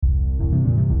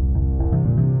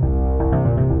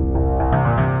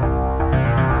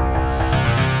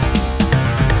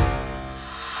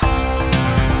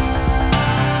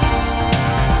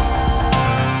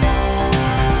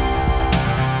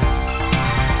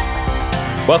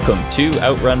Welcome to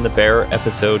Outrun the Bear,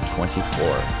 episode 24.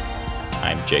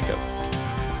 I'm Jacob.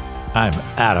 I'm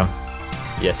Adam.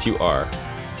 Yes, you are.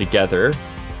 Together,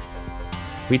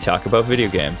 we talk about video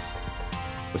games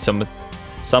with some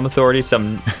authority,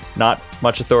 some not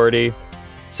much authority,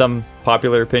 some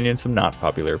popular opinions, some not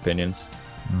popular opinions.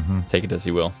 Mm-hmm. Take it as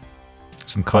you will.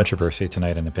 Some controversy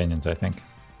tonight in opinions, I think.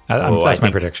 That's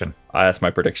my prediction. That's my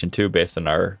prediction too, based on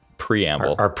our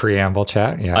preamble. Our preamble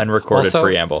chat, yeah. Unrecorded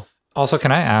preamble. Also,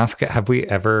 can I ask, have we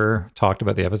ever talked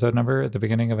about the episode number at the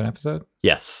beginning of an episode?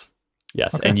 Yes. Okay.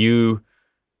 And and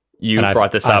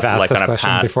brought this up like on a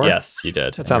past. Before? Yes, you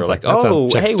did. It sounds like,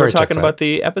 hey, we're talking about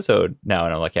the episode now,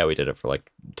 and I'm like, yeah, we did it for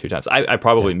like 2 times. I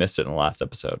probably missed it in the last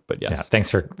episode, but yes. Yeah, thanks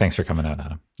for coming out,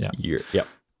 Adam. Yeah.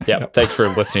 Yep. Thanks for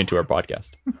listening to our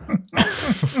podcast.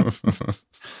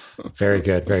 Very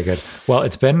good. Well,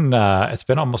 it's been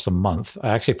almost a month. I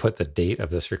actually put the date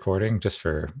of this recording just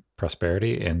for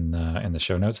prosperity in the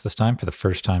show notes this time for the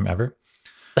first time ever.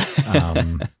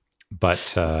 But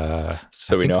so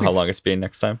we know how long it's been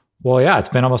next time. Well, yeah, it's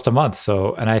been almost a month.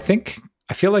 So, and I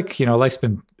feel like, life's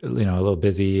been, a little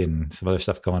busy and some other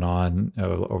stuff going on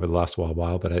over the last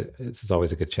while, but this is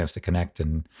always a good chance to connect.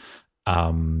 And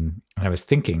I was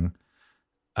thinking,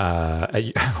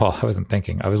 I wasn't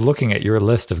thinking, I was looking at your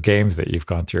list of games that you've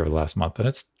gone through over the last month.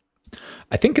 And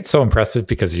I think it's so impressive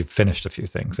because you've finished a few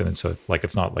things. And so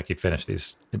it's not like you finished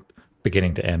these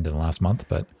beginning to end in the last month,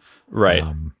 but right.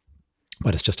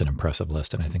 But it's just an impressive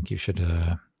list, and I think you should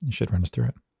run us through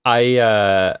it.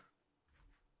 I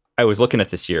was looking at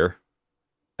this year,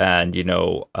 and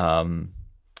in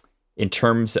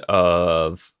terms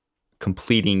of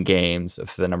completing games,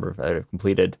 of the number that I've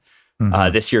completed,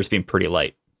 this year's been pretty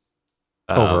light.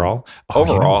 Overall, you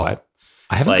know what?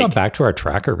 I haven't gone back to our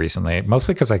tracker recently,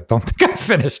 mostly because I don't think I've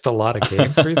finished a lot of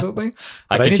games recently.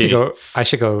 But I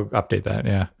should go update that.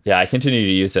 Yeah. Yeah, I continue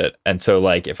to use it. And so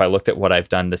if I looked at what I've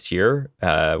done this year,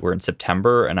 we're in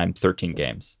September and I'm 13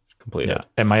 games completed. Yeah.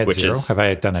 Am I at 0? Have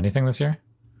I done anything this year?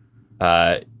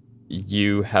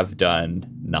 You have done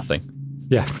nothing.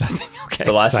 Yeah, nothing. Okay.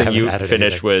 The last thing you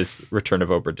finished was Return of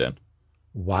Obra Dinn.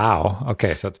 Wow.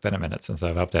 Okay, so it's been a minute since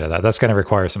I've updated that. That's going to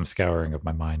require some scouring of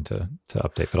my mind to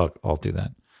update, but I'll do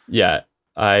that. Yeah,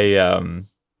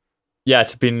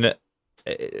 it's been,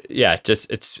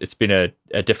 it's been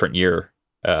a different year,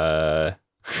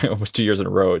 almost 2 years in a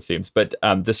row it seems, but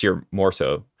this year more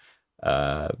so.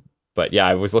 But yeah,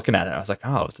 I was looking at it, I was like,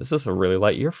 oh, this is a really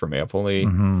light year for me.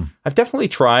 I've definitely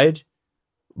tried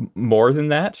more than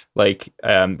that,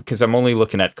 because I'm only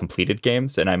looking at completed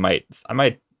games, and I might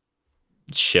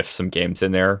shift some games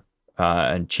in there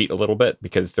and cheat a little bit,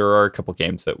 because there are a couple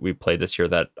games that we played this year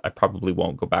that I probably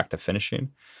won't go back to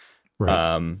finishing.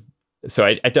 Right.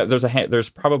 So there's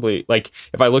probably,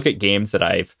 if I look at games that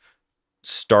I've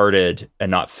started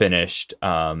and not finished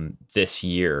this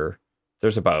year,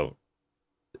 there's about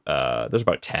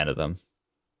 10 of them.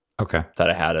 Okay. That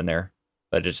I had in there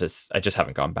that I just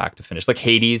haven't gone back to finish. Like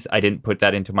Hades, I didn't put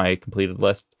that into my completed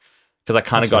list because I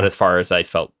kind of got as far as I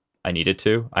felt I needed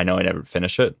to. I know I never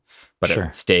finished it, but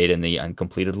It stayed in the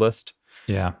uncompleted list.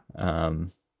 Yeah. My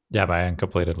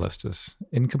uncompleted list is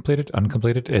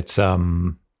uncompleted. It's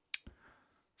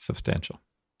substantial.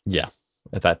 Yeah.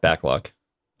 At that backlog.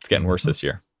 It's getting worse this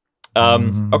year.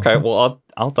 Okay. Well,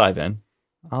 I'll dive in.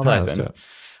 Let's do it.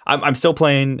 I'm still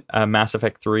playing Mass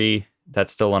Effect 3.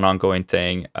 That's still an ongoing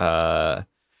thing. It's a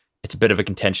bit of a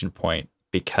contention point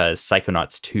because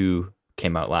Psychonauts 2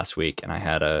 came out last week, and I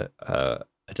had a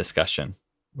discussion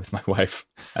with my wife,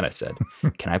 and I said,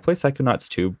 can I play Psychonauts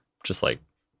 2 just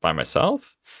by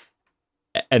myself?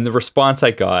 And the response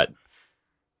I got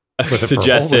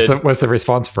suggested was the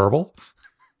response verbal?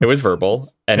 It was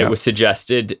verbal, and it was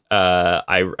suggested.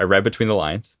 I read between the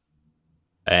lines,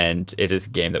 and it is a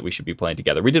game that we should be playing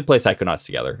together. We did play Psychonauts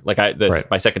together.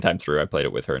 My second time through, I played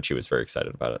it with her, and she was very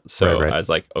excited about it. So I was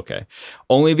like, okay,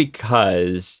 only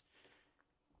because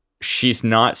she's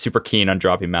not super keen on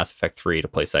dropping Mass Effect 3 to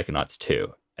play Psychonauts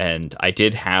 2. And I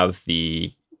did have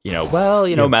the,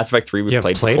 Mass Effect 3 we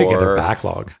played before. Together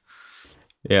backlog.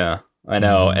 Yeah, I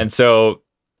know. And so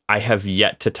I have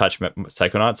yet to touch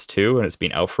Psychonauts 2, and it's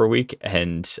been out for a week,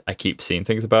 and I keep seeing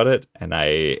things about it. And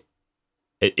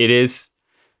it has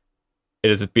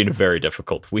been a very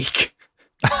difficult week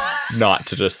not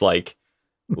to just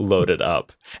load it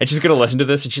up. And she's going to listen to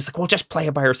this, and she's like, well, just play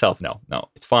it by herself. No,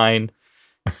 it's fine.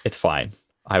 It's fine.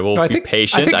 I will be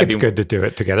patient. I think it's good to do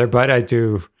it together, but I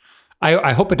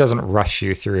hope it doesn't rush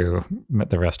you through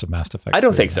the rest of Mass Effect. I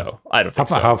don't think so. I don't think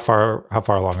so. How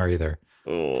far along are you there?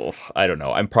 oh, I don't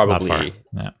know. I'm Not far. probably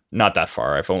Yeah. not that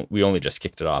far. We only just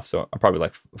kicked it off, so I'm probably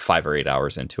like 5 or 8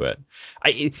 hours into it.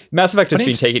 Mass Effect has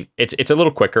been taking. It's a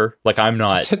little quicker. Like I'm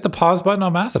not. Just hit the pause button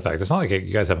on Mass Effect. It's not like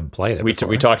you guys haven't played it.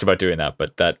 We talked about doing that,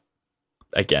 but that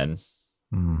again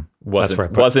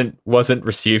wasn't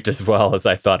received as well as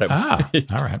I thought it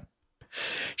would. All right.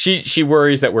 She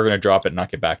worries that we're going to drop it and not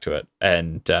get back to it,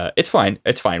 and it's fine.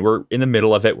 It's fine. We're in the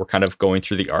middle of it. We're kind of going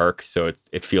through the arc, so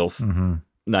it feels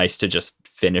nice to just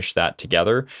finish that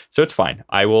together. So it's fine.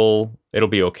 It'll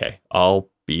be okay. I'll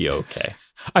be okay.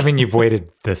 I mean, you've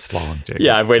waited this long, Jake.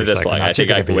 Yeah, I've waited this long. I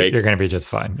think I can wait. You're going to be just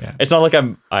fine. Yeah. It's not like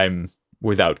I'm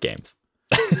without games.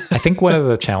 I think one of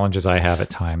the challenges I have at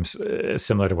times,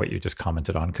 similar to what you just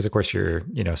commented on, because of course you're,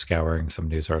 scouring some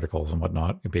news articles and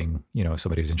whatnot, being,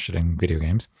 somebody who's interested in video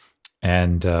games,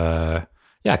 and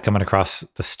coming across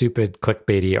the stupid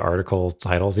clickbaity article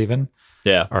titles even,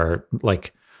 are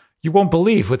like, you won't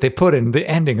believe what they put in the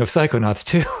ending of Psychonauts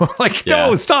 2. Like,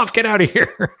 no, stop, get out of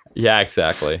here. Yeah,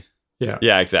 exactly.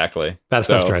 Yeah, exactly. That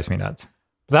stuff drives me nuts.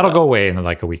 That'll go away in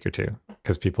like a week or two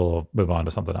because people move on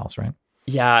to something else, right?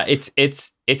 Yeah, it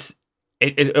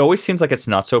always seems like it's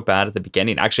not so bad at the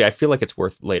beginning. Actually, I feel like it's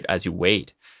worth late as you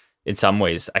wait. In some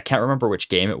ways, I can't remember which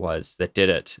game it was that did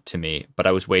it to me, but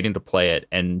I was waiting to play it,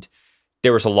 and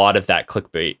there was a lot of that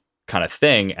clickbait kind of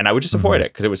thing, and I would just avoid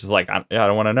it because it was just like, I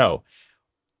don't want to know.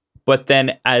 But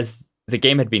then, as the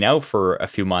game had been out for a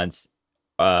few months,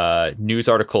 news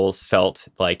articles felt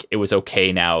like it was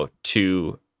okay now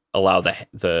to allow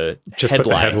the just put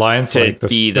the headlines to like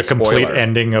be the complete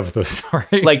ending of the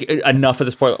story. Like enough of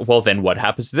the spoiler. Well, then what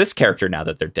happens to this character now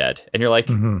that they're dead? And you're like,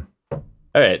 all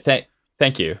right,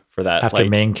 thank you for that. After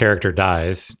main character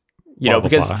dies,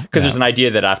 because there's an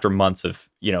idea that after months of,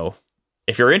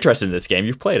 if you're interested in this game,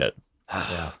 you've played it.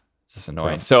 Yeah. It's just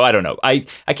annoying. Yeah. So I don't know. I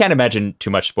can't imagine too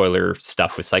much spoiler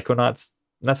stuff with Psychonauts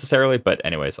necessarily, but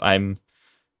anyways, I'm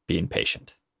being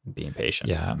patient.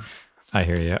 Yeah. I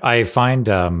hear you. I find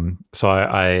I've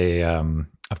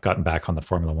gotten back on the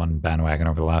Formula One bandwagon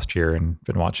over the last year and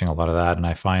been watching a lot of that. And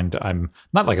I find I'm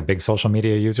not like a big social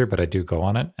media user, but I do go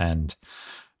on it, and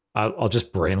I'll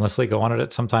just brainlessly go on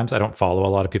it sometimes. I don't follow a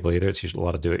lot of people either. It's usually a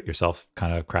lot of do-it-yourself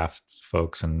kind of craft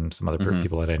folks and some other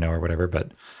people that I know or whatever.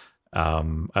 But I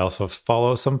also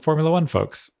follow some Formula One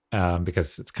folks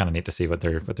because it's kind of neat to see what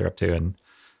they're up to. And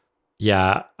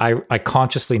yeah, I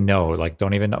consciously know, like,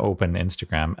 don't even open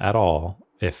Instagram at all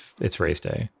if it's race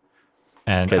day.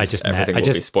 And I just will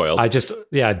be spoiled.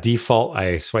 Default,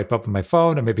 I swipe up on my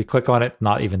phone and maybe click on it,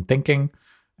 not even thinking.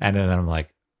 And then I'm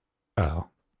like, oh.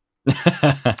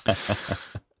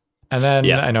 And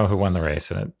then I know who won the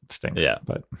race, and it stinks. Yeah.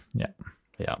 But yeah.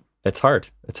 It's hard.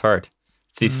 It's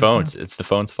these phones. It's the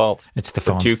phone's fault. It's the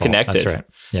phone's fault. Too connected. That's right.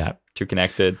 Yeah. Too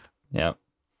connected. Yeah.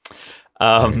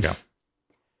 There you go.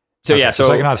 So so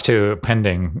Psychonauts 2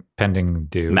 pending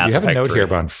due. Mass you have Effect a note 3. here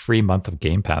about free month of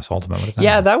Game Pass Ultimate. What is that?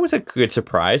 Yeah, that was a good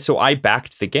surprise. So I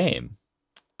backed the game.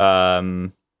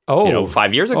 5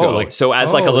 years ago. So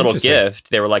as like a little gift,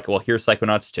 they were like, well, here's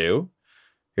Psychonauts 2.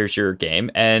 Here's your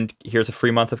game, and here's a free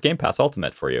month of Game Pass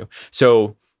Ultimate for you.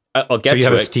 So I'll get to it. So you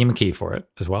have a Steam key for it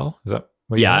as well? Is that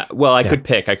what you have? Well, I could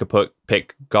pick. I could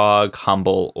pick GOG,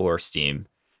 Humble, or Steam.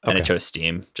 And I chose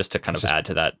Steam just to kind of add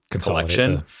to that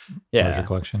collection. Larger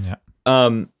collection, yeah.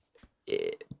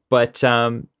 It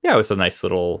was a nice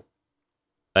little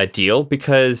deal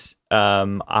because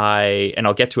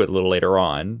I'll get to it a little later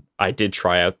on. I did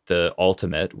try out the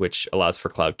Ultimate, which allows for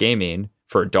cloud gaming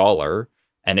for $1,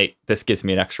 and this gives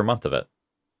me an extra month of it.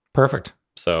 Perfect.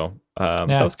 So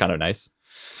that was kind of nice.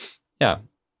 Yeah.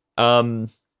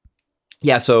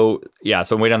 So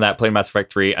I'm waiting on that, playing Mass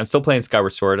Effect 3. I'm still playing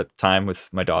Skyward Sword at the time with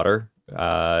my daughter.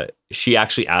 She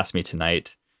actually asked me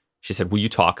tonight. She said, will you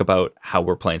talk about how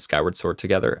we're playing Skyward Sword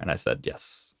together? And I said,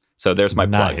 yes. So there's my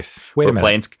plug. Wait a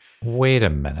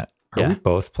minute. Are we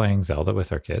both playing Zelda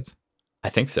with our kids? I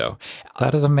think so.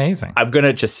 That is amazing. I'm going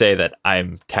to just say that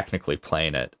I'm technically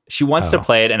playing it. She wants to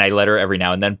play it, and I let her every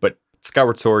now and then. But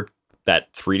Skyward Sword,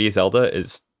 that 3D Zelda,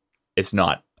 is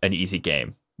not an easy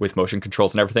game. With motion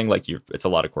controls and everything, it's a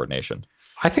lot of coordination.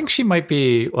 I think she might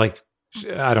be like,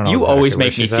 I don't know. You always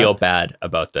make me feel bad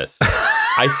about this.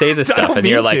 I say this stuff and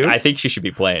you're like, I think she should be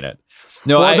playing it.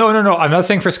 No. I'm not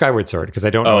saying for Skyward Sword because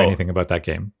I don't know anything about that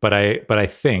game. But I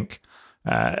think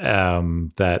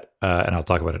that, and I'll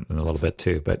talk about it in a little bit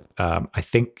too. But I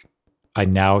think I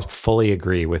now fully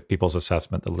agree with people's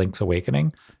assessment that Link's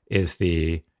Awakening is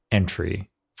the entry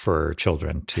for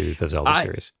children to the Zelda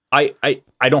series. I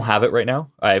don't have it right now.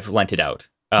 I've lent it out.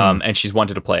 And she's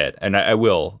wanted to play it, and I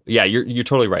will. Yeah, you're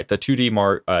totally right. The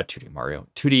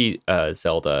 2D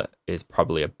Zelda is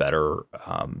probably a better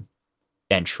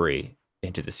entry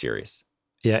into the series.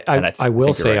 Yeah, And I will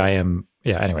think you're say right. I am.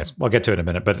 Yeah. Anyways, I'll get to it in a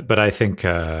minute. But I think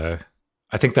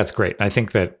that's great. I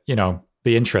think that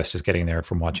the interest is getting there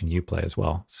from watching you play as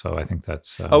well. So I think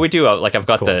that's. Oh, we do. Like I've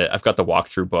got cool. I've got the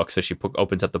walkthrough book. So she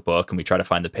opens up the book and we try to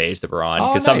find the page that we're on.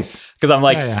 Oh, nice. Because I'm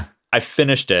like, Yeah. I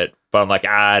finished it, but I'm like,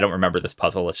 I don't remember this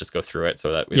puzzle. Let's just go through it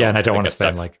so that we And I don't want to get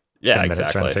spend stuck. like 10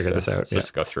 minutes trying to figure this out. Let's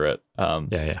just go through it.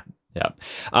 Yeah.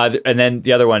 And then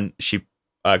the other one, she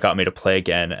got me to play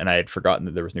again, and I had forgotten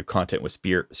that there was new content with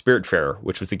Spiritfarer,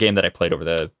 which was the game that I played over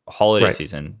the holiday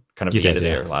season, kind of end of the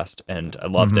year last, and I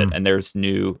loved it. And there's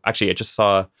new. Actually, I just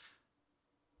saw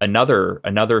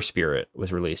another Spirit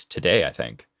was released today, I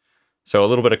think. So a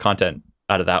little bit of content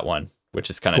out of that one, which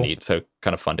is kind of neat. So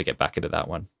kind of fun to get back into that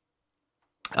one.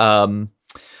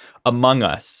 Among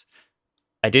Us,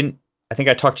 I think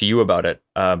I talked to you about it,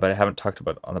 but I haven't talked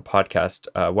about it on the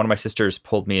podcast. One of my sisters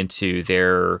pulled me into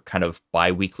their kind of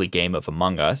bi-weekly game of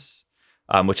Among Us,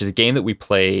 which is a game that we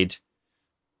played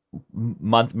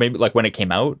maybe like when it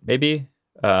came out, maybe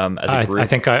as a group. I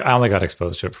think I only got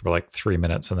exposed to it for like 3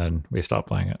 minutes and then we stopped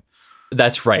playing it.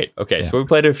 That's right. Okay. So we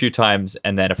played it a few times,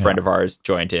 and then a friend of ours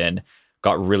joined in,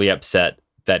 got really upset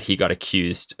that he got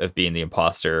accused of being the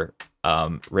imposter,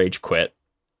 rage quit.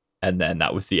 And then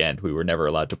that was the end. We were never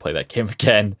allowed to play that game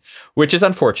again, which is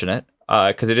unfortunate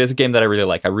because it is a game that I really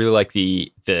like. I really like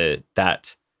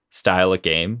that style of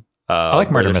game. I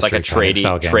like murder mystery, like a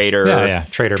trader,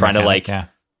 trader trying mechanic,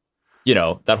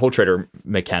 to that whole trader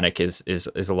mechanic is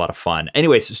a lot of fun.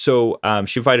 Anyways, so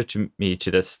she invited me to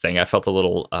this thing. I felt a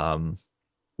little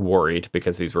worried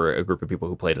because these were a group of people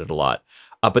who played it a lot,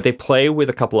 but they play with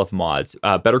a couple of mods.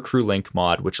 Better Crew Link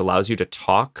mod, which allows you to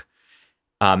talk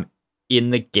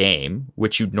in the game,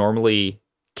 which you normally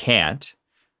can't,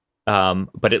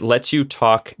 but it lets you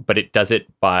talk, but it does it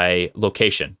by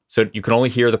location. So you can only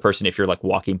hear the person if you're like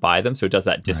walking by them. So it does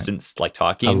that distance, like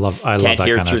talking. I love that kind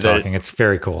of talking. It's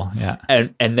very cool. Yeah.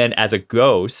 And then as a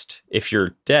ghost, if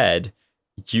you're dead,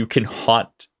 you can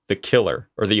haunt the killer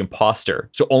or the imposter.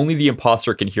 So only the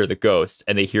imposter can hear the ghosts,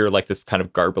 and they hear like this kind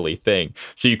of garbly thing.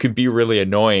 So you can be really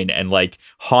annoying and like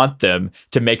haunt them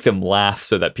to make them laugh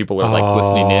so that people are like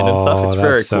listening in and stuff. It's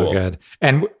very cool. So good.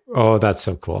 And that's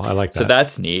so cool. I like that. So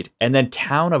that's neat. And then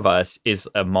Town of Us is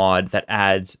a mod that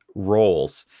adds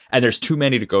roles, and there's too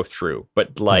many to go through,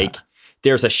 but like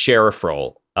there's a sheriff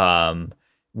role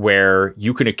where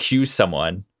you can accuse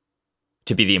someone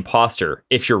to be the imposter.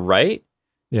 If you're right,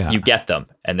 you get them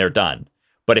and they're done.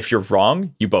 But if you're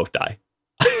wrong, you both die.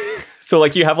 So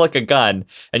like you have like a gun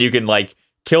and you can like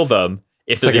kill them.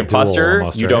 If they're like the imposter,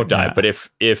 almost, you don't die. But if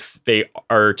they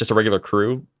are just a regular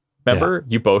crew member,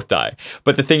 you both die.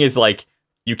 But the thing is like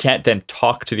you can't then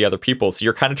talk to the other people. So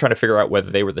you're kind of trying to figure out whether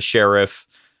they were the sheriff,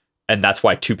 and that's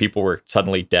why 2 people were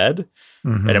suddenly dead.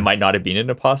 And it might not have been an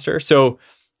imposter. So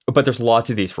but there's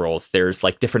lots of these roles. There's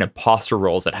like different imposter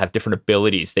roles that have different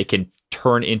abilities. They can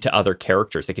turn into other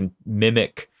characters. They can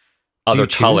mimic other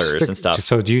colors and stuff.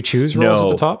 So do you choose roles at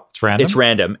the top? It's random? It's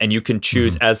random. And you can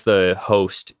choose as the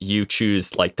host, you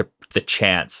choose like the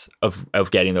chance of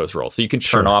getting those roles. So you can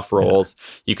turn off roles.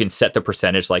 You can set the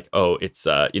percentage like, oh, it's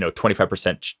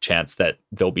 25% chance that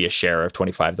there'll be a sheriff,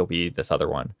 25 there'll be this other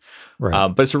one. Right.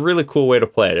 But it's a really cool way to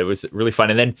play it. It was really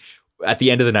fun. And then at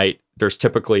the end of the night, there's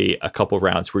typically a couple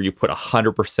rounds where you put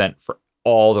 100% for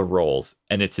all the roles,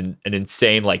 and it's an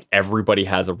insane, like everybody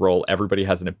has a role, everybody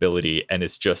has an ability, and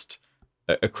it's just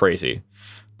a crazy.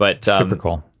 But super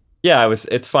cool. Yeah,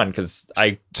 it's fun because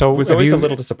I was always a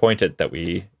little disappointed that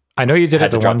we. I know you did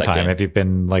it the one time. Have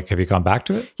you gone back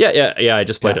to it? Yeah. I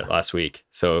just played it last week,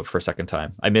 so for a second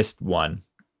time. I missed one.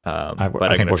 But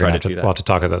I think we're going to have to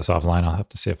talk about this offline. I'll have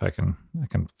to see if I can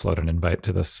float an invite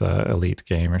to this elite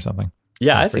game or something.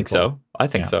 Yeah, I think so.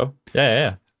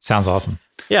 Yeah. Sounds awesome.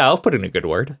 Yeah, I'll put in a good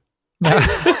word.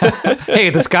 Hey,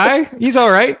 this guy, he's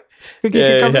all right. Think he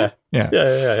can come in? Yeah.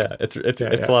 It's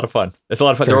a lot of fun. It's a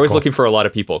lot of fun. They're always looking for a lot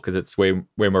of people because it's way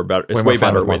more about. It's way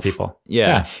better with people.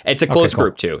 Yeah. It's a closed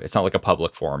group too. It's not like a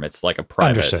public forum. It's like a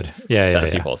private set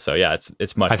of people. So yeah,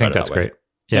 it's much. I think that's great.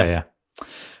 Yeah.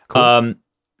 Cool. I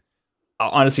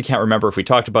honestly can't remember if we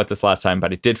talked about this last time,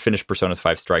 but I did finish Persona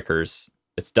 5 Strikers.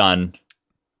 It's done.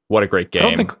 What a great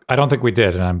game. I don't think we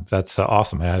did, and that's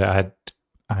awesome.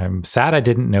 I'm sad I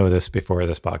didn't know this before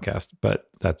this podcast, but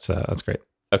that's great.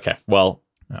 Okay, well,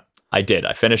 I did.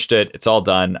 I finished it. It's all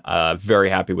done. Very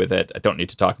happy with it. I don't need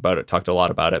to talk about it. Talked a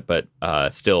lot about it, but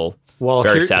still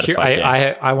very satisfied.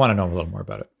 I want to know a little more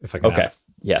about it, if I can ask.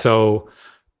 Yes. So,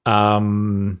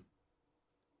 compare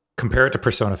it to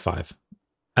Persona 5.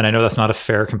 And I know that's not a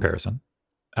fair comparison,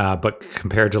 but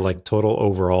compared to like total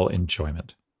overall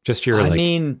enjoyment, just your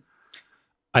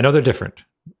I know they're different.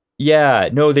 Yeah,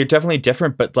 no, they're definitely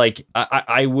different, but like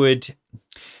I would,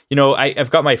 I've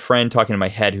got my friend talking in my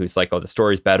head who's like, oh, the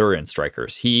story's better in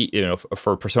Strikers. He,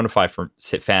 for Persona 5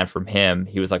 from him,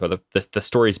 he was like, oh, the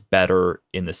story's better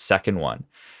in the second one.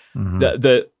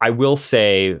 I will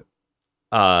say,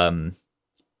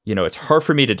 it's hard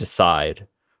for me to decide,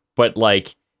 but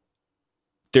like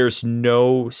there's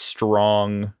no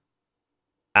strong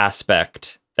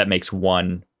aspect that makes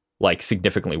one like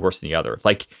significantly worse than the other.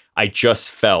 Like I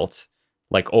just felt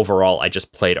like overall I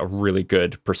just played a really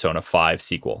good Persona 5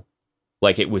 sequel.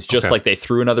 Like it was just like they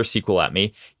threw another sequel at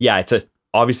me. Yeah,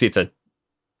 obviously it's a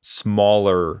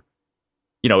smaller,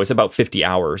 it's about 50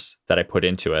 hours that I put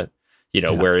into it,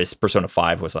 whereas Persona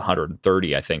 5 was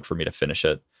 130, I think, for me to finish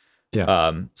it.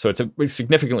 Yeah. So it's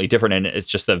significantly different, and it's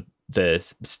just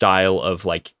the style of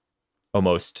like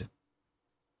almost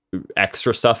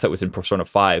extra stuff that was in Persona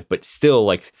 5, but still,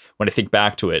 like when I think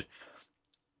back to it,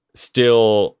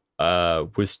 still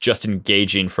was just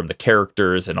engaging from the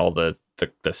characters and all the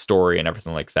story and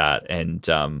everything like that. And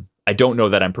I don't know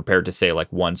that I'm prepared to say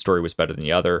like one story was better than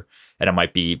the other, and I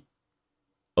might be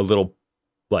a little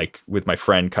like with my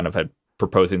friend kind of had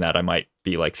proposing that I might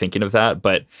be like thinking of that,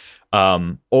 but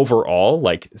overall,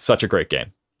 like such a great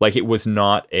game. Like it was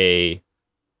not a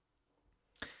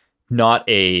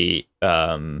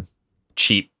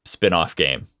cheap spin-off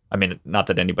game. I mean, not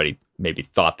that anybody maybe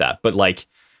thought that, but like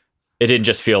it didn't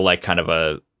just feel like kind of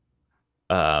a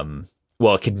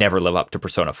it could never live up to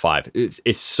Persona 5.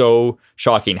 It's so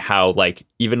shocking how like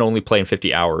even only playing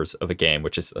 50 hours of a game,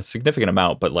 which is a significant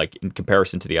amount, but like in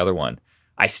comparison to the other one,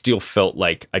 I still felt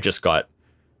like I just got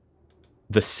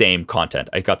the same content.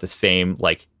 I got the same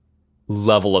like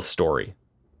level of story.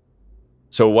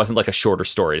 So it wasn't like a shorter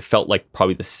story. It felt like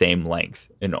probably the same length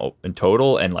in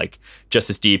total, and like just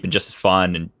as deep and just as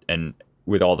fun, and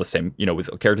with all the same,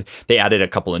 with characters. They added a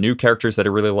couple of new characters that I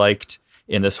really liked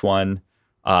in this one.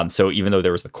 So even though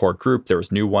there was the core group, there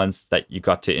was new ones that you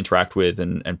got to interact with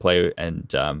and play.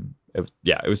 And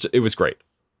it was great.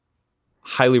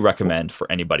 Highly recommend for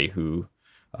anybody who,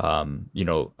 that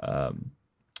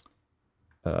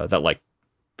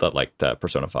liked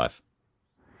Persona 5.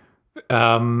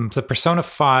 The Persona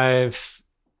 5,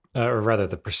 or rather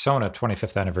the Persona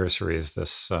 25th anniversary is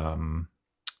this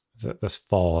this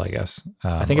fall, I guess.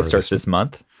 I think it starts this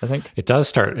month. I think it does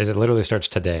start. It literally starts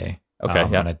today. Okay,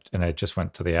 yeah. And I just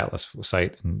went to the Atlas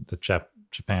site and the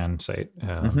Japan site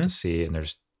to see, and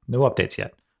there's no updates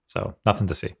yet, so nothing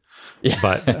to see. Yeah.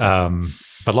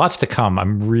 But lots to come.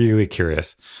 I'm really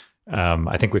curious.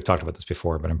 I think we've talked about this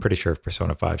before, but I'm pretty sure if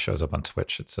Persona 5 shows up on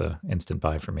Switch, it's a instant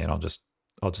buy for me, and I'll just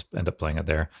end up playing it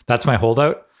there. That's my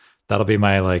holdout. That'll be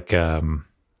my like.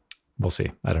 We'll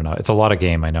see. I don't know. It's a lot of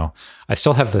game. I know. I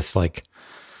still have this like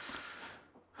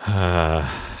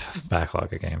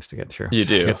backlog of games to get through. You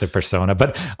do get the Persona,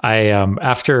 but I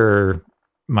after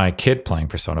my kid playing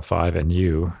Persona 5 and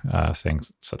you saying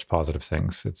such positive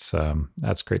things, it's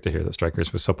that's great to hear that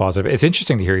Strikers was so positive. It's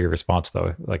interesting to hear your response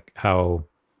though, like how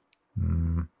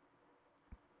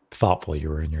thoughtful you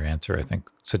were in your answer. I think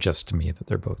suggests to me that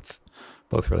they're both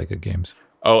really good games.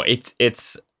 Oh, it's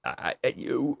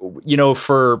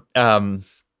for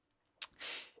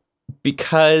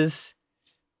because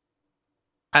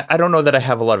I don't know that I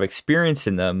have a lot of experience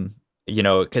in them,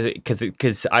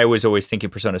 because I was always thinking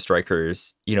Persona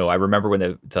Strikers. I remember when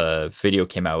the video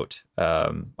came out,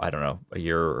 I don't know, a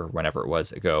year or whenever it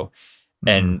was ago,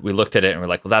 and we looked at it and we're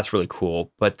like, well, that's really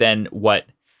cool. But then what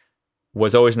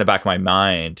was always in the back of my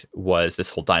mind was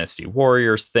this whole Dynasty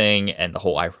Warriors thing and the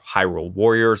whole Hyrule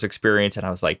Warriors experience, and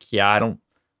I was like, yeah, I don't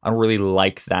really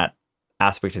like that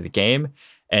aspect of the game.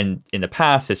 And in the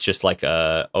past, it's just like,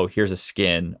 here's a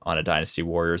skin on a Dynasty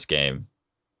Warriors game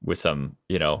with some,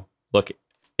 look,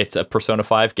 it's a Persona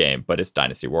 5 game, but it's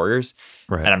Dynasty Warriors.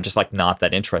 Right. And I'm just like not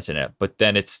that interested in it. But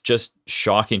then it's just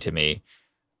shocking to me.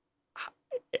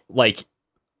 Like,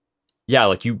 yeah,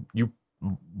 like you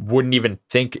wouldn't even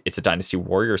think it's a Dynasty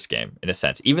Warriors game in a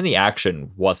sense. Even the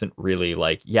action wasn't really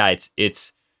like, yeah,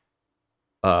 it's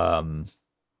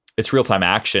real-time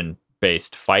action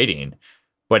based fighting,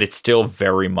 but it's still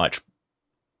very much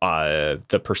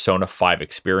the Persona 5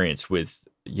 experience with,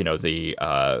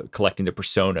 the collecting the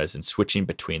personas and switching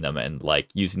between them and like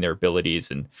using their abilities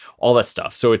and all that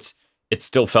stuff. So it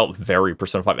still felt very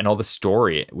Persona 5, and all the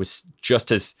story, it was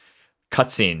just as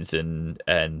cutscenes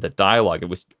and the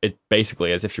dialogue. It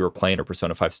basically as if you were playing a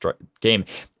Persona 5 game,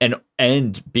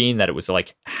 and being that it was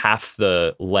like half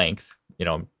the length,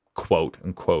 quote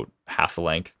unquote half the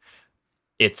length,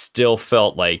 it still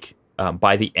felt like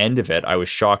by the end of it, I was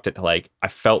shocked at like I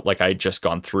felt like I had just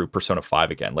gone through Persona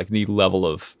 5 again, like the level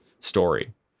of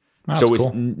story. Oh, So that's it was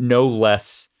cool. no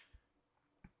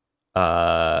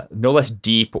less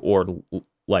deep or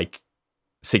like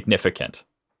significant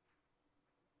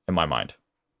in my mind.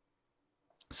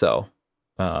 So,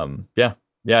 yeah.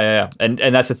 And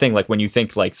that's the thing. Like when you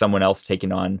think like someone else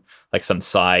taking on like some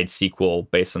side sequel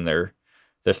based on their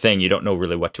thing, you don't know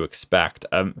really what to expect.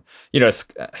 It's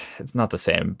not the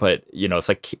same, but it's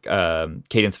like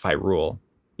Cadence of Hyrule.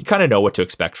 You kind of know what to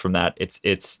expect from that.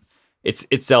 It's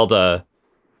Zelda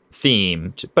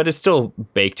themed, but it's still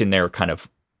baked in their kind of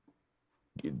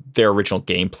their original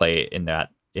gameplay in their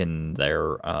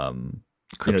their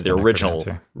Cryptonic original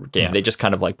Adventure. game. Yeah. They just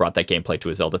kind of like brought that gameplay to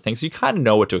a Zelda thing. So you kind of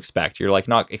know what to expect. You're like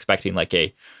not expecting like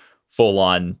a full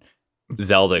on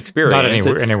Zelda experience.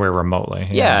 Not anywhere remotely.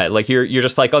 Yeah, like you're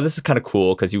just like, oh, this is kind of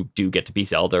cool because you do get to be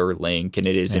Zelda or Link, and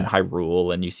it is in Yeah.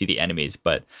 Hyrule, and you see the enemies.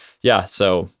 But yeah,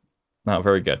 so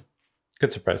very good.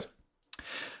 Good surprise.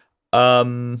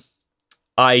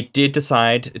 I did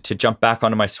decide to jump back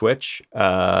onto my Switch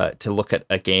to look at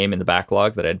a game in the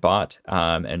backlog that I'd bought,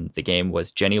 and the game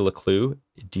was Jenny LeClue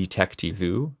Detective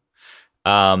Vu.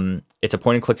 It's a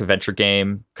point-and-click adventure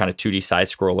game, kind of 2D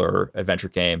side-scroller adventure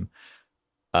game.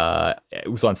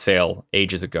 It was on sale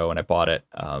ages ago, and I bought it,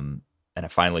 and I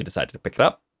finally decided to pick it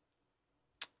up.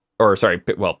 Or sorry,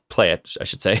 play it, I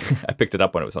should say. I picked it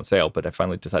up when it was on sale, but I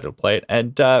finally decided to play it,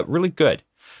 and really good.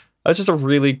 It was just a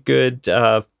really good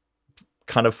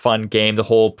kind of fun game. The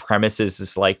whole premise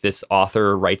is like this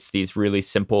author writes these really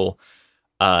simple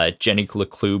Jenny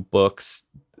LeClue books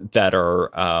that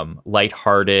are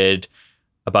lighthearted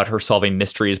about her solving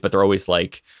mysteries, but they're always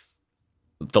like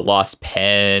the lost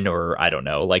pen, or I don't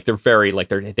know, like they're very like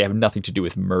they have nothing to do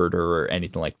with murder or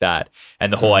anything like that.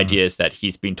 And the whole idea is that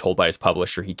he's being told by his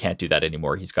publisher he can't do that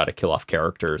anymore. He's got to kill off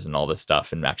characters and all this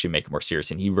stuff and actually make it more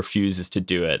serious. And he refuses to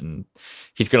do it, and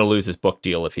he's going to lose his book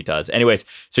deal if he does. Anyways,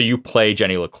 so you play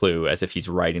Jenny LeClue as if he's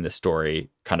writing the story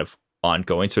kind of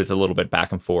ongoing. So it's a little bit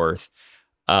back and forth.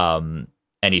 And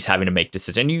he's having to make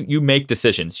decisions. And you make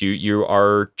decisions. You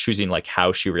are choosing like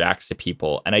how she reacts to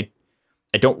people. And I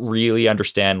don't really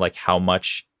understand like how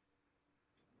much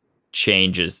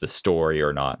changes the story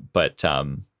or not, but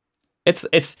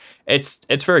it's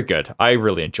very good. I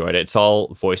really enjoyed it. It's all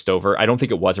voiced over. I don't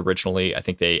think it was originally. I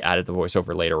think they added the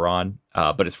voiceover later on,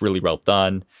 but it's really well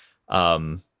done.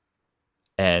 Yeah,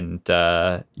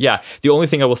 the only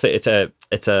thing I will say, it's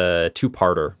a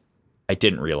two-parter. I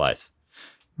didn't realize.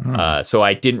 So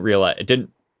I didn't realize it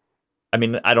didn't. I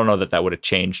mean, I don't know that would have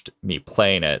changed me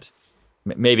playing it.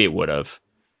 Maybe it would have,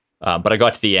 but I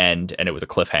got to the end and it was a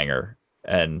cliffhanger,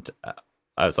 and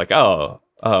I was like, oh,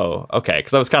 okay,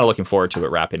 because I was kind of looking forward to it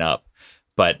wrapping up.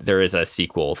 But there is a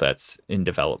sequel that's in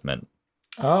development.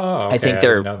 Oh, okay. I think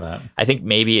didn't know that. I think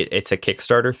maybe it's a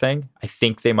Kickstarter thing. I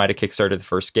think they might have kickstarted the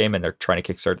first game, and they're trying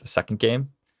to kickstart the second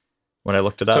game. When I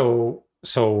looked it up,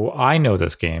 so I know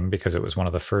this game because it was one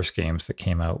of the first games that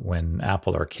came out when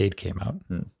Apple Arcade came out,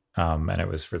 and it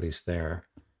was released there.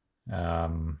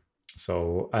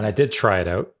 And I did try it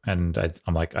out, and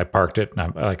I'm like, I parked it, and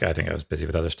I'm like, I think I was busy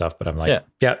with other stuff, but I'm like,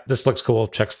 yeah, this looks cool.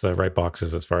 Checks the right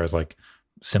boxes as far as like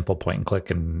simple point and click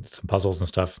and some puzzles and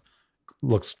stuff.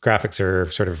 Graphics are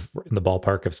sort of in the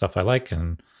ballpark of stuff I like,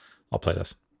 and I'll play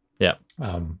this. Yeah.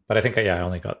 But I think I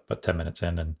only got about 10 minutes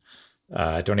in, and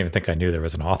I don't even think I knew there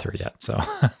was an author yet. So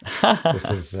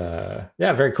this is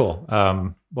very cool.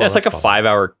 It's like a 5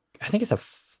 hour. I think it's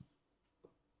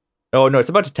oh no, it's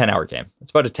about a 10-hour game.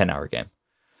 It's about a 10-hour game.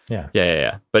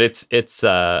 Yeah. But it's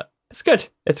good.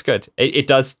 It's good. It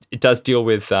does deal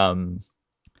with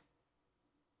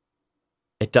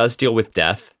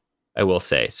death, I will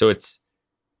say. So it's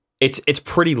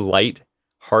pretty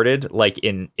light-hearted, like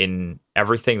in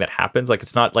everything that happens. Like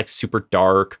it's not like super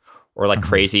dark or like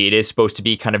crazy. It is supposed to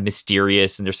be kind of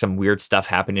mysterious, and there's some weird stuff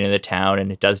happening in the town,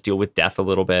 and it does deal with death a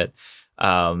little bit.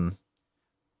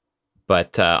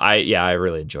 But I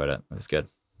really enjoyed it. It was good.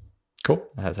 Cool.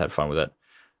 I had fun with it.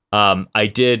 I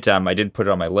didn't put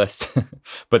it on my list,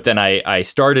 but then I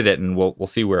started it, and we'll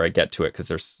see where I get to it because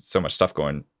there's so much stuff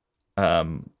going.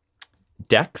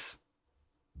 Dex.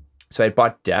 So I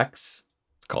bought Dex.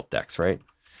 It's called Dex, right?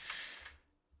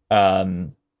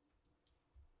 I'm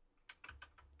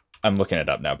looking it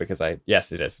up now because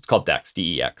yes, it is. It's called Dex,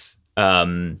 DEX.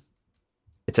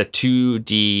 It's a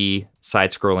 2D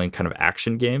side-scrolling kind of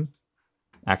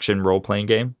action role-playing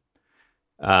game.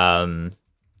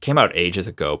 Came out ages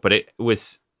ago, but it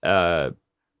was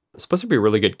supposed to be a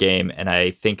really good game, and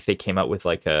I think they came out with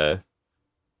like a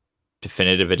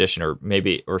definitive edition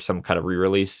or some kind of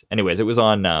re-release. Anyways, it was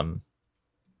on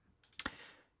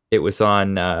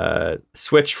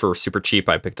Switch for super cheap.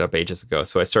 I picked it up ages ago,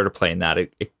 so I started playing that.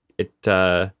 It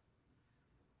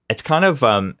it's kind of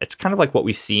like what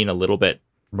we've seen a little bit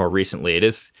more recently. It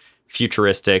is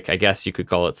futuristic, I guess you could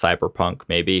call it cyberpunk,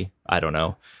 maybe. I don't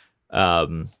know.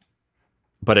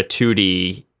 But a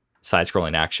 2D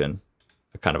side-scrolling action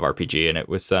kind of RPG, and it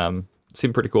was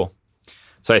seemed pretty cool.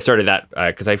 So I started that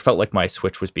because I felt like my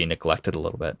Switch was being neglected a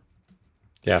little bit.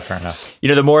 Yeah, fair enough. You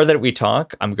know, the more that we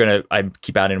talk, I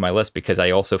keep adding to my list because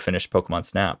I also finished Pokemon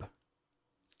Snap.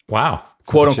 Wow.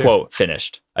 Quote unquote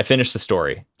finished. I finished the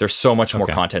story. There's so much more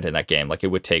content in that game. Like it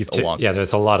would take a long. Yeah,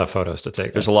 there's a lot of photos to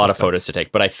take. There's a lot of photos to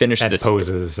take, but I finished and this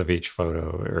poses of each photo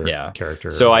or character.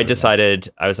 So I decided,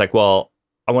 I was like, well,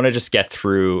 I want to just get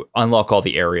through, unlock all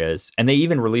the areas, and they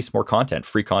even released more content,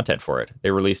 free content for it.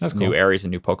 They released new areas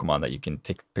and new Pokemon that you can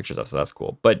take pictures of, so that's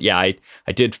cool. But yeah, I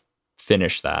did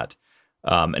finish that,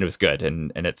 and it was good,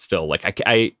 and it's still like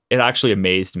it actually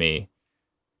amazed me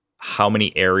how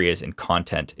many areas and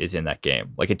content is in that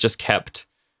game. Like I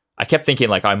kept thinking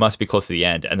like I must be close to the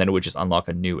end, and then it would just unlock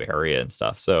a new area and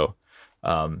stuff. So,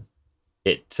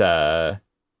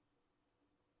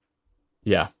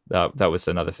 yeah, that was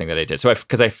another thing that I did. So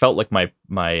because I felt like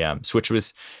my Switch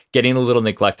was getting a little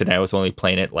neglected, and I was only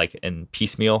playing it like in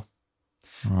piecemeal.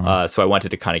 So I wanted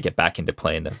to kind of get back into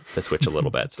playing the Switch a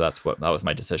little bit. So that was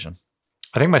my decision.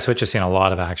 I think my Switch has seen a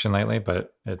lot of action lately,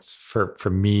 but it's for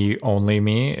me, only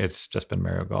me. It's just been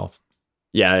Mario Golf.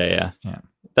 Yeah.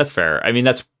 That's fair. I mean,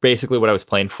 that's basically what I was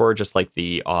playing for. Just like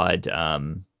the odd,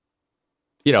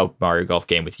 Mario Golf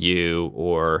game with you,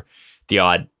 or the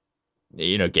odd,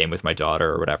 game with my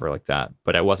daughter or whatever like that.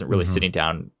 But I wasn't really sitting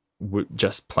down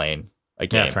just playing a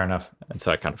game. Yeah, fair enough. And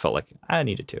so I kind of felt like I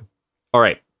needed to. All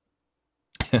right.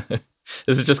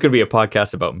 This is just going to be a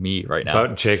podcast about me right now.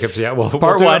 About Jacobs, yeah. Well,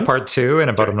 part one, part two, in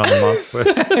about another month.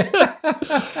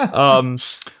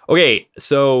 Okay,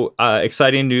 so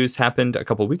exciting news happened a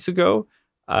couple of weeks ago.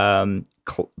 The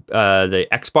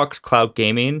Xbox Cloud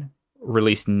Gaming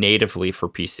released natively for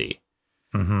PC.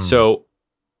 So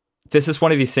this is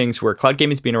one of these things where cloud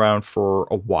gaming's been around for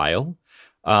a while,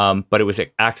 but it was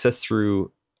accessed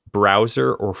through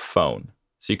browser or phone.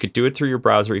 So you could do it through your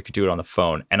browser, you could do it on the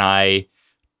phone, and I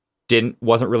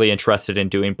wasn't really interested in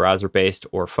doing browser-based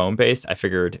or phone-based. I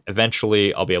figured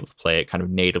eventually I'll be able to play it kind of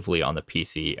natively on the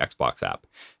PC Xbox app.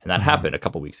 And that happened a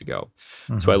couple weeks ago.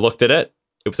 So I looked at it.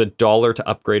 It was $1 to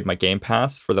upgrade my Game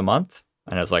Pass for the month.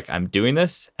 And I was like, I'm doing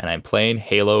this, and I'm playing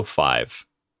Halo 5.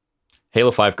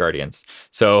 Halo 5 Guardians.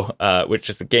 So, which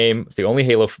is the only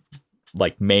Halo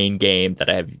main game that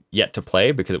I have yet to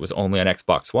play, because it was only on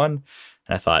Xbox One.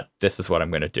 And I thought, this is what I'm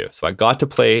going to do. So I got to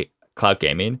play cloud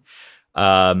gaming.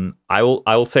 I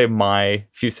will say my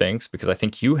few things, because I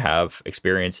think you have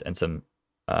experience and some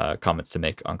comments to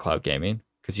make on cloud gaming,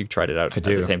 because you tried it out at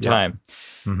the same time.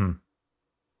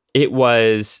 It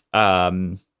was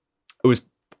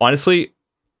honestly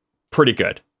pretty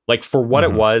good. Like for what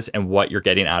it was and what you're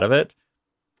getting out of it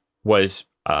was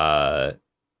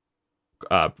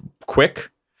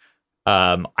quick.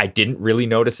 I didn't really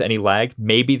notice any lag.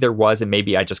 Maybe there was, and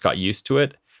maybe I just got used to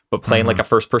it. But playing like a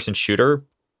first-person shooter,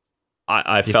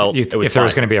 I felt it was if there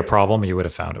was going to be a problem, you would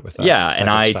have found it with that. Yeah, and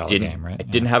I didn't. Right? I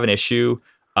didn't have an issue.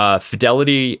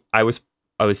 Fidelity, I was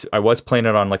playing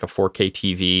it on like a 4K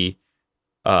TV,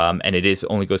 and it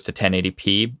only goes to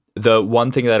 1080p. The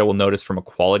one thing that I will notice from a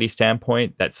quality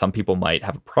standpoint that some people might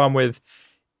have a problem with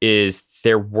is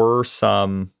there were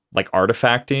some like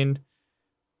artifacting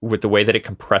with the way that it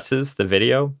compresses the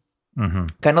video.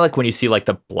 Kind of like when you see like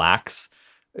the blacks.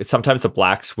 Sometimes the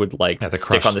blacks would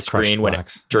stick on the screen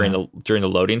during the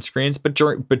loading screens, but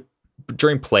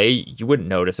during play you wouldn't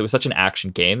notice. It was such an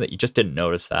action game that you just didn't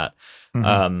notice that.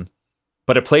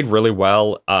 But it played really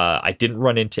well. I didn't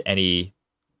run into any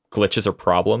glitches or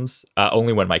problems.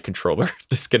 Only when my controller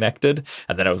disconnected,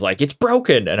 and then I was like, "It's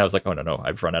broken," and I was like, "Oh no,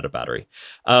 I've run out of battery."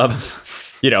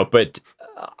 But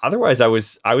otherwise, I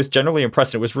was generally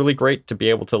impressed. It was really great to be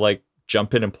able to like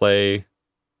jump in and play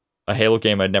a Halo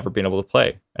game I'd never been able to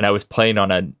play. And I was playing on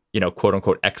a, quote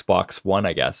unquote Xbox One,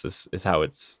 I guess is how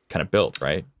it's kind of built,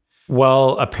 right?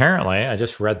 Well, apparently I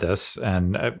just read this,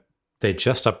 and they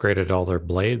just upgraded all their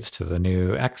blades to the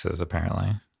new X's,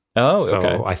 apparently. Oh, so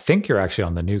okay. I think you're actually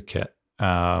on the new kit,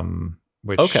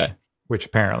 which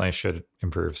apparently should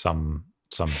improve some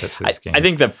bits of this game. I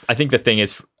think the thing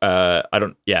is,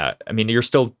 you're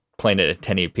still playing it at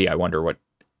 1080p. I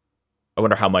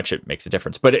wonder how much it makes a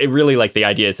difference. But it really, like, the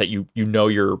idea is that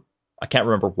I can't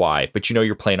remember why, but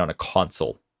you're playing on a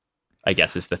console, I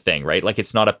guess is the thing, right? Like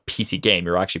it's not a PC game.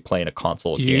 You're actually playing a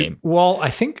console game. Well,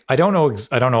 I don't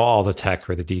know all the tech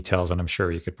or the details, and I'm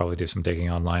sure you could probably do some digging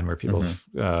online where people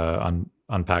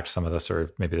unpacked some of this,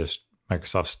 or maybe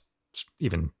Microsoft's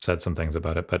even said some things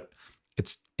about it. But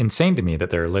it's insane to me that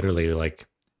they're literally like,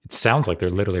 it sounds like they're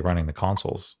literally running the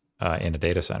consoles in a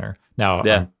data center. Now,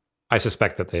 Yeah. I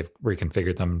suspect that they've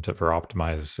reconfigured them for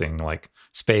optimizing like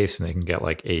space, and they can get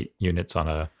like 8 units on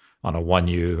a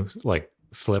 1U like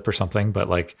slip or something. But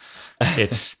like,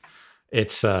 it's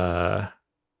it's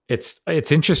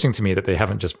interesting to me that they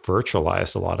haven't just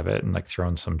virtualized a lot of it and like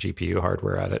thrown some GPU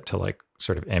hardware at it to like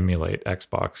sort of emulate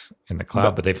Xbox in the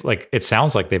cloud. But they've like, it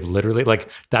sounds like they've literally like,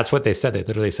 that's what they said. They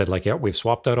literally said like, yeah, we've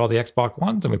swapped out all the Xbox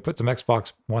Ones and we put some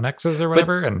Xbox One X's or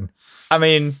whatever. And I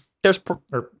mean, there's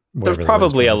whatever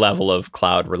probably a ones. level of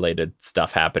cloud related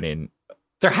stuff happening.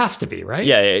 There has to be, right?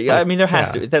 Yeah. Like, I mean, there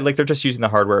has to. Like they're just using the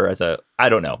hardware as a. I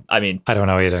don't know. I mean, I don't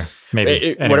know either.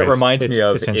 Maybe what it reminds me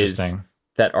of it's is interesting.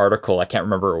 that article. I can't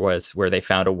remember what it was, where they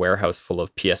found a warehouse full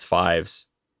of PS5s,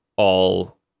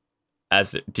 all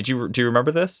as. Do you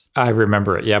remember this? I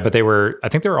remember it. Yeah, but I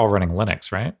think they were all running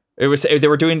Linux, right? It was they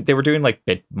were doing like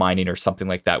bit mining or something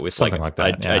like that with Something like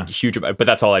that, a huge amount. But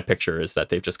that's all I picture is that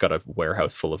they've just got a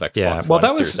warehouse full of Xbox. Yeah. Well, One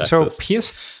that was Series so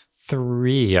X's.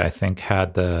 PS3, I think,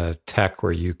 had the tech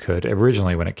where you could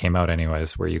originally, when it came out,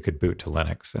 anyways, where you could boot to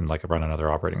Linux and like run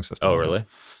another operating system. Oh, really?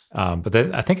 But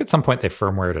then I think at some point they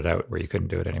firmwared it out where you couldn't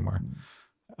do it anymore.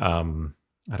 I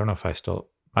don't know if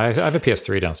I have a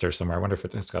PS3 downstairs somewhere. I wonder if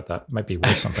it's got that. It might be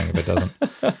worth something if it doesn't.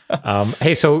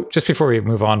 Hey, so just before we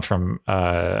move on from,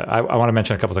 I want to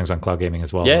mention a couple things on cloud gaming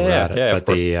as well. Yeah, but of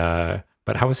course.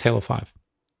 But how was Halo 5?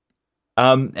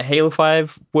 Halo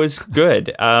 5 was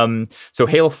good. So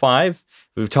Halo 5,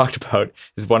 we've talked about,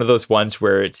 is one of those ones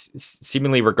where it's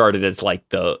seemingly regarded as like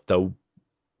the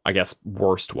I guess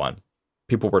worst one.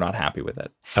 People were not happy with it.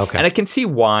 Okay. And I can see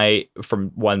why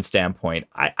from one standpoint.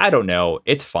 I don't know.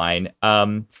 It's fine.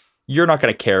 You're not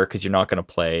going to care because you're not going to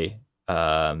play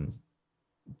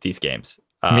these games.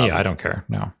 Me, I don't care.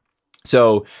 No.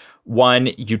 So one,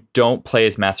 you don't play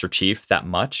as Master Chief that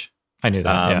much. I knew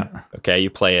that. Yeah. Okay, you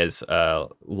play as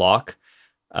Locke.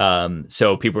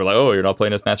 So people were like, "Oh, you're not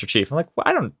playing as Master Chief." I'm like,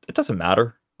 "Well, it doesn't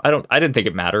matter. I didn't think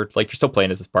it mattered. Like, you're still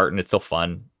playing as a Spartan. It's still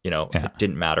fun. It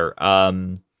didn't matter."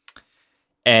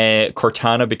 And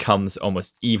Cortana becomes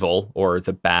almost evil or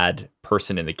the bad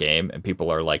person in the game, and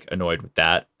people are like annoyed with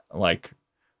that. Like,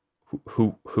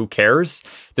 who cares?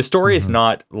 The story is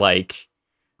not like,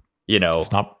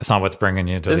 it's not what's bringing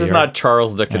you to this the is earth. not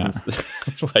Charles Dickens.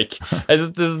 Like,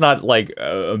 this is not like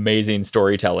amazing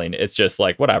storytelling. It's just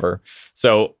like whatever.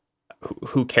 So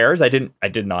who cares? I did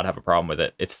not have a problem with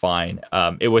it. It's fine.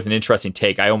 It was an interesting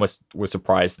take. I almost was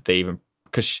surprised that they even,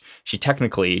 because she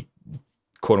technically,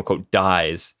 quote unquote,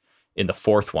 dies in the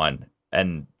fourth one,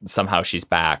 and somehow she's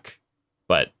back,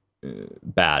 but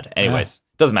bad. Anyways,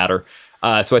 doesn't matter.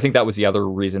 So I think that was the other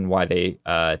reason why they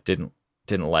didn't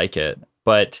like it.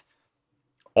 But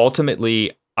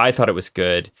ultimately, I thought it was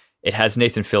good. It has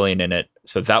Nathan Fillion in it,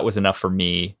 so that was enough for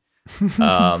me.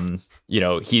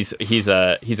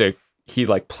 He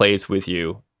like plays with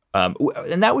you,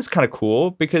 and that was kind of cool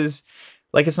because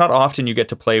like it's not often you get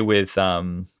to play with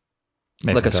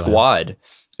like a squad.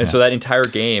 And so that entire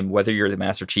game, whether you're the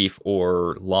Master Chief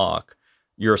or Locke,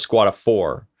 you're a squad of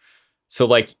 4. So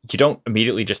like you don't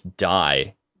immediately just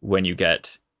die when you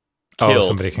get killed.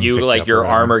 Somebody can you pick like up your or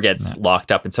armor gets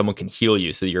locked up and someone can heal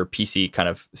you, so your PC kind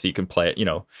of, so you can play it,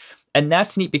 And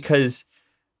that's neat because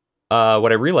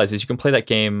what I realized is you can play that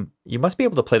game. You must be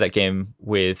able to play that game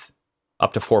with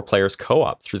up to 4 players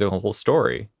co-op through the whole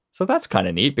story. So that's kind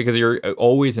of neat because you're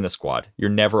always in a squad. You're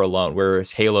never alone.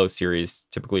 Whereas Halo series,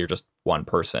 typically you're just one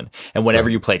person. And whenever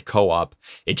you played co-op,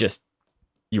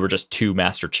 you were just 2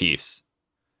 Master Chiefs.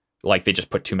 Like they just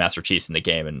put 2 Master Chiefs in the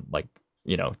game, and like,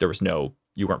 there was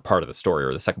you weren't part of the story,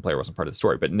 or the second player wasn't part of the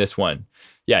story. But in this one,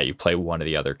 you play one of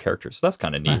the other characters. So that's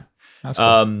kind of neat. That's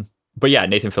cool. But yeah,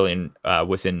 Nathan Fillion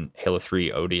was in Halo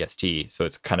 3 ODST. So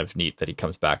it's kind of neat that he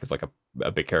comes back as like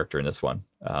a big character in this one,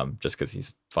 just because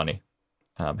he's funny.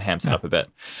 Hams it up a bit.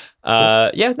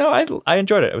 I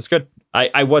enjoyed it. It was good.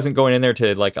 I wasn't going in there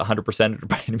to like 100%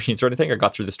 by any means or anything. I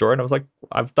got through the story and I was like,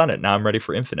 I've done it. Now I'm ready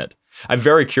for Infinite. I'm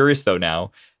very curious though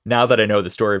now that I know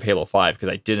the story of Halo 5, because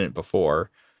I didn't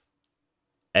before.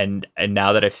 And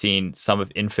now that I've seen some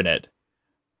of Infinite,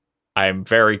 I'm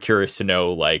very curious to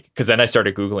know, like, because then I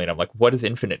started Googling. I'm like, what is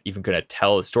Infinite even going to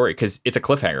tell a story? Because it's a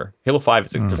cliffhanger. Halo 5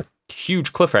 is there's a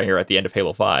huge cliffhanger at the end of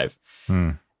Halo 5.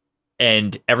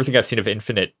 And everything I've seen of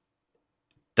Infinite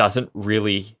doesn't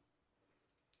really.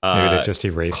 Maybe they've just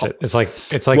erased it. It's like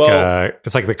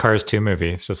the Cars 2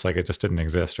 movie. It's just like it just didn't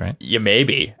exist, right? Yeah,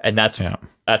 maybe. And that's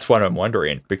what I'm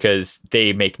wondering, because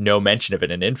they make no mention of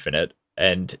it in Infinite,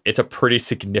 and it's a pretty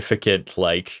significant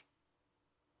like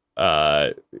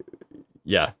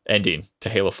ending to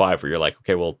Halo 5 where you're like,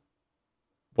 okay, well,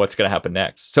 what's going to happen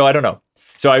next. So I don't know.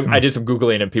 So I did some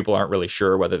Googling, and people aren't really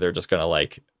sure whether they're just going to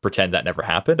like pretend that never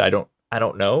happened. I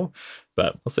don't know,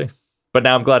 but we'll see. But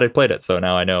now I'm glad I played it. So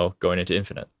now I know going into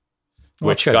Infinite,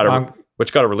 which got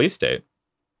a release date.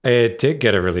 It did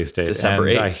get a release date, December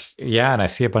 8th. And I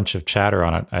see a bunch of chatter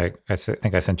on it. I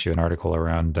think I sent you an article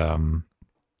around them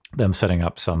setting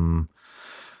up some.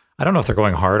 I don't know if they're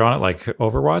going hard on it like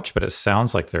Overwatch, but it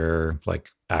sounds like they're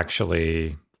like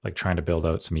actually like trying to build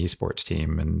out some esports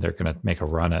team, and they're going to make a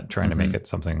run at trying to make it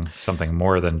something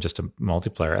more than just a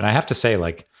multiplayer. And I have to say,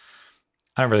 like,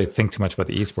 I don't really think too much about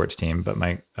the esports team, but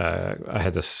I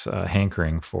had this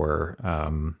hankering for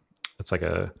it's like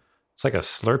a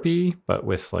Slurpee, but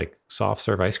with like soft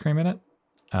serve ice cream in it.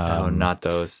 Not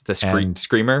those. The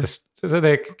Screamer. So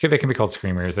they can be called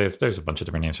Screamers. There's a bunch of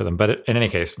different names for them. But in any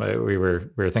case, we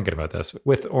were thinking about this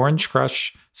with Orange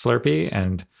Crush Slurpee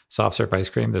and soft serve ice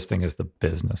cream. This thing is the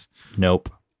business. Nope.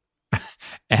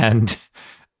 And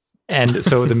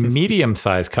so the medium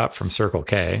sized cup from Circle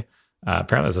K.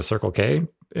 Apparently, there's a Circle K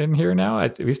in here now.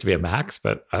 It used to be a Max,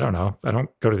 but I don't know. I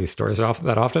don't go to these stores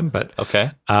that often. But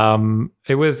okay,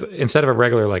 it was instead of a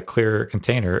regular like clear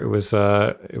container, it was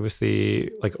the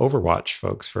like Overwatch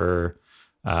folks for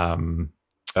Vancouver,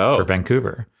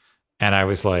 and I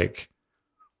was like,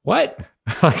 what?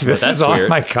 Like this is on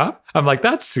my cup? I'm like,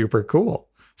 that's super cool.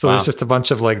 So there's just a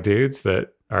bunch of like dudes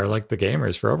that are like the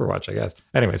gamers for Overwatch, I guess.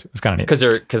 Anyways, it's kind of neat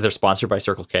because they're sponsored by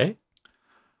Circle K.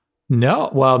 No,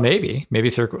 well, maybe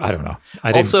Circle. I don't know.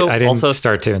 I didn't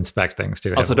start to inspect things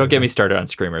too. Also, don't get me started on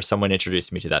Screamer. Someone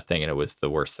introduced me to that thing, and it was the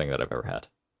worst thing that I've ever had.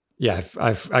 Yeah,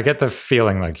 I get the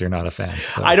feeling like you're not a fan.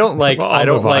 So. I don't like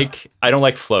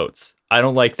floats. I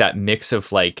don't like that mix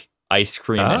of like ice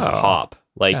cream and pop.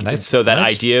 Like nice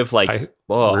idea of like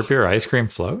root beer ice cream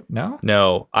float.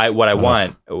 No. I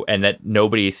want, and that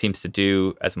nobody seems to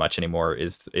do as much anymore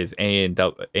is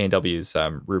A&W's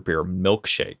root beer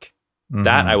milkshake.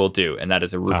 That I will do, and that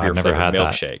is a root beer flavored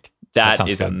milkshake. That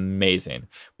is good. Amazing.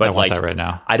 But I want that right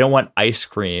now. I don't want ice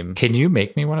cream. Can you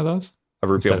make me one of those? A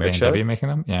root beer milkshake? A&W making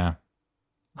them? Yeah.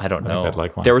 I don't know. I'd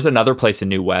like one. There was another place in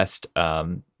New West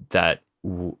that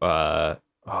what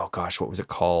was it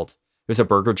called? It was a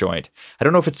burger joint. I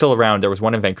don't know if it's still around. There was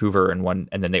one in Vancouver and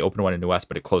then they opened one in New West,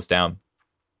 but it closed down.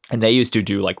 And they used to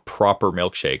do like proper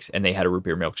milkshakes, and they had a root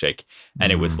beer milkshake,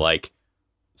 and it was like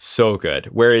so good.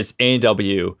 Whereas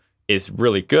A&W is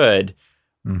really good,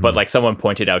 but like someone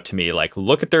pointed out to me, like,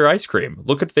 look at their ice cream,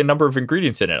 look at the number of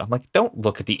ingredients in it. I'm like, don't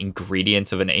look at the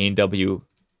ingredients of an A&W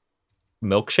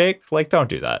milkshake. Like, don't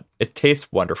do that. It tastes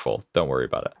wonderful. Don't worry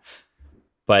about it.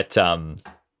 But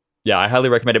yeah, I highly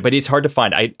recommend it. But it's hard to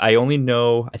find. I only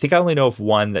know of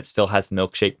one that still has the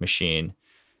milkshake machine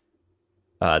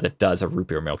that does a root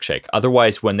beer milkshake.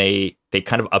 Otherwise, when they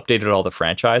kind of updated all the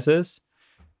franchises,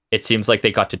 it seems like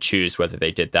they got to choose whether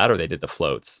they did that or they did the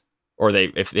floats. Or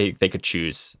if they could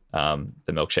choose the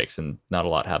milkshakes, and not a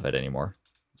lot have it anymore.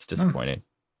 It's disappointing.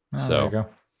 So, there you go.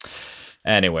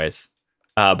 Anyways,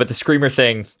 but the Screamer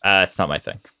thing, it's not my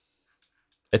thing.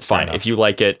 It's fine if you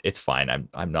like it. It's fine.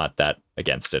 I'm not that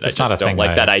against it. I just don't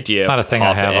like that idea. It's not a thing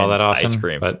I have all that often. Ice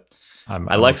cream, but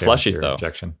I like slushies though.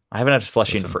 Objection. I haven't had a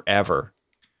slushie in forever,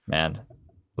 man.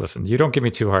 Listen, you don't give me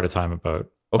too hard a time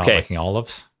about not liking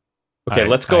olives. Okay,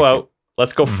 let's go out.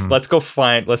 Let's go. Let's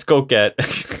go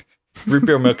get. Root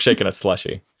beer milkshake and a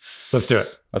slushie. Let's do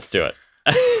it.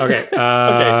 Okay.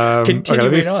 Okay.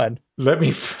 Continuing on. Let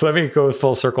me go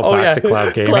full circle back to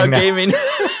cloud gaming. Cloud gaming.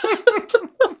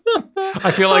 I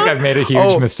feel like I've made a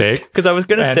huge mistake. Because I was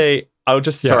gonna say,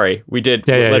 sorry, we did.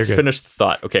 Let's finish the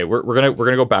thought. Okay, we're gonna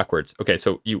go backwards. Okay,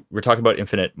 so we're talking about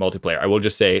Infinite multiplayer. I will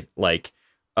just say, like,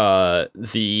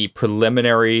 the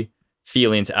preliminary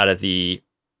feelings out of the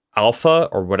alpha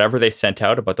or whatever they sent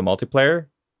out about the multiplayer.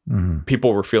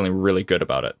 People were feeling really good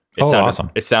about it. Awesome.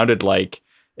 It sounded like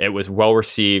it was well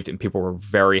received, and people were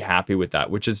very happy with that,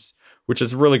 which is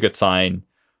a really good sign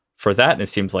for that. And it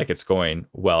seems like it's going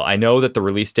well. I know that the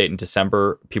release date in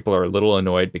December, people are a little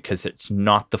annoyed because it's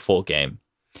not the full game.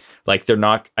 Like, they're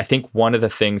not. I think one of the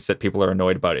things that people are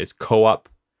annoyed about is co-op.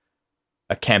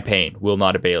 A campaign will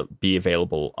not be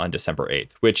available on December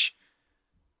 8th, which.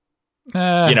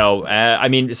 I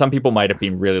mean, some people might have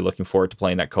been really looking forward to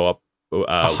playing that co-op.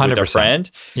 With their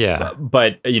friend. Yeah.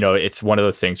 But, it's one of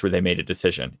those things where they made a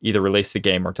decision. Either release the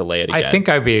game or delay it again. I think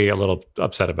I'd be a little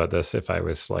upset about this if I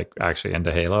was like actually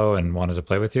into Halo and wanted to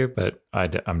play with you, but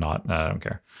I'm not. I don't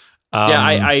care.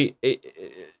 And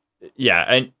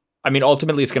I mean,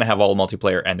 ultimately it's going to have all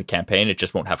multiplayer and the campaign. It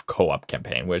just won't have co-op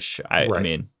campaign, which I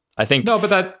mean, I think... No,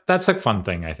 but that's a fun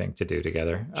thing, I think, to do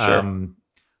together. Sure.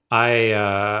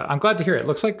 I'm glad to hear it. It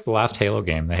looks like the last Halo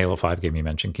game, the Halo 5 game you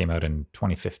mentioned, came out in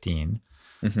 2015.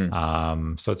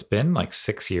 So it's been like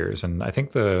 6 years, and I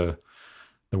think the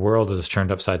world has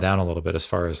turned upside down a little bit as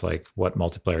far as like what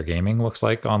multiplayer gaming looks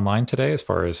like online today, as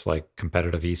far as like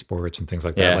competitive esports and things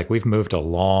like that. Like we've moved a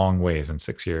long ways in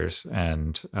 6 years,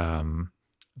 and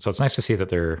so it's nice to see that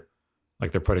they're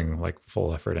putting like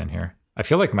full effort in here. I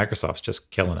feel like Microsoft's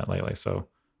just killing it lately. So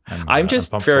I'm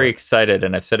just very excited,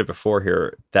 and I've said it before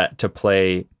here, that to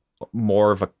play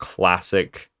more of a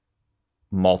classic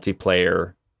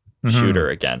multiplayer shooter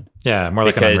again. Yeah, more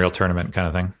like an Unreal Tournament kind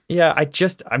of thing. Yeah, I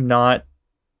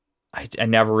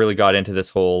never really got into this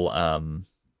whole not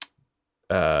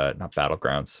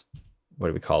Battlegrounds. What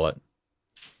do we call it?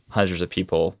 Hundreds of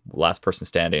people, last person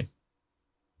standing.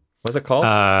 What's it called?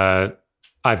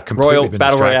 I've completely been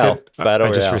distracted. Battle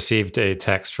I just Royale. received a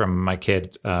text from my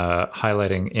kid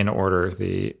highlighting in order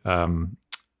the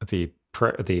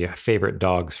favorite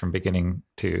dogs from beginning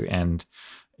to end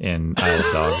in Isle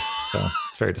of Dogs. So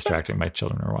it's very distracting. My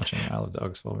children were watching Isle of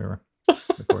Dogs while we were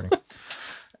recording.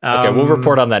 Okay, we'll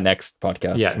report on that next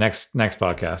podcast. Yeah, next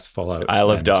podcast, full out. Isle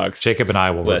of Dogs. Jacob and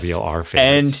I will reveal our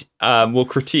favorites. And we'll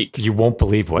critique. You won't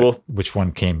believe which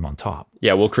one came on top.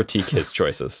 Yeah, we'll critique his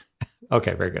choices.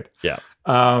 Okay, very good. Yeah.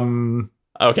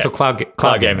 Okay. So cloud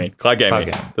gaming.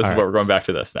 This is what we're going back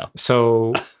to this now.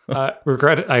 So I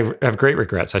have great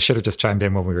regrets. I should have just chimed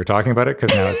in when we were talking about it,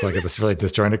 because now it's like this really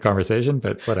disjointed conversation,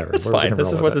 but whatever. It's fine.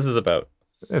 This is what this is about.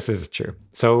 This is true.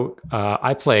 So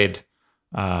I played,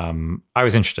 I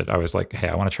was interested. I was like, hey,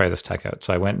 I want to try this tech out.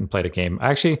 So I went and played a game.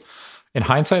 Actually, in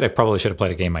hindsight, I probably should have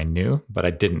played a game I knew, but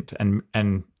I didn't.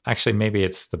 And actually, maybe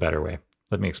it's the better way.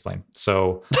 Let me explain.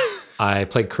 So I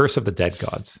played Curse of the Dead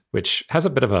Gods, which has a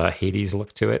bit of a Hades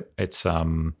look to it. It's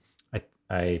I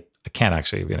can't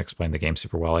actually even explain the game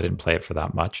super well. I didn't play it for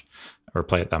that much, or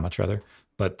play it that much rather.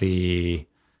 But I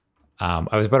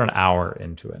was about an hour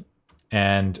into it,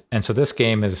 and so this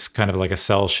game is kind of like a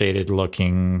cell shaded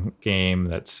looking game.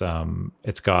 That's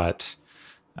it's got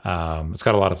a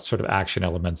lot of sort of action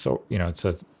elements. So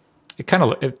to be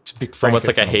frank, almost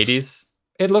like a Hades.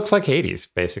 It looks like Hades,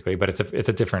 basically, but it's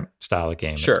a different style of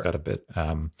game. Sure. It's got a bit.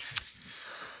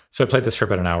 So I played this for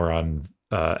about an hour on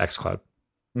xCloud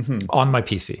on my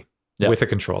PC with a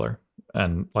controller,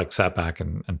 and like sat back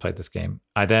and played this game.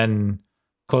 I then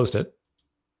closed it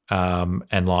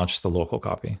and launched the local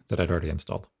copy that I'd already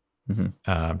installed,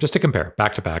 just to compare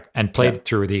back to back, and played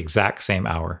through the exact same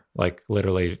hour, like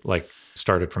literally like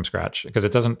started from scratch, because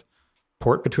it doesn't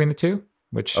port between the two,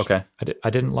 which I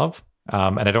didn't love.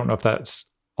 And I don't know if that's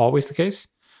always the case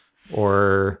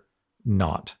or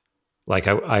not. Like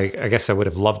I guess I would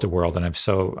have loved a world, and I'm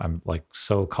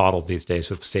so coddled these days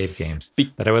with save games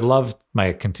that I would love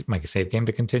my save game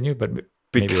to continue, but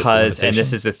because, and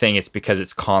this is the thing, it's because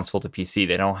it's console to PC.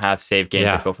 They don't have save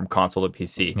games that go from console to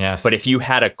PC. Yes. But if you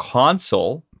had a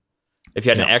console, if you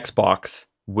had an Xbox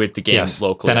with the game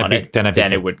locally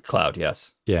then it would cloud.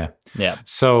 Yes. Yeah. Yeah.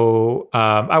 So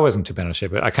I wasn't too bad in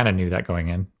shape, but I kind of knew that going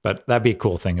in. But that'd be a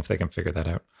cool thing if they can figure that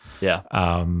out. Yeah.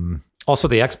 Also,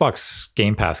 the Xbox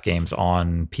Game Pass games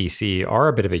on PC are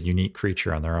a bit of a unique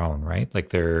creature on their own, right? Like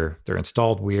they're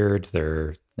installed weird.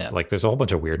 They're like there's a whole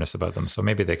bunch of weirdness about them. So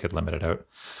maybe they could limit it out.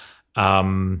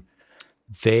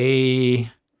 They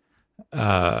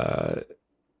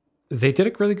did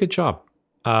a really good job.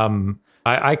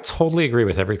 I totally agree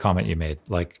with every comment you made.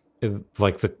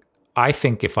 I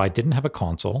think if I didn't have a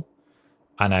console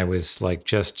and I was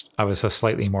a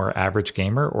slightly more average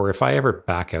gamer, or if I ever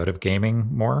back out of gaming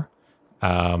more,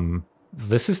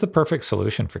 this is the perfect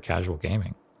solution for casual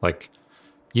gaming. Like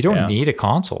you don't need a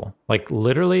console, like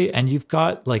literally, and you've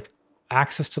got like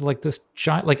access to like this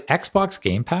giant, like Xbox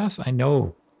Game Pass. I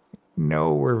know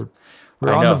we're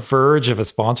on the verge of a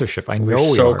sponsorship. I know we're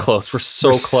so close. We're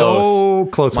so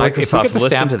close. Microsoft,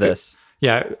 listen to this.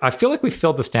 Yeah, I feel like we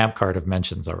filled the stamp card of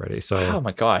mentions already. So, oh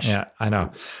my gosh. Yeah, I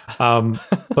know.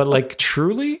 But like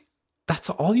truly, that's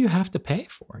all you have to pay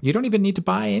for. You don't even need to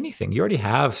buy anything. You already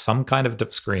have some kind of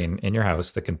screen in your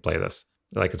house that can play this.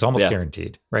 Like it's almost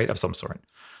guaranteed, right? Of some sort.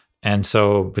 And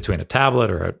so between a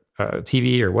tablet or a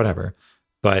TV or whatever,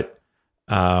 but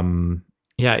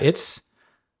it's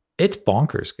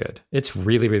bonkers good. It's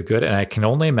really, really good. And I can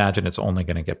only imagine it's only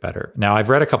going to get better. Now, I've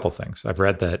read a couple things. I've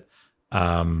read that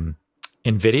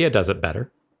NVIDIA does it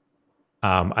better.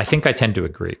 I think I tend to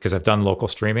agree because I've done local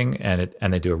streaming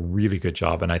and they do a really good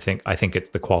job. And I think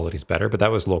the quality's better, but that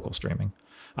was local streaming.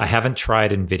 I haven't tried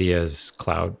NVIDIA's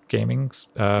cloud gaming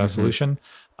solution.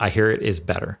 I hear it is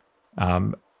better.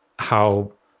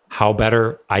 How How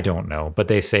better? I don't know. But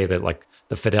they say that like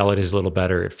the fidelity is a little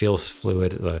better. It feels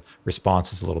fluid. The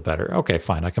response is a little better. Okay,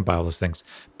 fine. I can buy all those things.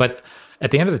 But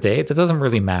at the end of the day, that doesn't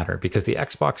really matter because the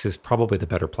Xbox is probably the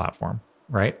better platform,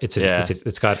 right? It's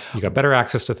got you got better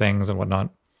access to things and whatnot.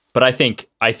 But I think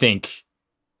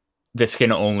this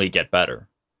can only get better.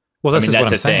 Well, this is that's what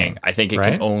I'm the saying. thing. I think it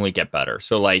right? can only get better.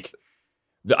 So like,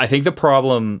 I think the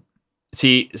problem.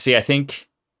 See, I think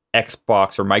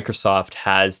Xbox or Microsoft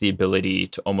has the ability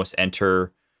to almost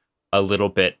enter a little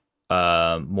bit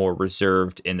more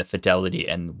reserved in the fidelity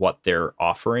and what they're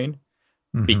offering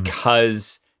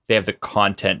because they have the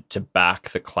content to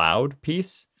back the cloud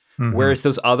piece. Whereas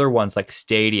those other ones like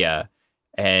Stadia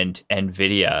and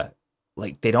Nvidia,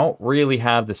 like they don't really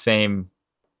have the same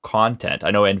content.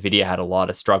 I know Nvidia had a lot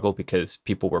of struggle because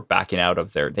people were backing out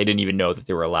of they didn't even know that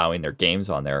they were allowing their games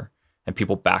on there, and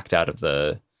people backed out of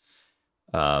the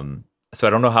so I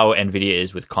don't know how Nvidia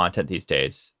is with content these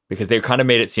days, because they kind of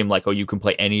made it seem like, oh, you can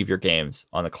play any of your games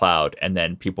on the cloud, and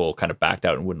then people kind of backed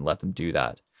out and wouldn't let them do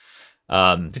that.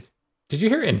 Did you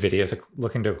hear Nvidia is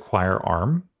looking to acquire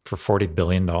ARM for $40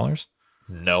 billion?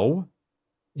 No.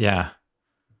 Yeah.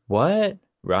 What?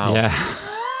 Wow. Yeah.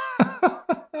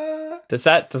 Does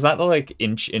that like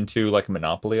inch into like a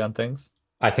monopoly on things?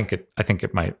 I think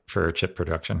it might for chip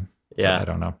production. Yeah. I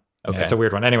don't know. Okay. Yeah, it's a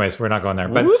weird one. Anyways, we're not going there.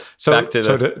 But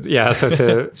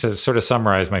to sort of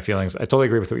summarize my feelings, I totally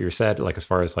agree with what you said. Like as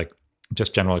far as like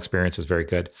just general experience was very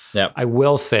good. Yeah. I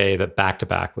will say that back to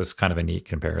back was kind of a neat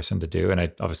comparison to do, and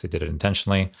I obviously did it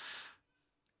intentionally.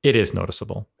 It is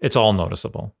noticeable. It's all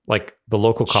noticeable. Like the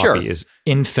local copy is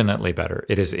infinitely better.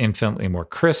 It is infinitely more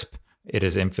crisp. It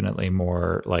is infinitely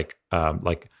more like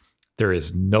there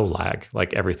is no lag.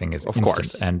 Like everything is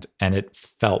instant, and it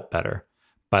felt better.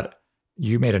 But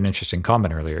you made an interesting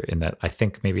comment earlier in that I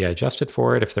think maybe I adjusted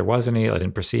for it. If there was any, I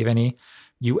didn't perceive any.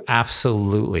 You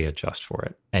absolutely adjust for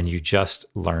it, and you just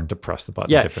learn to press the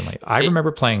button differently. I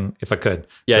remember playing, if I could.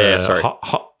 Sorry.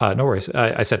 No worries.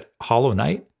 I said Hollow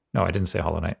Knight. No, I didn't say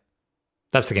Hollow Knight.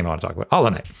 That's the game I want to talk about. Hollow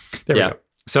Knight. There we go.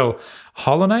 So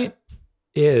Hollow Knight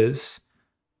is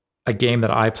a game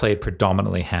that I played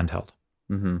predominantly handheld.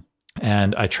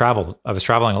 And I traveled. I was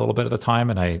traveling a little bit at the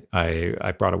time, and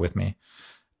I brought it with me.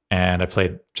 And I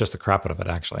played just the crap out of it,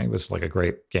 actually. It was like a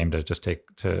great game to just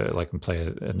take to like and play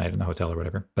at night in the hotel or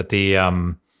whatever. But the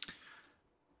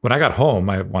when I got home,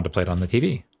 I wanted to play it on the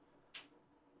TV.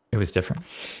 It was different.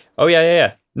 Oh,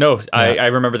 yeah. No, I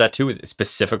remember that too,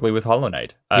 specifically with Hollow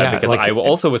Knight. Because like, I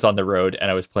also was on the road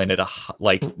and I was playing it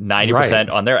like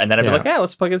 90% on there. And then I'd be like,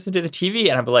 let's plug this into the TV.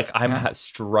 And I'd be like, I'm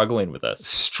struggling with this.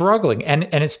 Struggling. And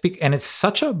it's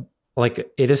such a, like,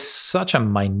 it is such a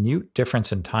minute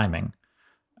difference in timing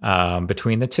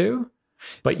between the two,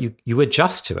 but you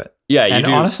adjust to it. Yeah, you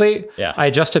do. Honestly, I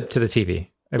adjusted to the TV.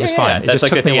 It was fine. It just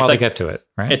took me a while to get to it,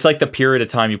 right? It's like the period of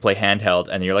time you play handheld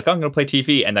and you're like, oh, I'm going to play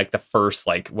TV. And like the first,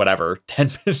 like, whatever,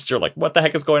 10 minutes, you're like, what the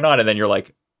heck is going on? And then you're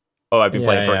like, oh, I've been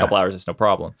playing for a couple hours. It's no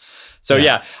problem. So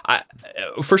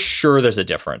for sure there's a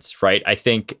difference, right? I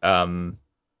think,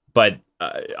 but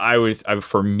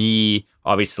for me,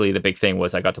 obviously the big thing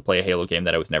was I got to play a Halo game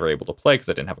that I was never able to play because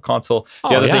I didn't have a console.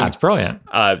 The other thing, it's brilliant.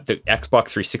 The Xbox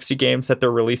 360 games that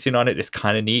they're releasing on it is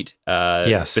kind of neat.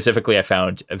 Specifically, I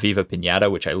found Viva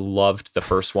Pinata, which I loved the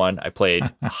first one. I played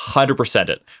 100%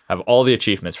 it. I have all the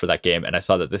achievements for that game, and I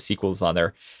saw that the sequel is on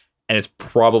there, and it's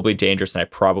probably dangerous, and I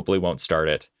probably won't start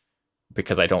it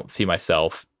because I don't see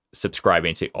myself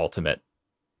subscribing to Ultimate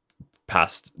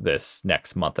past this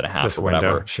next month and a half or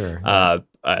whatever.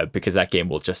 Because that game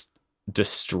will just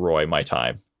destroy my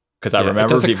time. Because I remember it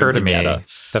does occur to me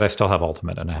that I still have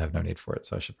Ultimate and I have no need for it,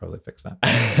 so I should probably fix that.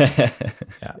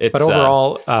 But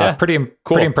overall,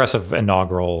 pretty impressive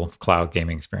inaugural cloud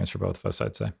gaming experience for both of us,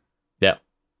 I'd say. Yeah,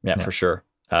 for sure.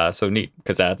 So neat,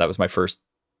 because that was my first.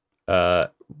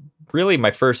 Really,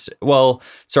 my first. Well,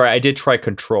 sorry, I did try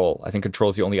Control. I think Control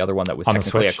is the only other one that was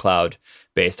technically a cloud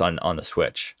based on the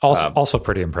Switch. Also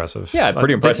pretty impressive. Yeah,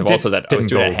 pretty impressive. That I was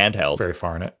doing it handheld. Very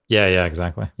far in it. Yeah,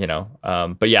 exactly. You know,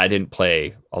 but yeah, I didn't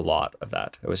play a lot of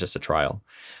that. It was just a trial.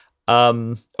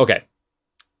 Okay.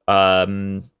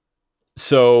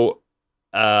 So,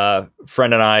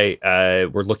 friend and I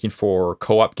were looking for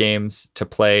co-op games to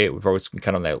play. We've always been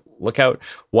kind of on the lookout.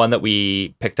 One that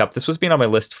we picked up, this was being on my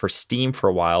list for Steam for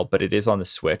a while, but it is on the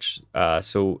Switch.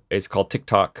 So it's called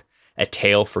TikTok: A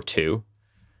Tale for Two.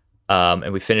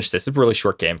 And we finished this. It's a really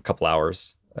short game, a couple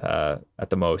hours at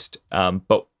the most.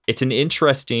 But it's an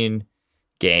interesting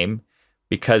game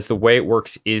because the way it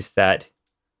works is that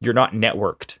you're not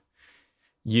networked.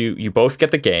 You both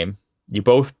get the game. You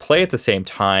both play at the same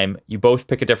time. You both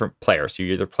pick a different player. So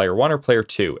you're either player one or player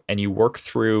two, and you work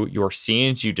through your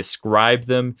scenes. You describe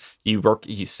them. You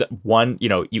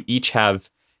each have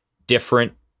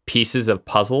different pieces of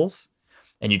puzzles,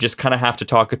 and you just kind of have to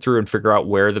talk it through and figure out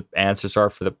where the answers are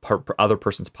for the other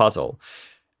person's puzzle.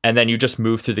 And then you just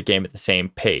move through the game at the same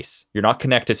pace. You're not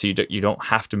connected, so you don't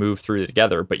have to move through it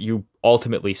together, but you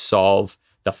ultimately solve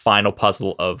the final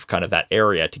puzzle of kind of that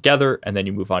area together, and then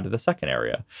you move on to the second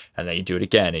area, and then you do it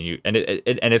again, and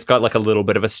it's got like a little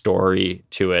bit of a story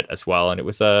to it as well. And it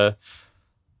was a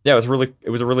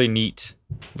really neat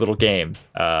little game.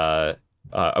 I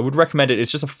would recommend it.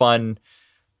 It's just a fun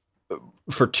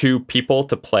for two people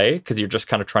to play, because you're just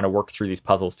kind of trying to work through these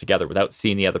puzzles together without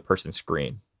seeing the other person's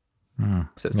screen.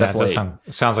 So it's definitely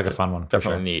sounds like a fun one.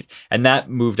 Definitely neat. And that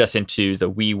moved us into the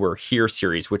We Were Here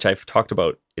series, which I've talked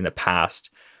about in the past.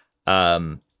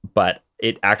 But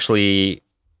it actually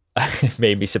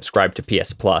made me subscribe to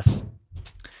PS Plus,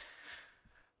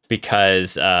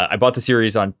 because I bought the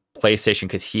series on PlayStation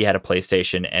because he had a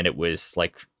PlayStation, and it was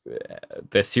like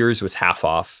the series was half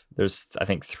off. There's, I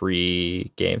think,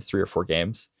 3 or 4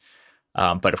 games.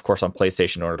 But of course, on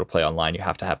PlayStation, in order to play online, you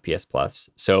have to have PS Plus.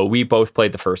 So we both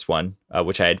played the first one,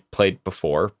 which I had played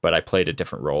before, but I played a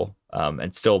different role.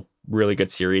 And still really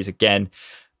good series. Again,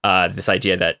 this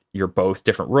idea that you're both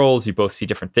different roles, you both see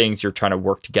different things, you're trying to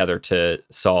work together to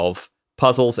solve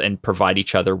puzzles and provide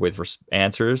each other with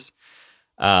answers.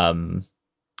 And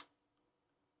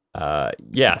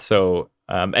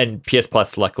PS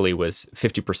Plus luckily was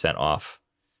 50% off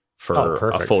for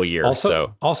a full year.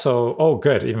 Also,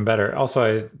 good, even better. Also,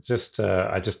 I just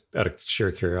out of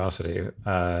sheer curiosity,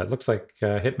 it looks like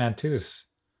Hitman 2 is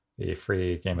the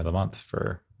free game of the month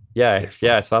for. Yeah,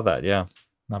 I saw that. Yeah,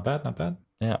 not bad.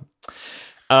 Yeah.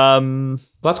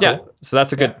 That's cool. Yeah. So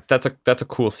that's a good. Yeah. That's a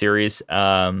cool series.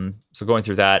 So going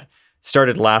through that,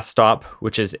 started Last Stop,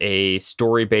 which is a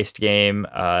story-based game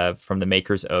from the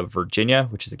makers of Virginia,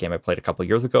 which is a game I played a couple of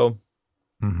years ago.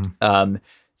 Mm-hmm.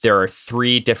 There are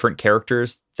 3 different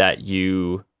characters that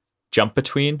you jump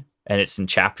between, and it's in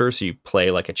chapters. So you play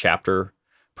like a chapter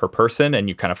per person, and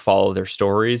you kind of follow their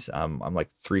stories. I'm like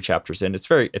 3 chapters in.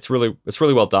 It's really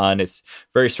well done. It's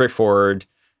very straightforward.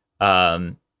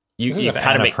 This is an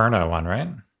Annapurna one, right?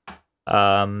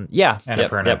 Yeah.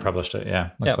 Annapurna published it. Yeah,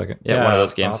 looks like it. Yeah, one of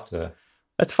those games.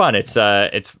 That's fun. It's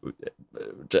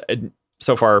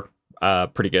so far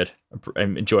pretty good.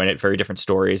 I'm enjoying it. Very different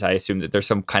stories. I assume that there's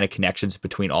some kind of connections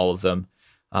between all of them,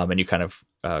 and you kind of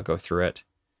go through it.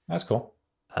 That's cool.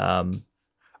 I'm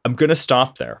gonna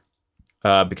stop there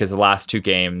because the last 2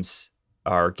 games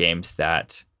are games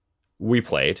that we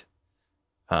played,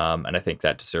 and I think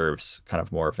that deserves kind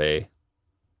of more of a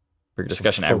bigger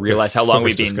discussion. I realize how long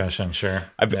we've been discussion. Sure.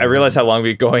 I realize how long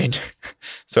we've been going.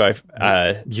 So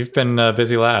you've been a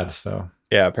busy lad. So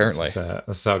yeah, apparently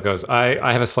this is how it goes.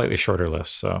 I have a slightly shorter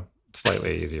list, so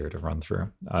slightly easier to run through.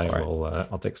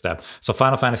 I'll take a stab. So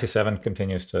Final Fantasy VII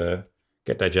continues to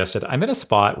get digested. I'm in a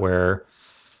spot where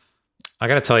I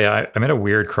got to tell you, I'm in a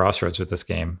weird crossroads with this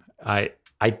game. I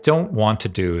don't want to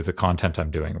do the content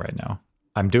I'm doing right now.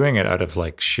 I'm doing it out of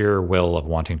like sheer will of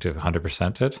wanting to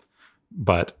 100% it,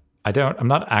 but I'm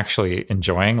not actually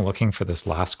enjoying looking for this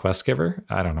last quest giver.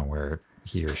 I don't know where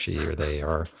he or she or they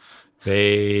are.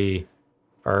 They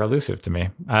are elusive to me.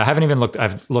 I haven't even looked.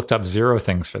 I've looked up 0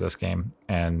 things for this game,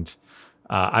 and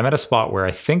I'm at a spot where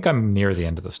I think I'm near the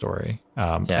end of the story.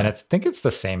 And I think it's the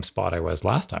same spot I was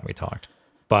last time we talked,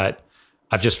 but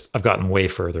I've gotten way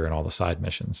further in all the side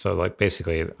missions. So like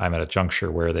basically I'm at a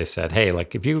juncture where they said, hey,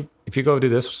 like if you go do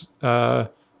this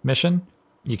mission,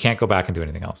 you can't go back and do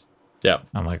anything else. Yeah.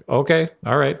 I'm like, okay,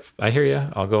 all right, I hear you.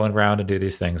 I'll go around and do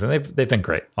these things. And they've been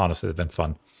great. Honestly, they've been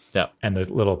fun. Yeah. And the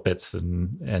little bits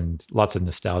and lots of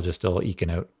nostalgia still eking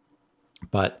out.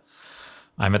 But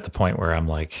I'm at the point where I'm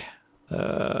like,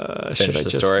 should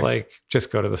I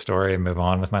just go to the story and move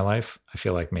on with my life? I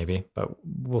feel like maybe, but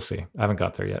we'll see. I haven't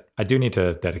got there yet. I do need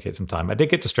to dedicate some time. I did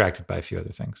get distracted by a few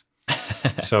other things.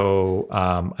 So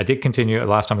I did continue.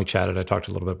 Last time we chatted, I talked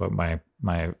a little bit about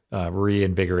my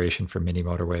reinvigoration for mini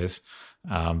motorways.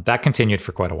 That continued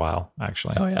for quite a while,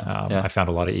 actually. Oh, yeah. I found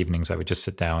a lot of evenings I would just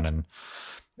sit down, and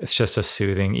it's just a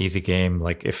soothing, easy game.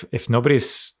 Like if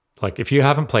nobody's like, if you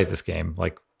haven't played this game,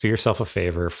 like do yourself a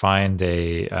favor, find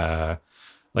a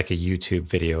YouTube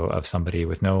video of somebody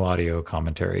with no audio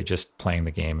commentary, just playing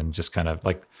the game, and just kind of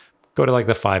like go to like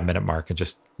the 5-minute mark and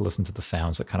just listen to the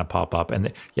sounds that kind of pop up.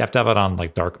 And you have to have it on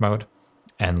like dark mode,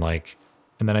 and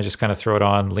then I just kind of throw it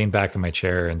on, lean back in my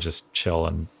chair, and just chill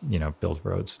and build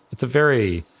roads. It's a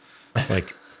very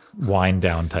like wind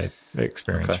down type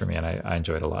experience for me, and I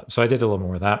enjoyed it a lot. So I did a little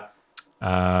more of that.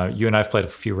 You and I have played a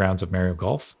few rounds of Mario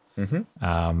Golf.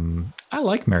 I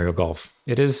like Mario Golf.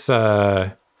 It is.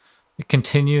 It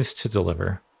continues to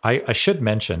deliver. I should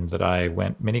mention that I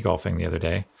went mini golfing the other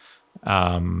day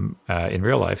in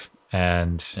real life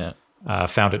and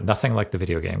found it nothing like the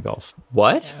video game golf.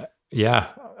 What? Yeah,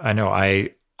 I know.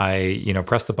 I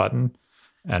pressed the button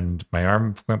and my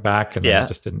arm went back and then it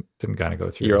just didn't kind of go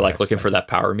through. You're like looking for that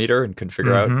power meter and couldn't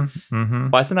figure out.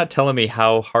 Why is it not telling me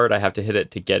how hard I have to hit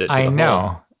it to get it to the know.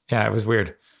 hole? Yeah, it was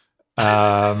weird.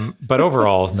 But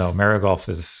overall, no, Mario Golf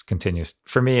continues.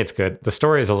 For me, it's good. The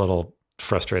story is a little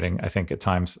frustrating, I think, at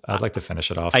times. I'd like to finish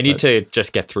it off. I need to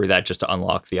just get through that just to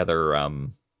unlock the other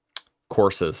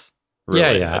courses.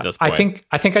 Really, yeah. At this point.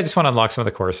 I think I just want to unlock some of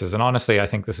the courses. And honestly, I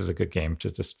think this is a good game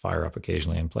to just fire up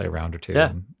occasionally and play a round or two.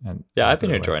 Yeah. And I've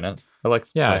been enjoying it. I like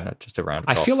playing it just a round.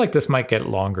 I feel like this might get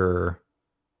longer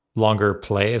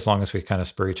play as long as we kind of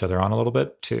spur each other on a little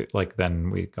bit to like then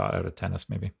we got out of tennis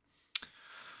maybe.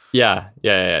 Yeah.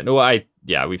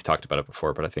 No, we've talked about it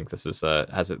before, but I think this is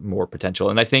has more potential,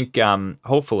 and I think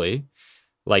hopefully,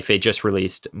 like they just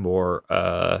released more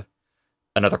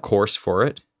another course for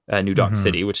it, New Donk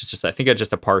City, which is I think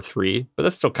just a par 3, but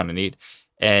that's still kind of neat,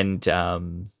 and a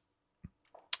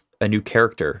new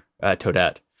character,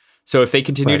 Toadette. So if they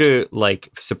continue to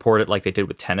like support it like they did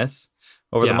with tennis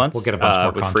over the months, we'll get a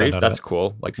bunch more content. That's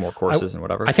cool, like more courses and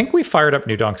whatever. I think we fired up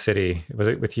New Donk City. Was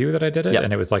it with you that I did it? Yep.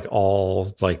 And it was like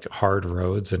all like hard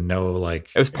roads and no like.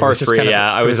 It was par 3.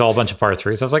 It was all a bunch of par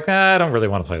 3s. I was like, I don't really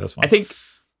want to play this one. I think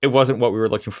it wasn't what we were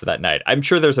looking for that night. I'm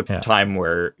sure there's a time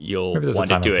where you'll want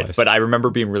to do it, but I remember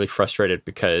being really frustrated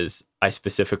because I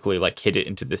specifically like hit it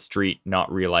into the street,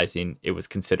 not realizing it was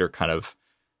considered kind of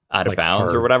out of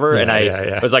bounds or whatever. And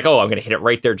I was like, oh, I'm going to hit it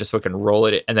right there just so I can roll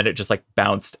it. And then it just like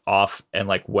bounced off and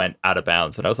like went out of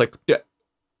bounds. And I was like,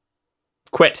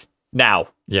 quit now.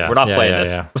 Yeah. We're not playing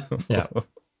this. Yeah.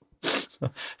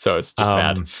 So it's just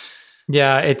bad.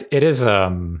 Yeah, it is.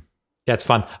 It's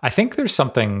fun. I think there's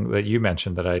something that you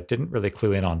mentioned that I didn't really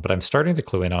clue in on, but I'm starting to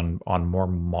clue in on more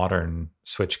modern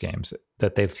Switch games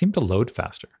that they seem to load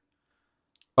faster.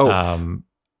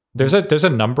 There's a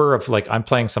number of like I'm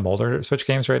playing some older Switch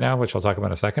games right now, which I'll talk about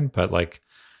in a second, but like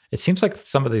it seems like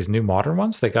some of these new modern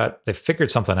ones they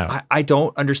figured something out. I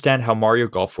don't understand how Mario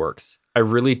Golf works. I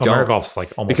really don't. Mario Golf's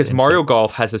like almost because instant. Mario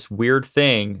Golf has this weird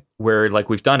thing where like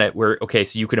we've done it where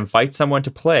so you could invite someone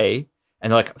to play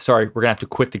and they're like, sorry, we're gonna have to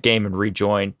quit the game and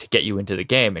rejoin to get you into the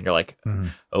game, and you're like,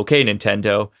 okay,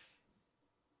 Nintendo,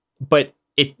 but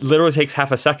it literally takes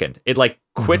half a second. It like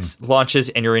quits, launches,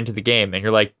 and you're into the game, and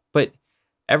you're like, but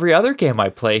every other game I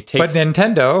play takes... But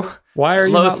Nintendo, why are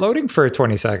you not loading for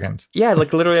 20 seconds? Yeah,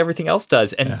 like literally everything else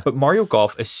does. But Mario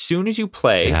Golf, as soon as you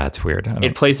play... Yeah, it's weird.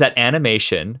 It plays that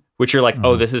animation, which you're like,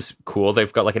 oh, this is cool.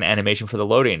 They've got like an animation for the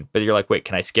loading. But you're like, wait,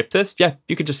 can I skip this? Yeah,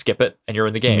 you can just skip it and you're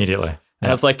in the game. Immediately. And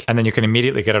I was like... And then you can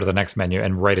immediately get out of the next menu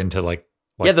and right into like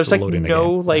there's like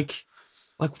no like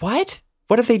what?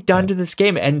 What have they done to this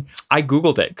game? And I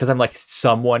Googled it because I'm like,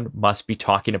 someone must be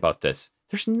talking about this.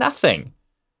 There's nothing.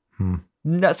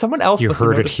 No, someone else. You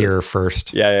heard it here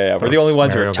first. Yeah. We're the only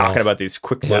ones who are talking about these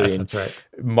quick loading that's right.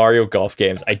 Mario Golf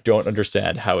games. I don't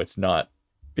understand how it's not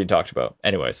being talked about.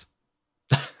 Anyways.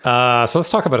 So let's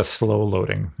talk about a slow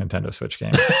loading Nintendo Switch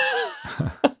game.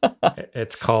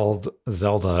 It's called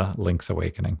Zelda Link's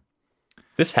Awakening.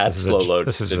 This has slow load.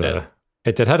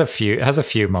 It has a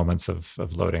few moments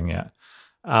of loading. Yeah.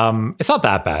 It's not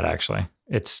that bad actually.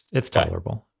 It's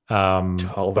tolerable.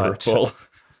 Tolerable.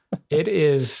 It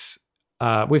is.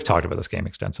 We've talked about this game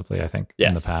extensively, I think,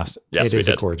 in the past. Yes, it is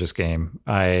a gorgeous game.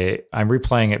 I'm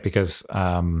replaying it because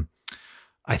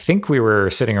I think we were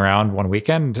sitting around one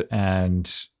weekend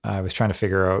and I was trying to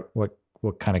figure out what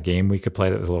kind of game we could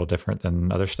play that was a little different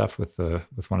than other stuff with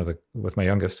my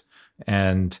youngest,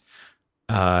 and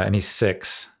he's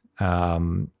 6,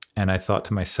 and I thought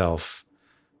to myself,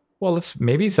 well,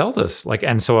 maybe Zelda's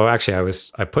and so actually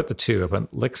I put the two, I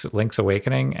put Link's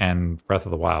Awakening and Breath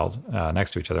of the Wild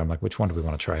next to each other. I'm like, which one do we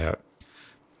want to try out?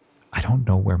 I don't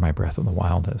know where my Breath of the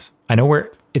Wild is. I know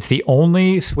where it's the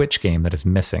only Switch game that is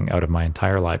missing out of my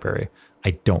entire library.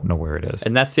 I don't know where it is.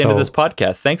 And that's the end of this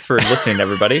podcast. Thanks for listening,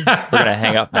 everybody. We're going to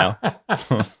hang up now.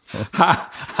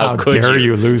 How dare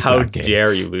you lose that game? How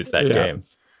dare you lose that game?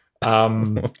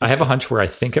 I have a hunch where I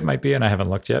think it might be, and I haven't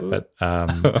looked yet, but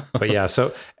yeah.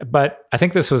 But I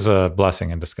think this was a blessing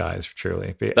in disguise,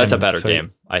 truly. That's a better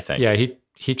game, I think. Yeah,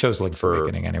 he chose Link's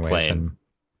Awakening anyways, and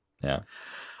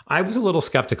I was a little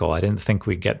skeptical. I didn't think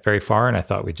we'd get very far, and I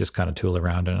thought we'd just kind of tool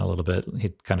around in a little bit.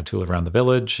 He'd kind of tool around the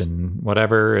village and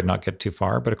whatever, and not get too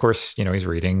far. But of course, he's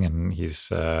reading and he's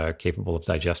capable of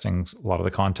digesting a lot of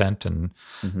the content. And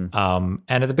and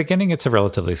at the beginning, it's a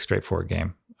relatively straightforward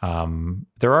game.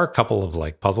 There are a couple of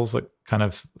like puzzles that kind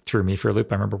of threw me for a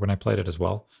loop. I remember when I played it as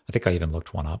well. I think I even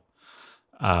looked one up.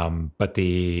 But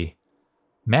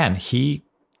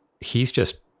he's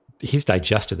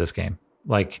digested this game.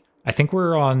 Like, I think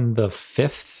we're on the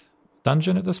 5th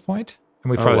dungeon at this point,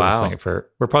 and we've probably been playing it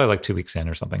we're probably like 2 weeks in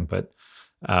or something, but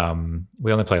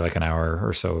we only play like an hour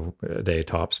or so a day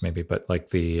tops maybe. But like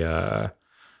I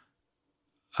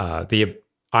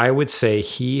would say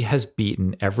he has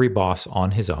beaten every boss on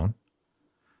his own.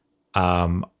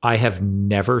 I have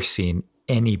never seen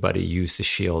anybody use the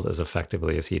shield as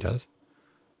effectively as he does.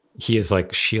 He is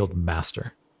like shield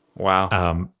master.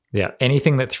 Wow. Yeah.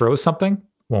 Anything that throws something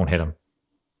won't hit him.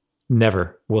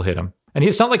 Never will hit him. And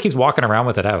it's not like he's walking around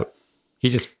with it out.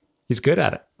 He's good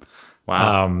at it.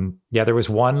 Wow. Yeah, there was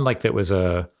one like that was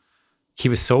he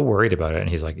was so worried about it, and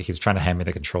he was trying to hand me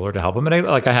the controller to help him. And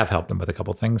I have helped him with a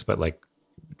couple things, but like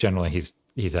generally he's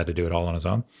had to do it all on his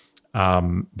own.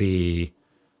 There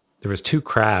was 2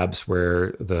 crabs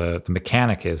where the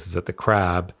mechanic is that the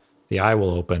crab, the eye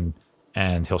will open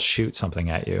and he'll shoot something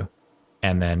at you,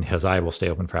 and then his eye will stay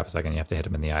open for half a second. You have to hit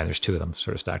him in the eye. There's 2 of them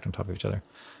sort of stacked on top of each other.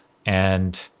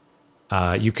 And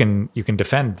you can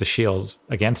defend the shields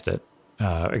against it,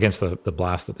 against the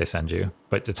blast that they send you.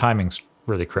 But the timing's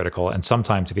really critical. And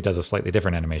sometimes if he does a slightly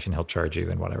different animation, he'll charge you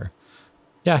and whatever.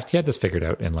 Yeah, he had this figured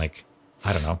out in like,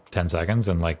 I don't know, 10 seconds,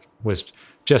 and like was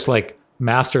just like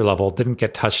master level, didn't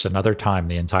get touched another time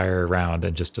the entire round,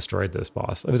 and just destroyed this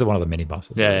boss. It was one of the mini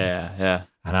bosses. Yeah.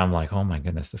 And I'm like, oh my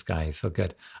goodness, this guy is so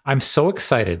good. I'm so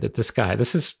excited that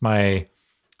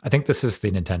I think this is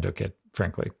the Nintendo kid,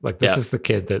 frankly. Like, this is the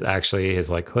kid that actually is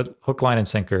like hook, line, and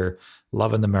sinker,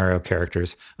 loving the Mario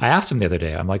characters. I asked him the other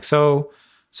day, I'm like, so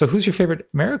who's your favorite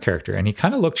Mario character? And he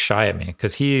kind of looked shy at me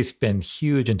because he's been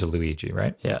huge into Luigi,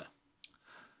 right? Yeah.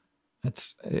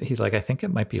 He's like, I think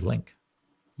it might be Link.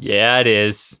 Yeah, it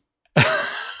is.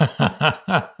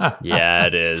 Yeah,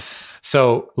 it is.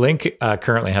 So Link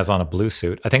currently has on a blue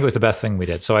suit. I think it was the best thing we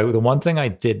did. So the one thing I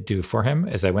did do for him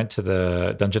is I went to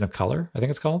the Dungeon of Color, I think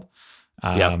it's called.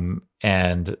 And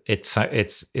I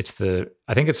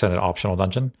think it's an optional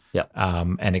dungeon. Yeah.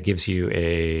 And it gives you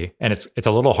it's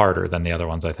a little harder than the other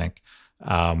ones, I think.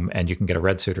 And you can get a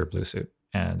red suit or a blue suit.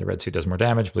 And the red suit does more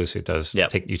damage. Blue suit does you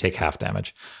take half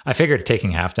damage. I figured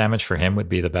taking half damage for him would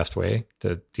be the best way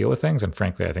to deal with things. And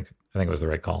frankly, I think it was the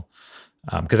right call.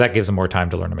 Because that gives him more time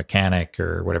to learn a mechanic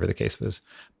or whatever the case was.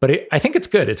 But I think it's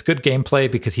good. It's good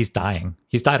gameplay because he's dying.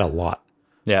 He's died a lot.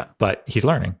 Yeah. But he's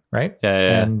learning, right?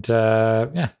 Yeah.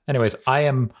 And anyways,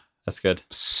 that's good.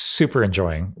 Super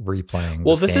enjoying replaying.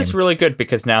 Well, this is really good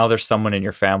because now there's someone in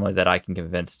your family that I can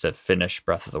convince to finish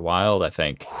Breath of the Wild, I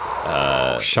think,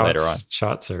 later on.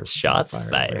 Shots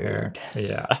fired.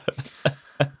 Yeah.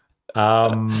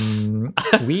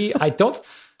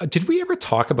 Did we ever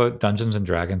talk about Dungeons and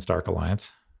Dragons Dark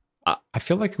Alliance? I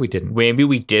feel like we didn't. Maybe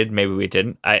we did, maybe we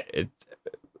didn't.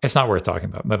 It's not worth talking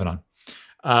about. Moving on.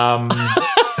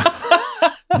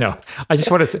 No, I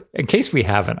just wanted to, in case we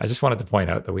haven't, I just wanted to point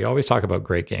out that we always talk about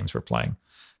great games we're playing.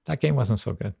 That game wasn't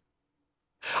so good.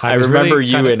 I remember really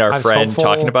you and our friend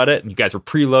talking about it, and you guys were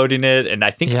preloading it, and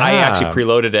I think I actually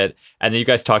preloaded it, and then you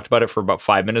guys talked about it for about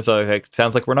 5 minutes. I was like,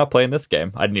 sounds like we're not playing this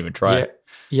game. I didn't even try.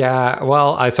 Yeah.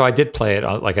 Well, I did play it,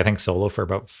 like I think solo for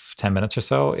about 10 minutes or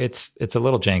so. It's a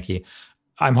little janky.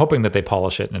 I'm hoping that they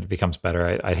polish it and it becomes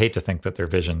better. I'd hate to think that their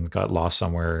vision got lost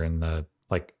somewhere in the,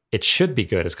 like, it should be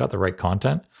good. It's got the right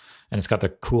content, and it's got the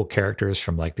cool characters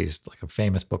from like these, like a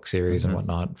famous book series and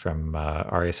whatnot from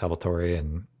R.A. Salvatore,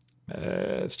 and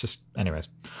it's just, anyways,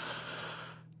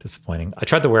 disappointing. I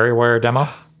tried the WarioWare demo.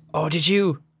 Oh, did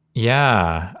you?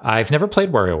 Yeah, I've never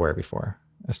played WarioWare before.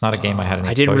 It's not a game I had any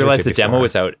exposure to. I didn't realize the demo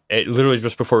was out. It literally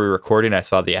just before we were recording, I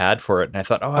saw the ad for it, and I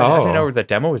thought, I didn't know the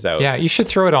demo was out. Yeah, you should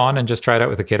throw it on and just try it out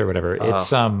with a kid or whatever.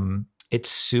 It's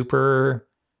super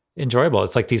enjoyable.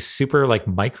 It's like these super like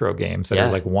micro games that are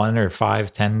like 1 or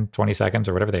 5, 10, 20 seconds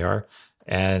or whatever they are.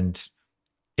 And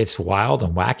it's wild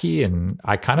and wacky, and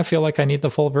I kind of feel like I need the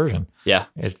full version. Yeah.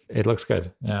 It looks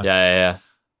good. Yeah.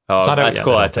 Oh, it's not out yet,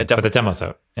 cool. But the demo's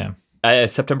out. Yeah.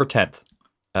 September 10th.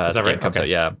 Is that right? Comes out.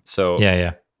 Yeah. So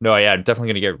yeah. No, yeah, I'm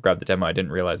definitely going to grab the demo. I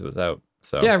didn't realize it was out.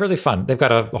 So yeah, really fun. They've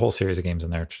got a whole series of games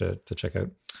in there to check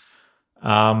out.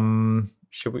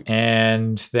 Should we?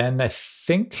 And then I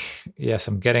think, yes,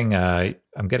 I'm getting a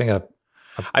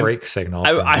break signal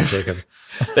from Jacob.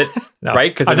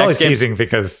 Right? Because I'm only teasing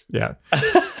because, yeah.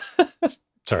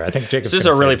 Sorry, I think Jacob's This is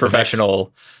gonna a really say the next-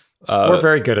 professional. We're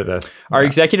very good at this. Our Yeah.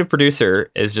 executive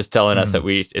producer is just telling us that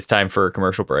it's time for a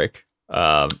commercial break.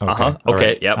 All Okay.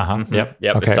 right. Yep. Yep.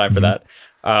 Yep. Okay. It's time for that.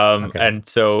 Okay. And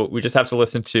so we just have to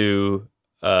listen to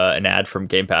an ad from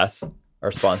Game Pass,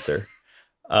 our sponsor.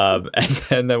 And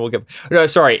then we'll get. No,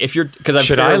 sorry. If you're because I'm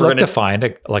Should sure I we're look gonna, to find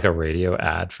a radio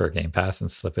ad for Game Pass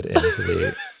and slip it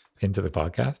into the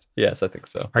podcast? Yes, I think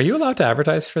so. Are you allowed to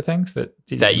advertise for things that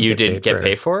You didn't get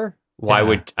paid for? Why Yeah.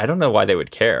 would I don't know why they would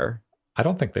care. I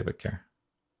don't think they would care.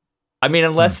 I mean,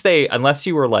 unless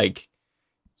you were like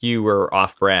you were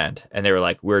off brand and they were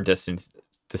like we're distancing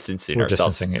We're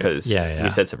ourselves distancing it. because Yeah. we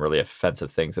said some really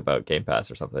offensive things about Game Pass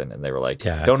or something, and they were like,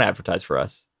 Yeah. don't advertise for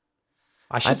us.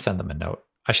 I should send them a note.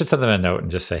 I should send them a note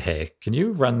and just say, hey, can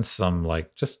you run some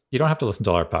you don't have to listen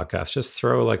to all our podcasts. Just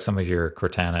throw like some of your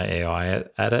Cortana AI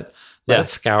at it. Let Yeah. it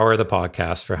scour the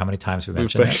podcast for how many times we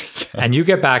mentioned it. And you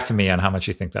get back to me on how much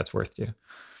you think that's worth to you.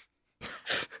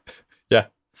 Yeah.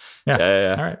 Yeah.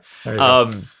 Yeah. All right. There you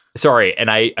go. Sorry,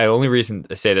 and I only reason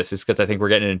to say this is because I think we're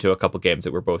getting into a couple games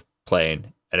that we're both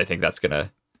playing, and I think that's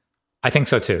gonna. I think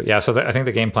so too. Yeah. So I think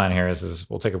the game plan here is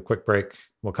we'll take a quick break.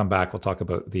 We'll come back. We'll talk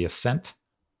about the Ascent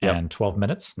in 12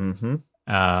 minutes. Mm-hmm.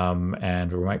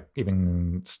 And we might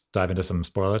even dive into some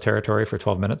spoiler territory for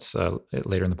 12 minutes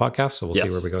later in the podcast. So we'll see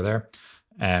where we go there.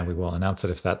 And we will announce it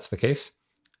if that's the case.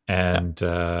 And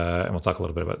we'll talk a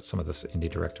little bit about some of this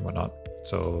indie direct and whatnot.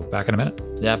 So back in a minute.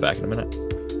 Yeah, back in a minute.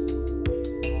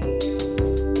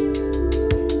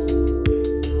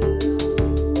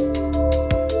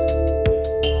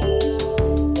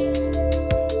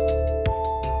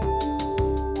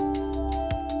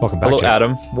 Welcome back. Hello, Jake.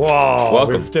 Adam. Whoa.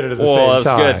 Welcome. We did it at the Whoa, same that was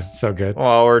time. good. So good.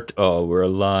 We're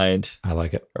aligned. I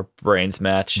like it. Our brains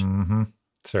match. Mm-hmm.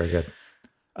 It's very good.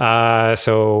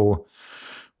 So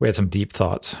we had some deep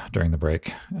thoughts during the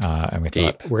break, and we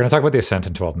thought we're going to talk about the Ascent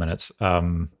in 12 minutes.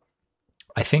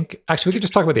 I think actually we could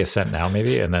just talk about the Ascent now,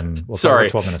 maybe, and then we'll talk about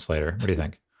 12 minutes later. What do you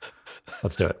think?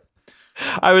 Let's do it.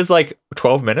 I was like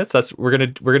 12 minutes. We're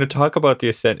gonna talk about the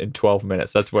Ascent in 12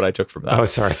 minutes. That's what I took from that. Oh,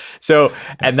 sorry. So,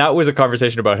 and that was a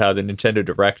conversation about how the Nintendo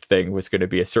Direct thing was going to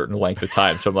be a certain length of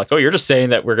time. So I'm like, oh, you're just saying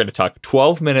that we're going to talk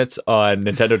 12 minutes on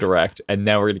Nintendo Direct, and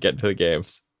now we're going to get into the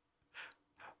games.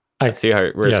 I see how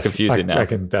it's confusing now. I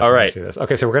can definitely see this.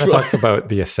 Okay, so we're going to talk about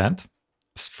the Ascent,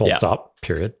 full stop,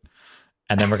 period.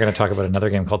 And then we're going to talk about another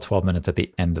game called 12 Minutes at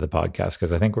the end of the podcast,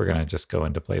 because I think we're going to just go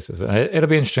into places. And it'll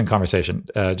be an interesting conversation.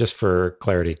 Just for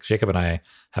clarity, Jacob and I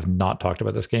have not talked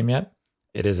about this game yet.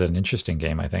 It is an interesting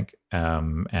game, I think.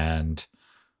 And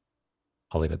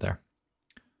I'll leave it there.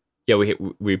 Yeah,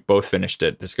 we both finished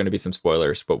it. There's going to be some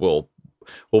spoilers, but we'll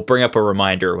bring up a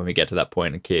reminder when we get to that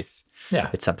point in case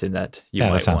it's something that you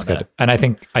might that sounds wanna good. And I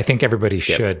think everybody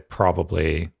skip. should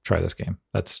probably try this game.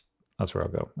 That's where I'll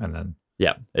go. And then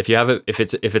yeah, if you have it, if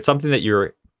it's something that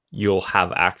you'll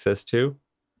have access to,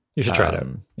 you should try it out.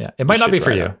 Yeah, it might not be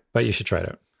for you, but you should try it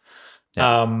out.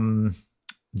 Yeah.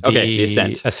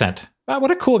 The Ascent.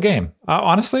 What a cool game.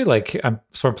 Honestly, I'm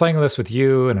playing this with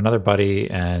you and another buddy,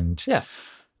 and yes,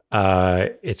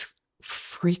 it's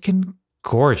freaking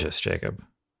gorgeous, Jacob.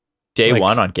 Day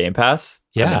one on Game Pass.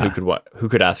 Yeah, I mean, who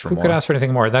could ask for more? Who could ask for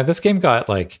anything more? Now, this game got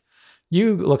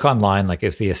you look online,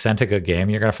 is the Ascent a good game?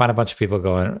 You're going to find a bunch of people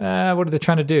going, what are they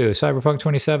trying to do? Cyberpunk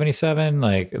 2077?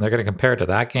 And they're going to compare it to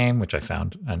that game, which I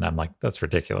found. And I'm like, that's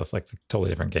ridiculous. Totally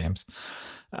different games.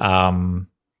 And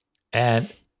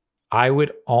I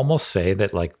would almost say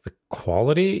that the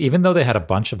quality, even though they had a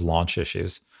bunch of launch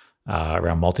issues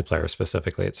around multiplayer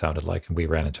specifically, it sounded like, and we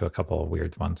ran into a couple of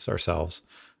weird ones ourselves.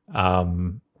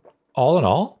 All in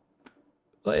all,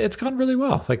 it's gone really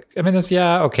well. I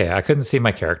couldn't see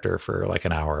my character for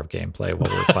an hour of gameplay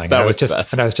while we were playing. That I was just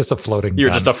best. And I was just a floating You're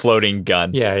gun. just a floating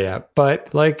gun. Yeah. But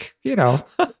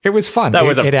it was fun.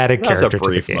 It added character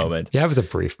to the game. Moment. Yeah, it was a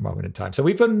brief moment in time. So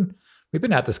we've been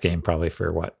at this game probably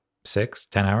for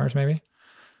 6-10 hours maybe.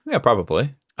 Yeah,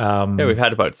 probably. We've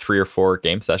had about 3 or 4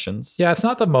 game sessions. Yeah, it's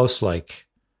not the most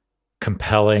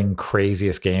compelling,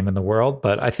 craziest game in the world,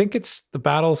 but I think the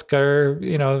battles are,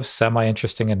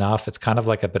 semi-interesting enough. It's kind of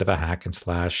like a bit of a hack and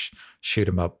slash, shoot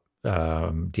 'em up,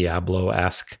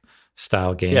 Diablo-esque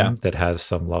style game that has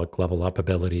some level up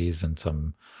abilities and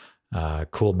some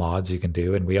cool mods you can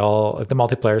do. And the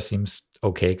multiplayer seems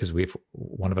okay because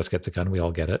one of us gets a gun, we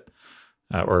all get it,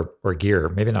 or gear,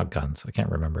 maybe not guns. I can't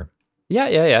remember.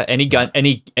 Yeah. Any gun,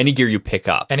 any gear you pick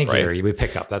up, gear we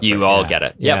pick up. That's you right. all get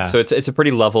it. Yeah. So it's a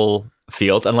pretty level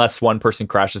field, unless one person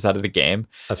crashes out of the game.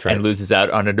 That's right. And loses out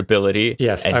on an ability.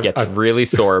 Yes, and gets really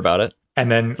sore about it. And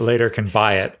then later can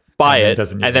buy it,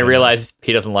 and then realize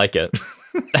he doesn't like it.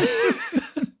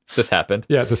 This happened.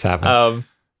 Yeah, this happened.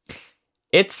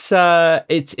 It's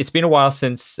been a while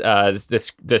since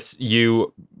this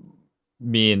you,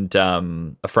 me, and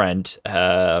a friend.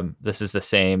 This is the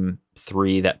same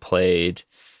three that played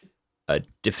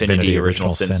Divinity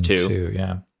Original Sins 2.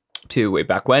 Yeah. Way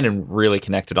back when, and really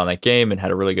connected on that game and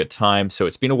had a really good time. So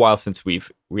it's been a while since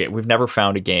we've never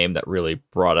found a game that really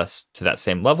brought us to that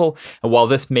same level. And while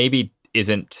this maybe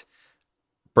isn't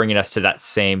bringing us to that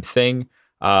same thing,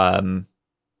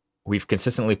 we've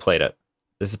consistently played it.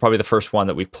 This is probably the first one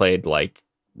that we've played like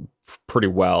pretty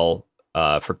well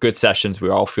for good sessions.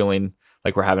 We're all feeling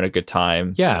like we're having a good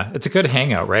time. Yeah, it's a good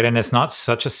hangout, right? And it's not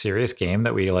such a serious game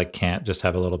that we like can't just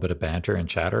have a little bit of banter and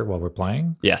chatter while we're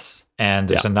playing. Yes. And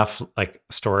there's enough like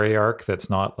story arc that's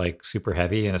not like super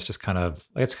heavy, and it's just kind of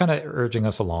urging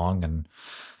us along, and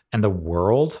the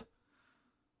world,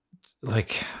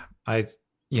 like it's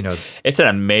an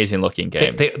amazing looking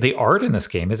game. The art in this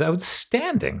game is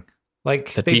outstanding.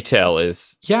 Like the detail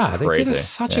is crazy. They did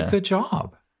such a good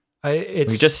job. We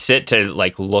just sit to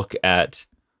like look at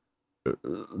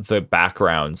the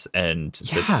backgrounds and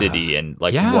the city and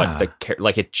like what the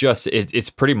like it's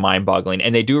pretty mind-boggling,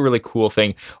 and they do a really cool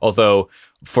thing. Although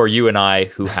for you and I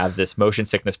who have this motion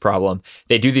sickness problem,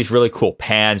 they do these really cool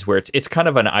pans where it's kind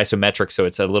of an isometric, so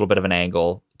it's a little bit of an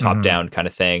angle, top down kind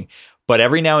of thing. But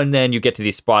every now and then you get to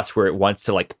these spots where it wants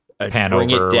to like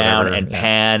bring it down and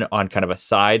pan on kind of a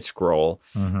side scroll.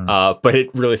 But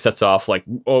it really sets off like,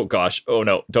 oh gosh, oh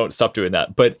no, don't stop doing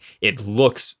that. But it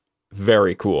looks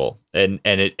very cool, and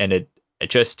it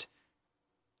just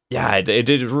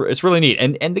it's really neat,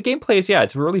 and the gameplay is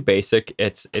it's really basic.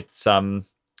 It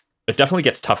definitely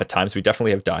gets tough at times. We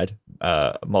definitely have died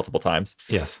multiple times.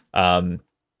 Yes. And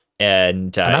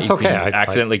that's okay. I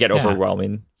accidentally get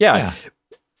overwhelming. Yeah.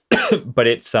 But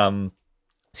it's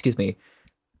excuse me.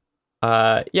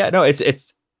 No,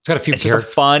 it's got a few. It's just a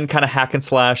fun kind of hack and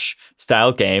slash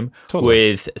style game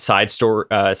with side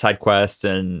quests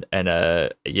and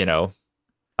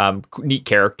neat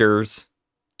characters.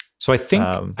 So I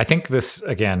think this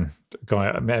again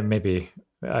maybe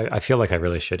I feel like I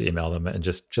really should email them and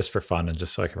just for fun and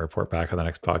just so I can report back on the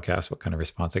next podcast what kind of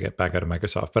response I get back out of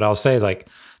Microsoft. But I'll say like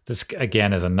this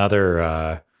again is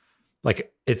another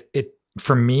like it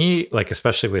for me, like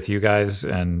especially with you guys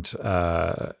and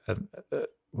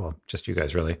well, just you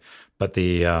guys really, but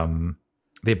the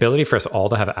ability for us all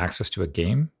to have access to a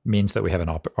game means that we have an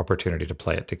opportunity to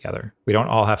play it together. We don't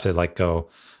all have to like go,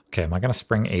 okay, am I going to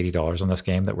spring $80 on this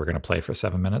game that we're going to play for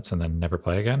 7 minutes and then never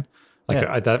play again?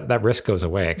 Like that risk goes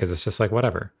away because it's just like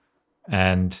whatever.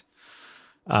 And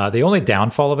the only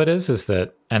downfall of it is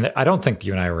that, and I don't think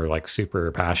you and I were like super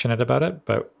passionate about it,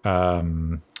 but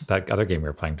that other game we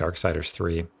were playing, Darksiders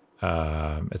 3,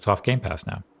 it's off Game Pass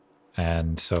now.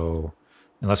 And so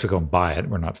unless we go and buy it,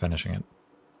 we're not finishing it.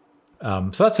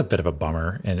 So that's a bit of a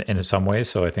bummer in some ways.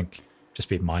 So I think just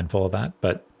be mindful of that.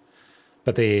 But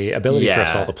the ability for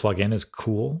us all to plug in is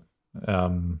cool.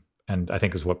 And I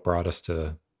think is what brought us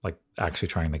to like actually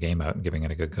trying the game out and giving it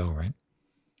a good go, right?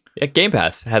 Yeah, Game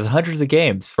Pass has hundreds of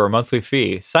games for a monthly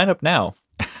fee. Sign up now.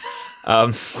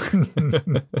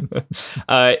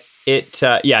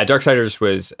 Darksiders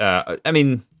was, I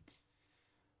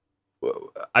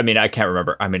can't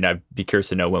remember. I mean, I'd be curious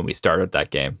to know when we started that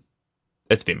game.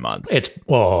 It's been months.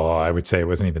 I would say it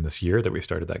wasn't even this year that we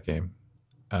started that game.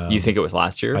 You think it was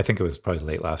last year? I think it was probably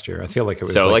late last year. I feel like it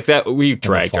was so like that. We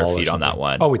dragged our feet on that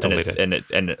one. Oh, we totally did.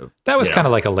 And that was kind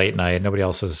of like a late night. Everybody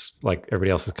else is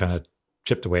kind of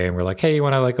chipped away, and we're like, hey, you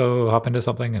want to like go hop into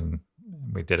something? And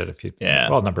we did it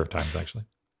a number of times actually.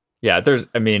 Yeah, it'd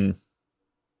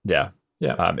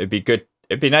be good.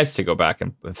 It'd be nice to go back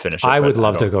and finish it. I would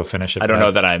love to go finish it. I don't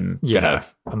know that I'm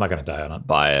not going to die on it.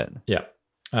 Buy it. Yeah.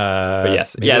 But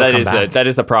yes, that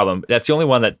is the problem. That's the only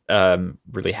one that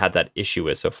really had that issue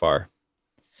with so far.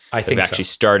 I think we actually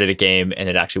started a game and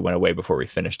it actually went away before we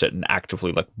finished it and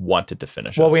actively like wanted to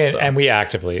finish it. Well, we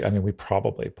actively, we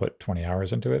probably put 20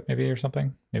 hours into it, maybe or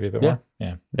something, maybe a bit more.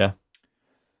 Yeah.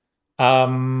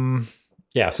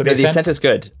 So the Ascent is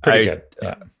good. Pretty good.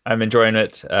 Yeah. I'm enjoying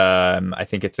it. I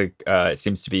think it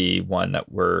seems to be one that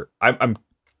I'm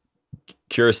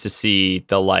curious to see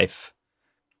the life.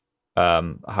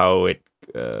 How it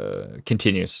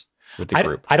continues with the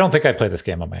group. I don't think I play this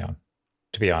game on my own,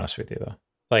 to be honest with you, though.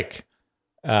 Like,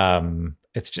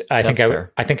 it's. I think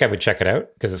I would check it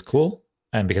out because it's cool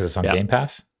and because it's on Game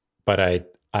Pass. But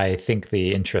I think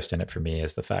the interest in it for me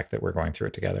is the fact that we're going through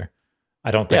it together. I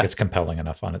don't think it's compelling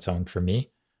enough on its own for me.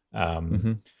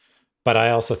 But I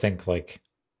also think, like,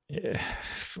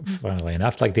 funnily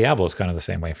enough, like Diablo is kind of the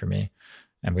same way for me,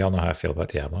 and we all know how I feel about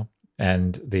Diablo.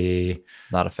 And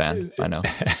not a fan, I know.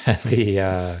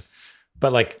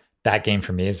 But like that game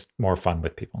for me is more fun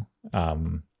with people.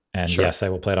 And Sure. yes, I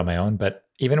will play it on my own, but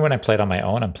even when I play it on my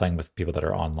own, I'm playing with people that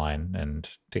are online and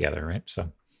together, right?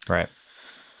 So, Right.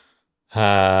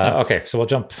 okay, so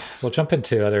we'll jump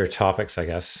into other topics, I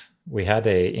guess. We had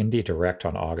a indie direct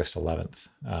on August 11th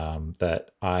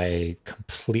that I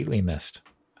completely missed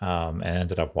and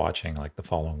ended up watching like the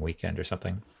following weekend or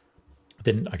something.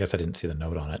 I guess I didn't see the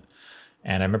note on it.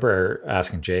 And I remember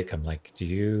asking Jake, I'm like, do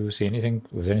you see anything?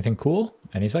 Was anything cool?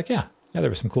 And he's like, yeah, there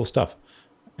was some cool stuff.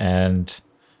 And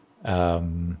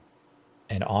on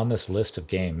this list of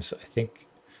games, I think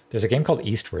there's a game called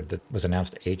Eastward that was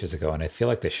announced ages ago, and I feel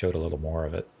like they showed a little more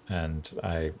of it. And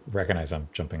I recognize I'm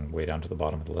jumping way down to the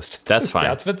bottom of the list. That's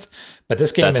fine. But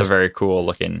this game That's a very cool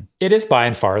looking. It is by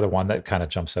and far the one that kind of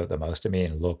jumps out the most to me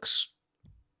and looks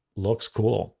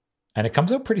cool. And it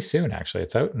comes out pretty soon, actually.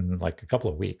 It's out in like a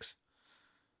couple of weeks.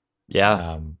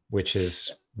 Yeah. Which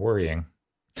is worrying.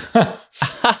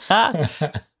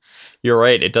 You're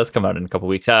right. It does come out in a couple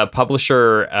weeks.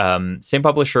 Publisher, same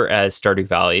publisher as Stardew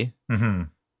Valley. Mm-hmm.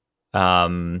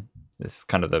 This is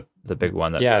kind of the big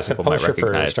one that it's a people might publisher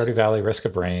for recognize. Stardew Valley, Risk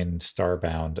of Rain,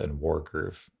 Starbound, and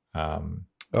Wargroove.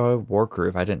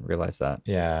 Wargroove. I didn't realize that.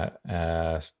 Yeah.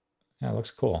 It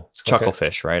looks cool. It's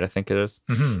Chucklefish, right? I think it is.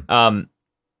 Mm-hmm.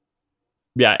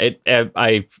 Yeah.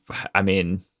 I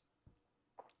mean,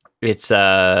 it's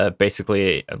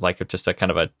basically like just a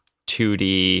kind of a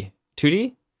 2D.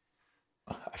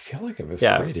 I feel like it was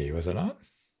 3D, was it not?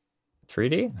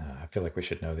 3D? I feel like we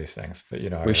should know these things, but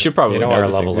we should probably know our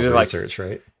level of research,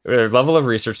 right? Our level of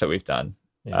research that we've done.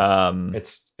 Yeah.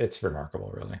 It's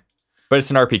remarkable, really. But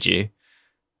it's an RPG.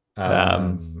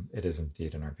 It is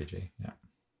indeed an RPG. Yeah.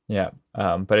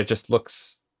 Yeah. But it just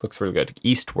looks really good.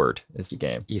 Eastward is the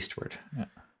game. Eastward.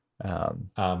 Yeah.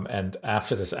 And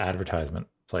after this advertisement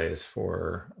plays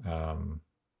for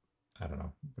I don't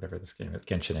know, whatever this game is,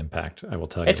 Genshin Impact, I will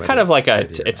tell you. It's kind of like a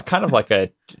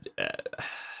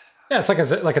yeah, it's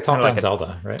like a top-down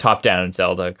Zelda, right? Top-down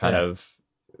Zelda kind of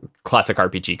classic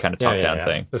RPG kind of top-down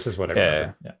thing. This is what I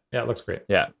remember. Yeah, it looks great.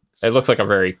 Yeah, it looks like a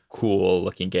very cool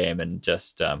looking game and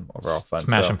just overall fun.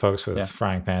 Smashing folks with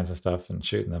frying pans and stuff and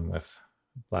shooting them with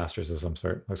blasters of some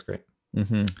sort. Looks great.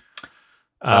 Mm-hmm.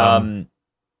 The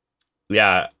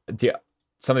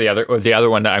other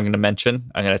one that I'm going to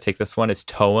mention, I'm going to take this one, is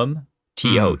Toem,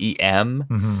 Toem.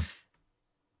 Mm-hmm.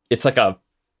 It's like a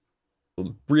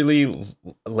really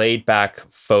laid back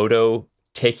photo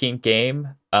taking game.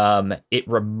 It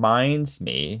reminds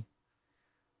me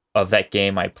of that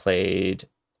game I played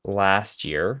last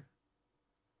year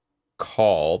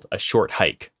called A Short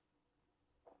Hike.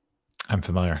 I'm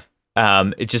familiar.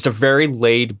 It's just a very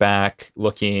laid back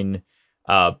looking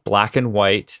black and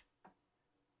white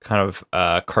kind of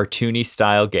cartoony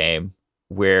style game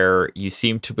where you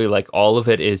seem to be like all of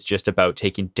it is just about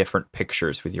taking different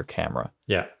pictures with your camera.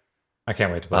 Yeah. I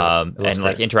can't wait to play this. And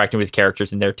like interacting with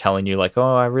characters, and they're telling you like,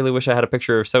 oh, I really wish I had a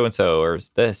picture of so-and-so or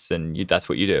this, and that's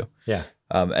what you do. Yeah.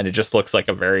 And it just looks like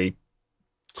a very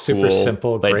super cool,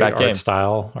 simple, great art game.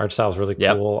 style. Art style is really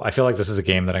cool. I feel like this is a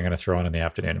game that I'm going to throw on in the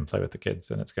afternoon and play with the kids,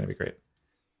 and it's going to be great.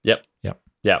 Yep.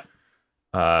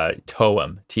 Toem,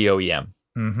 Toem.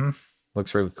 Mm-hmm.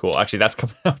 Looks really cool. Actually, that's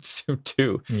coming out soon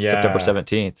too. Yeah. September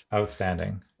 17th.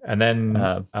 Outstanding. And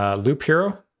then Loop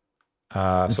Hero.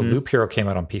 So Loop Hero came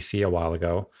out on PC a while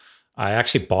ago. I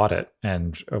actually bought it,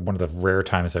 and one of the rare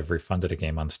times I've refunded a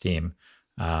game on Steam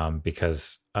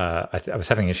because I was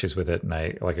having issues with it, and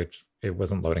it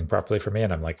wasn't loading properly for me,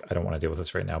 and I'm like, I don't want to deal with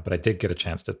this right now. But I did get a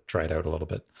chance to try it out a little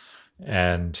bit,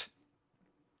 and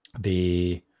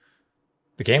the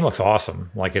game looks awesome.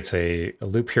 Like it's a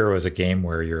Loop Hero is a game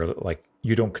where you're like,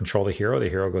 you don't control the hero. The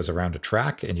hero goes around a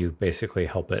track, and you basically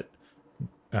help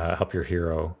your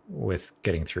hero with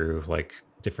getting through like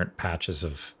different patches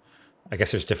of, I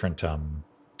guess there's different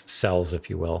cells, if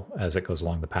you will, as it goes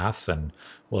along the paths, and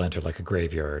we'll enter like a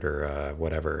graveyard or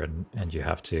whatever, and you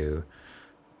have to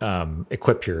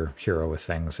equip your hero with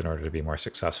things in order to be more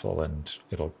successful, and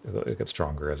it'll get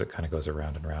stronger as it kind of goes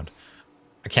around and around.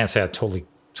 I can't say I totally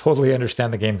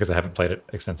understand the game because I haven't played it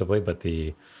extensively, but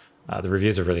the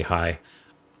reviews are really high.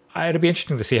 It'll be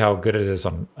interesting to see how good it is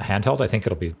on a handheld. I think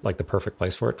it'll be like the perfect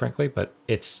place for it, frankly. But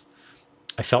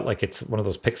I felt like it's one of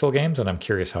those pixel games, and I'm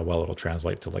curious how well it'll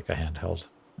translate to like a handheld.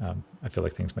 I feel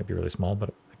like things might be really small,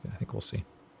 but I think we'll see.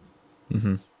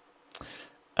 Mm-hmm.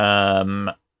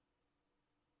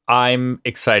 I'm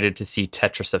excited to see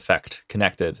Tetris Effect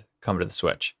Connected come to the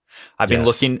Switch. I've been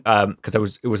looking because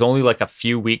it was only like a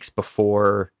few weeks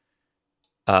before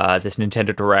this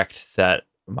Nintendo Direct that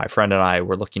my friend and I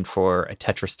were looking for a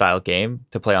Tetris style game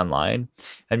to play online.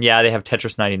 And yeah, they have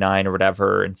Tetris 99 or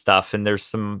whatever and stuff. And there's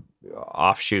some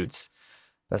offshoots.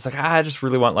 But it's like, I just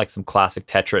really want like some classic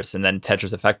Tetris. And then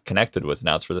Tetris Effect Connected was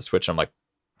announced for the Switch. I'm like,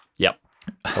 yep,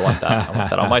 I want that. I want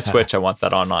that on my Switch. I want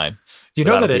that online. You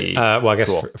know that it, well, I guess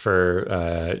cool.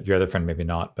 for your other friend, maybe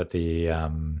not, but the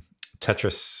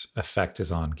Tetris Effect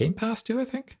is on Game Pass too, I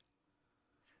think.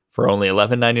 For only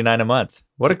 $11.99 a month.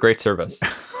 What a great service.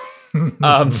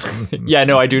 Yeah,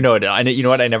 no, I do know it. You know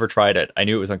what? I never tried it. I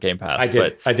knew it was on Game Pass. I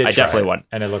did. I definitely want,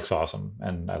 and it looks awesome,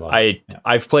 and I love it. Yeah.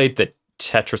 I've played the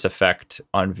Tetris Effect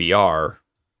on VR.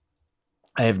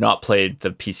 I have not played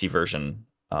the PC version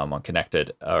on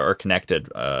connected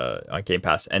on Game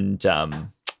Pass, and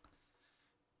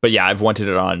but yeah, I've wanted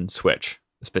it on Switch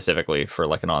specifically for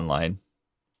like an online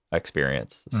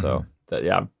experience. So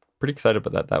yeah, I'm pretty excited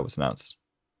about that. That was announced.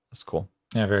 That's cool.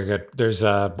 Yeah, very good. There's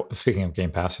speaking of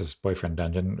Game Pass, there's Boyfriend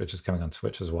Dungeon, which is coming on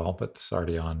Switch as well, but it's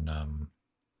already on.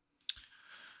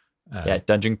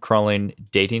 Dungeon crawling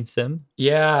dating sim.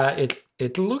 Yeah,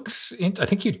 it looks. I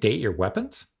think you date your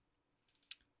weapons.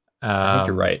 I think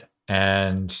you're right,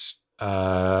 and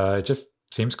it just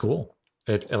seems cool.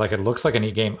 It looks like a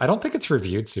neat game. I don't think it's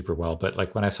reviewed super well, but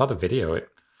like when I saw the video, it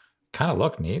kind of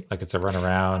looked neat. Like it's a run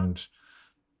around.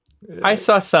 I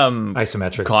saw some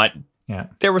isometric. Yeah,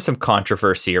 there was some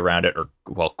controversy around it, or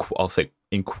well, I'll say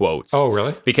in quotes. Oh,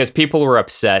 really? Because people were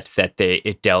upset that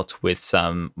it dealt with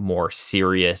some more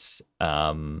serious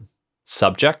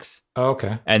subjects. Oh,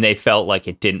 okay. And they felt like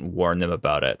it didn't warn them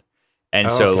about it, and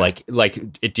like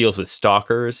it deals with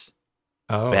stalkers.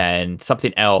 Oh. And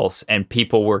something else, and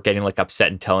people were getting like upset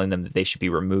and telling them that they should be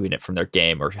removing it from their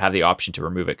game or have the option to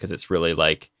remove it because it's really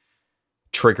like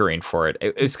triggering for it.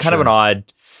 It was kind of an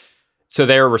odd. So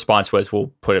their response was,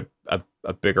 "We'll put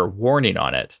a bigger warning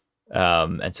on it,"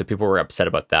 and so people were upset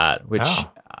about that. Which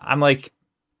I'm like,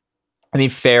 I mean,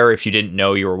 fair if you didn't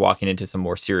know you were walking into some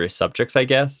more serious subjects, I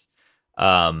guess.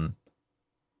 But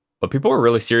people were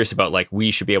really serious about like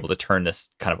we should be able to turn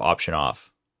this kind of option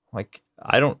off. Like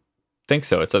I don't think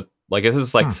so. It's this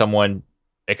is like someone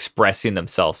expressing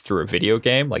themselves through a video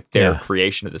game, like their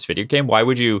creation of this video game. Why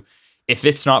would you? If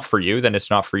it's not for you, then it's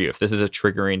not for you. If this is a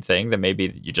triggering thing, then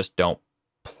maybe you just don't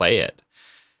play it.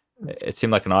 It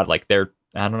seemed like an odd, like I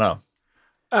don't know.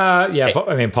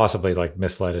 I mean, possibly like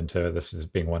misled into this as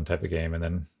being one type of game and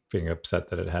then being upset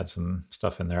that it had some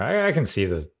stuff in there. I can see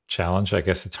the challenge. I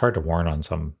guess it's hard to warn on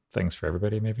some things for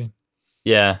everybody, maybe.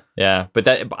 Yeah. But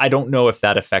I don't know if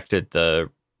that affected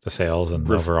the sales and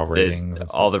the overall ratings.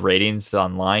 All the ratings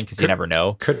online, because you never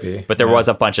know. Could be. But there was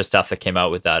a bunch of stuff that came out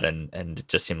with that, and it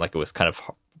just seemed like it was kind of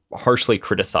harshly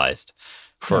criticized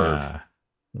for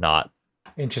not.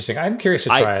 Interesting. I'm curious to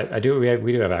try it.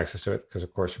 We do have access to it because,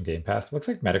 of course, from Game Pass. It looks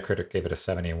like Metacritic gave it a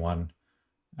 71.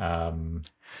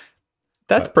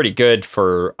 That's pretty good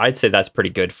for. I'd say that's pretty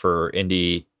good for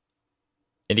indie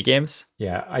games.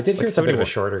 Yeah, I did hear it's a bit of a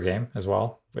shorter game as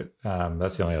well, but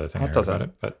that's the only other thing I heard about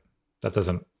it. But that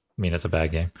doesn't mean it's a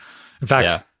bad game. In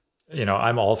fact,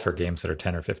 I'm all for games that are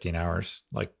 10 or 15 hours.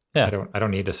 Like, I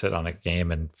don't need to sit on a game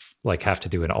and like have to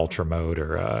do an ultra mode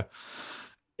or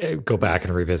go back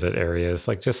and revisit areas.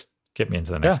 Like, just get me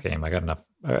into the next game. I got enough.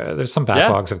 There's some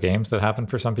backlogs of games that happen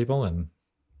for some people, and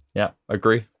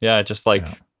agree. Yeah, just like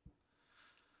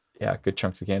good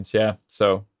chunks of games. Yeah,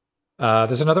 so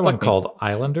there's another one called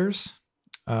Islanders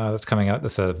that's coming out.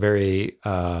 That's a very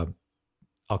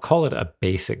I'll call it a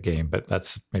basic game, but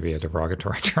that's maybe a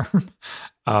derogatory term.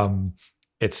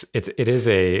 It is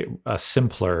a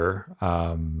simpler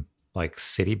like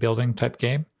city building type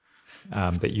game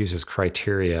that uses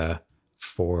criteria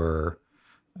for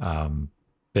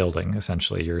building.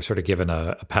 Essentially, you're sort of given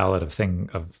a palette of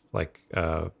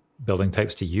building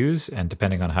types to use, and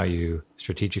depending on how you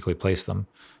strategically place them,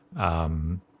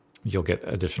 you'll get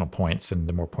additional points, and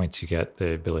the more points you get,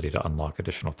 the ability to unlock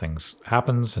additional things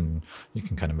happens, and you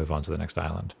can kind of move on to the next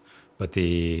island. But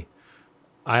the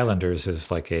Islanders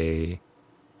is like I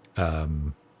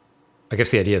guess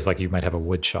the idea is like you might have a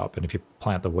wood shop, and if you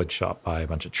plant the wood shop by a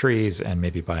bunch of trees and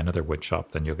maybe by another wood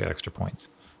shop, then you'll get extra points.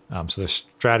 So there's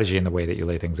strategy in the way that you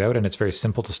lay things out, and it's very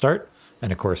simple to start.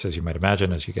 And of course, as you might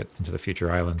imagine, as you get into the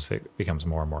future islands, it becomes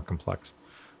more and more complex.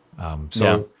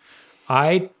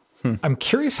 I'm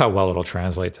curious how well it'll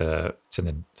translate to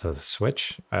the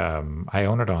Switch. I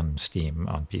own it on Steam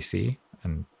on PC,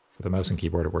 and with the mouse and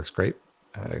keyboard, it works great.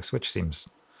 Switch seems.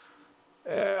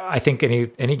 I think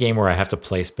any game where I have to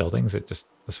place buildings, the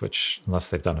Switch, unless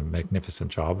they've done a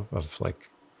magnificent job of like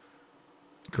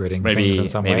gridding things in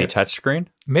some way. Maybe touchscreen.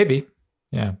 Maybe,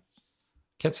 yeah.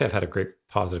 Can't say I've had a great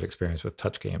positive experience with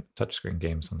touchscreen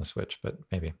games on the Switch, but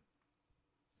maybe.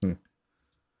 Hmm.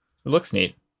 It looks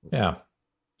neat. Yeah,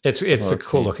 it's a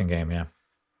cool looking game. Yeah.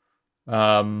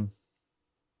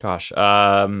 Gosh.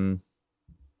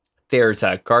 There's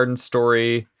a Garden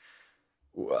Story.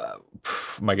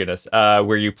 My goodness.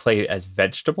 Where you play as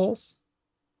vegetables.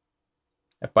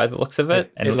 By the looks of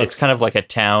it, and it's kind of like a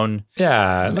town.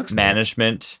 Yeah, it looks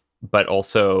management, but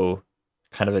also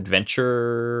kind of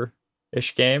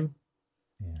adventure-ish game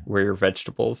where you're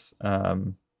vegetables,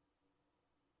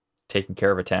 taking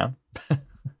care of a town.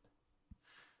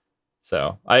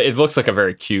 So it looks like a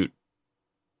very cute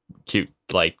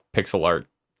like pixel art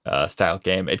style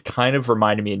game. It kind of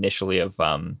reminded me initially of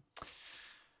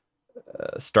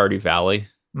Stardew Valley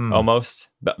almost,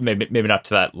 but maybe not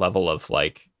to that level of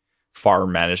like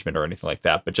farm management or anything like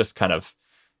that, but just kind of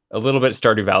a little bit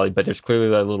Stardew Valley. But there's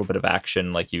clearly a little bit of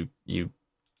action, like you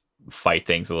fight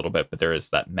things a little bit, but there is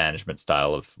that management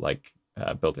style of like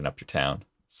building up your town.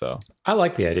 So I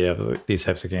like the idea of these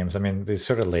types of games. I mean, these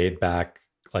sort of laid back,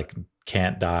 like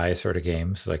can't die sort of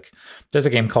games. Like there's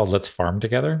a game called Let's Farm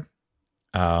Together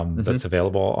that's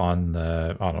available on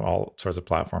all sorts of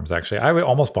platforms. Actually, I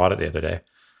almost bought it the other day.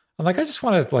 I'm like, I just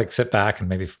want to like sit back and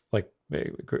maybe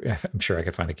I'm sure I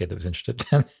could find a kid that was interested.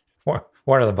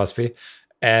 One of them must be,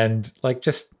 and like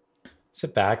just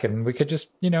sit back and we could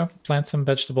just plant some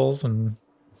vegetables and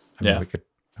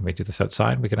we do this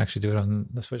outside. We can actually do it on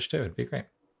the Switch too. It'd be great.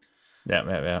 Yeah,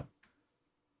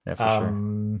 for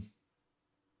sure.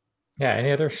 Yeah.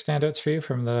 Any other standouts for you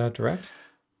from the Direct?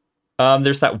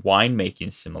 There's that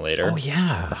winemaking simulator. Oh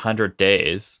yeah, the 100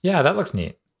 Days. Yeah, that looks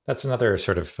neat. That's another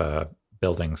sort of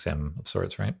building sim of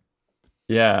sorts, right?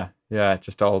 Yeah,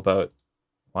 just all about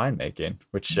winemaking,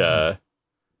 which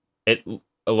it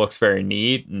looks very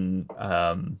neat and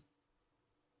kind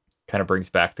of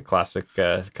brings back the classic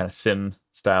kind of sim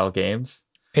style games.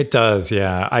 It does,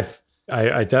 yeah.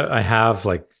 I have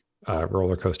like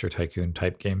Roller Coaster Tycoon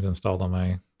type games installed on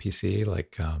my PC,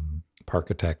 like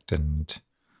Parkitect, and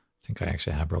I think I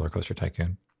actually have Roller Coaster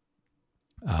Tycoon.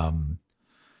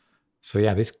 So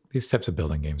yeah, these types of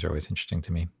building games are always interesting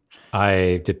to me.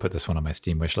 I did put this one on my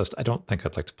Steam wish list. I don't think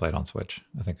I'd like to play it on Switch.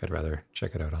 I think I'd rather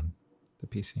check it out on the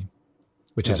PC,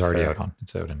 which is already out on.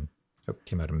 It's out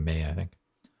came out in May, I think.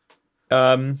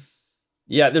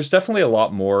 Yeah, there's definitely a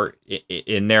lot more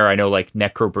in there. I know like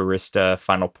Necrobarista,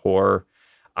 Final Pour.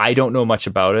 I don't know much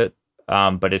about it,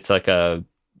 but it's like a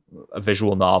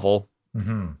visual novel,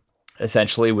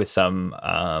 essentially with some.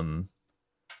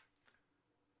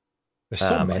 There's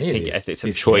so many. I think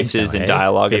some choices in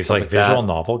dialogue. These like visual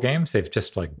novel games, they've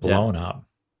just like blown up.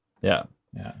 Yeah.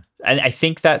 And I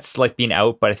think that's like being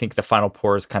out, but I think the Final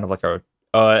Pour is kind of like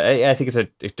I think it's a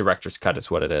director's cut, is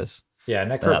what it is. Yeah,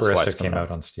 Necrobarista came out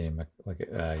on Steam like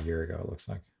a year ago. It looks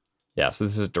like. Yeah, so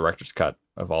this is a director's cut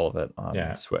of all of it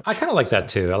on Switch. I kind of like that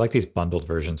too. I like these bundled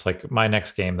versions. Like my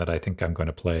next game that I think I'm going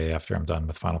to play after I'm done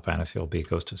with Final Fantasy will be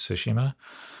Ghost of Tsushima.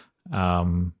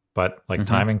 But like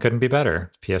timing couldn't be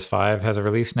better. PS5 has a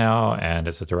release now, and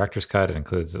it's a director's cut. It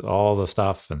includes all the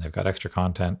stuff, and they've got extra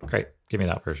content. Great, give me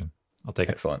that version. I'll take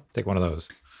it. Excellent. Take one of those.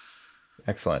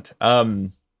 Excellent.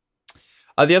 The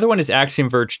other one is Axiom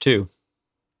Verge 2.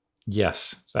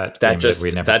 Yes, that just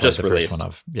released. One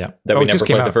of. Yeah, that we never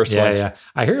played the first one. Yeah.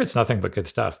 I hear it's nothing but good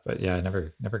stuff, but yeah, I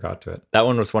never got to it. That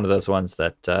one was one of those ones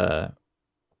that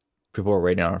people were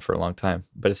waiting on for a long time,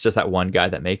 but it's just that one guy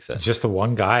that makes it. It's just the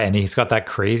one guy, and he's got that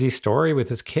crazy story with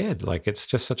his kid. Like it's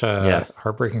just such a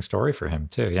heartbreaking story for him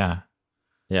too. Yeah.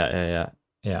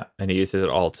 And he uses it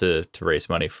all to raise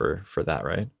money for that,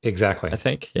 right? Exactly. I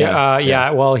think.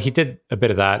 Yeah. Well, he did a bit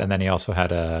of that, and then he also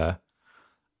had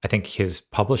I think his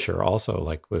publisher also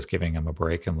like was giving him a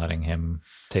break and letting him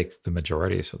take the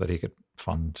majority so that he could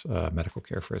fund medical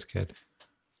care for his kid.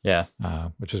 Yeah.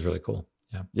 Which is really cool.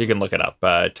 Yeah. You can look it up.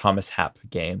 Thomas Happ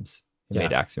Games. He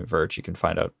made Axiom Verge. You can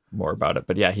find out more about it.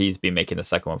 But yeah, he's been making the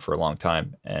second one for a long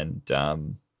time. And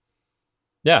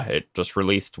it just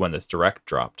released when this Direct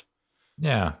dropped.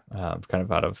 Yeah. Kind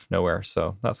of out of nowhere.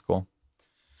 So that's cool.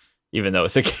 Even though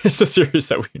it's a series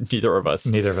that neither of us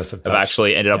have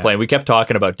actually ended up playing. We kept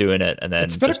talking about doing it, and then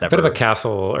it's bit of a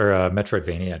castle or a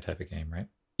Metroidvania type of game, right?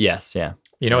 Yes, yeah.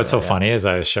 You know what's so funny is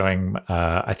I was showing.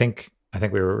 I think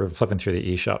we were flipping through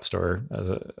the eShop store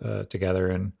together,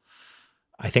 and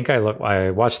I think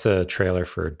I watched the trailer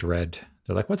for Dread.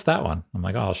 They're like, "What's that one?" I'm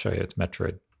like, "Oh, I'll show you. It's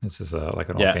Metroid. This is like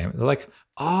an old game." They're like,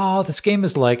 "Oh, this game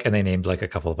is like," and they named like a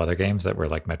couple of other games that were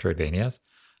like Metroidvanias.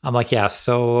 I'm like, "Yeah,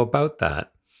 so about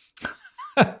that."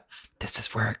 This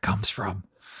is where it comes from.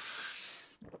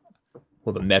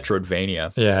 Well, the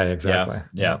Metroidvania. Yeah, exactly.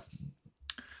 Yeah.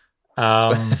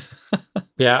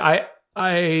 I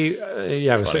I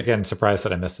was funny. again surprised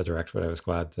that I missed the direct, but I was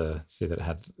glad to see that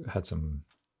it had some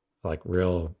like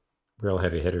real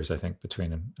heavy hitters. I think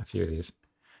between a few of these.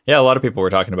 Yeah, a lot of people were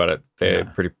talking about it.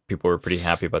 People were pretty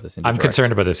happy about this. I'm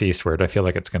concerned about this Eastward. I feel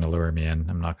like it's going to lure me in.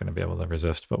 I'm not going to be able to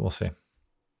resist, but we'll see.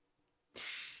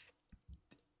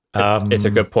 It's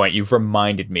a good point. You've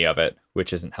reminded me of it,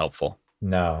 which isn't helpful.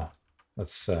 No,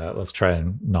 let's try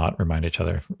and not remind each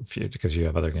other because you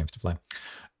have other games to play.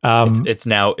 It's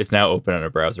now open on a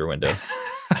browser window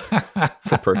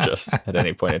for purchase at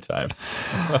any point in time.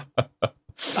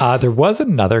 There was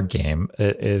another game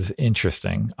that is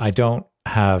interesting. I don't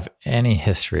have any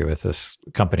history with this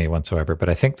company whatsoever, but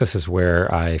I think this is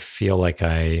where I feel like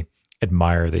I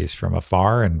admire these from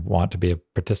afar and want to be a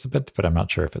participant, but I'm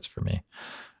not sure if it's for me.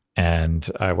 And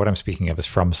what I'm speaking of is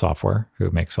From Software,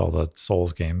 who makes all the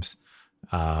Souls games,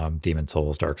 Demon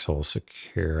Souls, Dark Souls,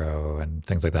 Sekiro, and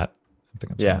things like that. I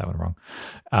think I'm saying that one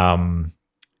wrong.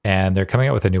 And they're coming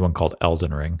out with a new one called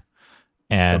Elden Ring.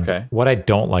 And what I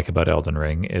don't like about Elden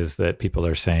Ring is that people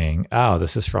are saying, "Oh,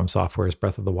 this is From Software's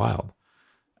Breath of the Wild,"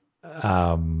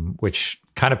 which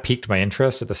kind of piqued my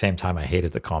interest. At the same time, I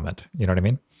hated the comment. You know what I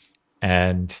mean?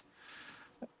 And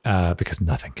because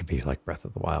nothing can be like Breath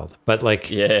of the Wild, but like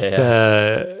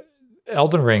the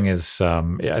Elden Ring is,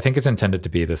 I think it's intended to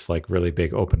be this like really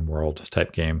big open world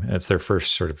type game. And it's their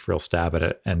first sort of real stab at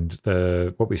it. And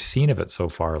what we've seen of it so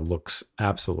far looks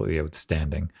absolutely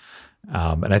outstanding.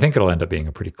 And I think it'll end up being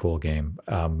a pretty cool game.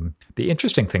 The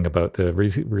interesting thing about the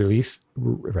recent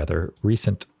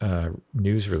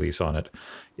news release on it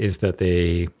is that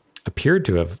they appeared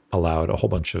to have allowed a whole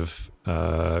bunch of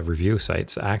review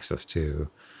sites access to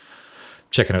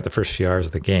checking out the first few hours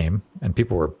of the game, and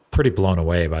people were pretty blown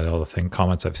away by all the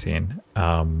comments I've seen.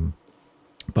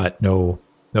 But no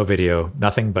video,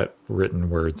 nothing but written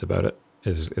words about it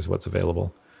is what's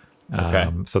available.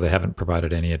 So they haven't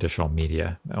provided any additional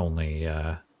media, only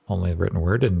written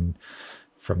word, and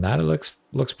from that it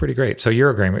looks pretty great. So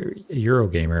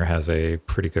Eurogamer has a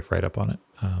pretty good write up on it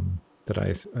that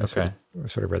I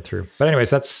sort of read through. But anyways,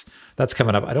 that's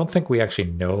coming up. I don't think we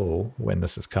actually know when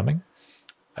this is coming.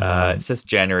 It says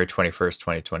January 21st,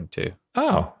 2022.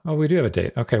 Oh, we do have a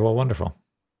date. Okay, well, wonderful.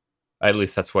 At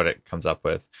least that's what it comes up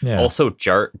with. Yeah. Also,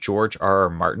 George R.R.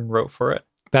 Martin wrote for it.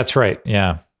 That's right.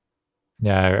 Yeah.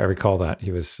 Yeah, I recall that.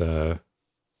 He was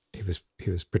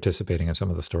participating in some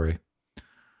of the story.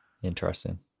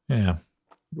 Interesting. Yeah.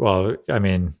 Well, I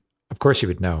mean, of course you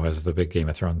would know as the big Game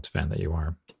of Thrones fan that you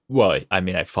are. Well, I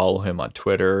mean, I follow him on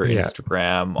Twitter,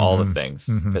 Instagram, all the things,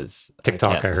 because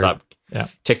TikTok, I heard. Stop. Yeah.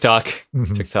 TikTok.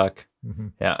 Mm-hmm.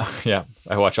 Yeah.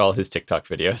 I watch all his TikTok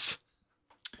videos.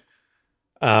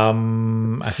 I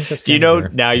think that's. Do you know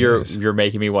now? You're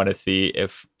making me want to see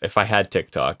if I had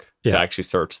TikTok to actually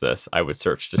search this. I would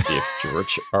search to see if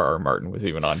George R.R. Martin was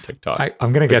even on TikTok.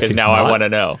 I'm going to guess he's now. Not, I want to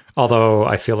know. Although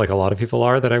I feel like a lot of people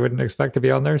are that I wouldn't expect to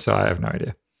be on there, so I have no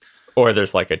idea. Or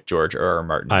there's like a George R.R.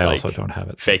 Martin. I also don't have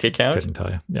it. Fake account. Couldn't tell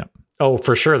you. Yeah. Oh,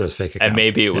 for sure, there's fake accounts. And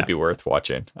maybe it would be worth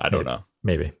watching. I don't know.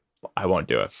 Maybe. I won't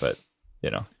do it, but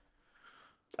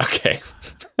Okay.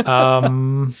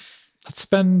 Let's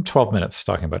spend 12 minutes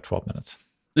talking about 12 minutes.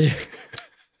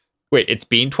 Wait, it's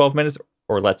been 12 minutes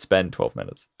or let's spend 12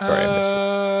 minutes? Sorry, I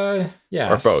missed it.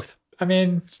 Yeah. Or both. I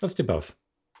mean, let's do both.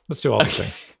 Let's do all the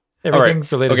things. Everything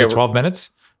related to 12 minutes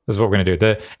is what we're going to do.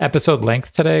 The episode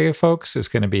length today, folks, is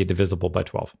going to be divisible by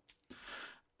 12.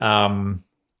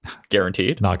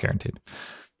 Guaranteed? Not guaranteed.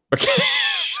 Okay.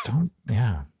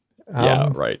 Yeah,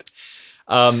 right.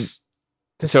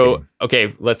 Game.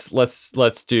 Okay,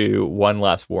 let's do one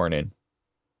last warning.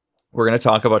 We're going to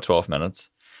talk about 12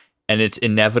 minutes, and it's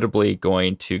inevitably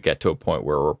going to get to a point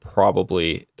where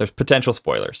there's potential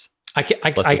spoilers. I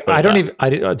don't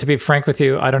even, to be frank with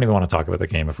you, I don't even want to talk about the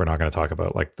game if we're not going to talk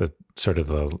about like the sort of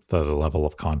the level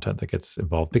of content that gets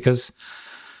involved, because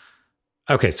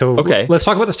let's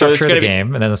talk about the structure of the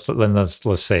game, and then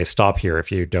let's say stop here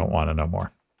if you don't want to know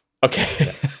more.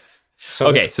 Okay.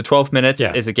 So 12 minutes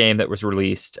is a game that was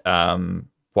released,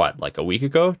 like a week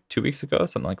ago, 2 weeks ago,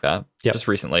 something like that. Yep. Just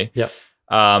recently. Yep.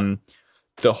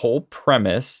 The whole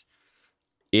premise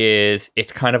is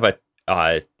it's kind of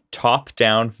a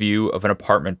top-down view of an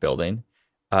apartment building.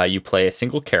 You play a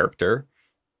single character,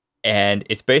 and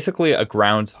it's basically a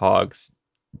Groundhog's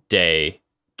Day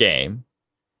game,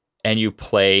 and you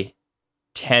play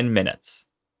 10 minutes.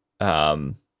 I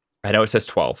know it says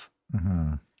 12.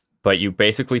 Mm-hmm. But you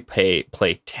basically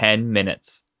play 10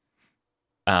 minutes,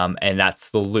 and that's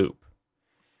the loop.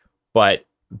 But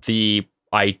the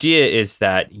idea is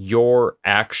that your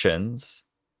actions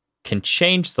can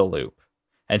change the loop.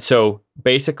 And so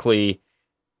basically,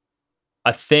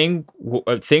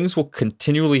 things will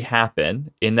continually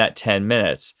happen in that 10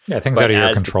 minutes. Yeah, things but out of your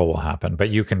as the- control will happen, but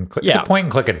you can click. It's Yeah. a point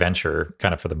and click adventure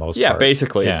kind of for the most Yeah, part.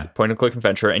 basically, Yeah. it's point and click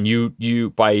adventure, and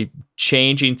you by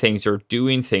changing things or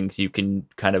doing things, you can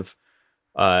kind of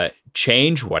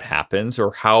change what happens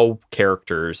or how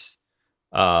characters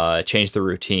change the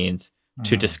routines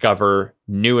to discover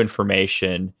new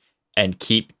information and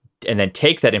then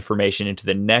take that information into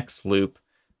the next loop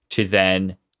to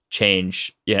then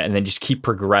change, and then just keep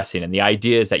progressing. And the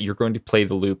idea is that you're going to play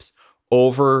the loops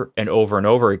over and over and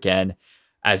over again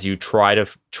as you try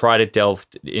to delve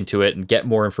into it and get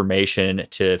more information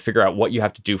to figure out what you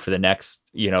have to do for the next,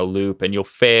 loop. And you'll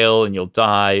fail and you'll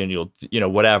die and you'll,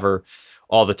 whatever,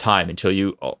 all the time until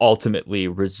you ultimately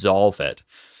resolve it,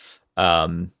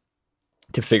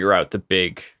 to figure out the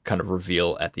big kind of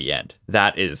reveal at the end.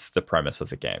 That is the premise of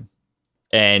the game.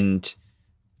 And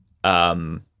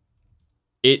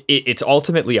it's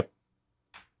ultimately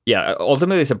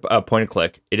it's a point and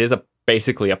click. It is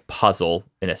basically a puzzle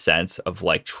in a sense of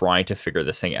like trying to figure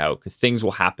this thing out, because things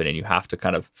will happen and you have to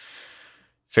kind of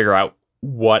figure out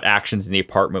what actions in the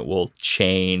apartment will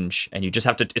change, and you just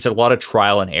have to. It's a lot of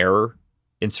trial and error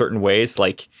in certain ways.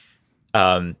 Like,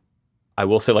 I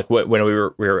will say, like when I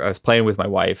was playing with my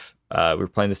wife, we were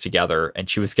playing this together, and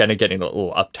she was kind of getting a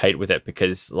little uptight with it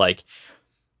because, like,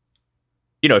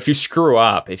 if you screw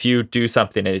up, if you do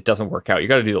something and it doesn't work out, you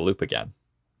got to do the loop again.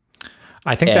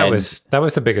 I think that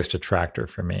was the biggest detractor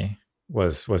for me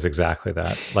was exactly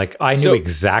that. Like, I knew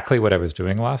exactly what I was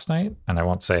doing last night, and I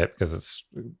won't say it because it's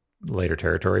later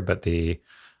territory, but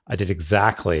I did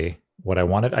exactly what I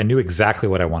wanted. I knew exactly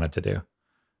what I wanted to do.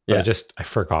 But I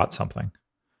forgot something.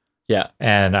 Yeah.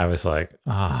 And I was like,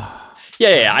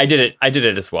 Yeah, I did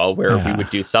it as well, where we would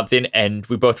do something and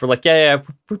we both were like,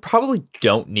 we probably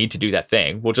don't need to do that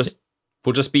thing. We'll just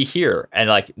be here. And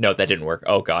like, no, that didn't work.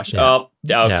 Oh gosh. Yeah. Oh,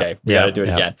 okay. We got to do it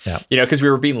again. Yeah. Because we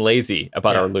were being lazy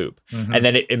about our loop. Mm-hmm. And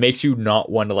then it makes you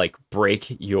not want to like break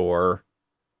because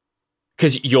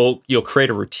you'll create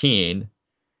a routine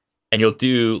and you'll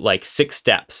do like 6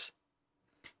 steps,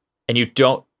 and you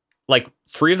don't, like,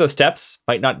 3 of those steps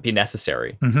might not be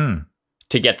necessary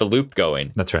to get the loop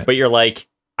going. That's right. But you're like,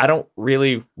 I don't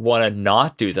really want to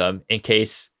not do them in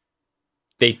case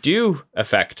they do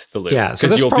affect the loop. Yeah, so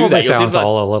this probably sounds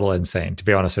all a little insane, to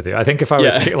be honest with you. I think if I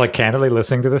was like candidly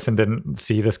listening to this and didn't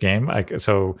see this game,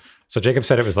 so Jacob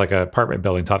said it was like an apartment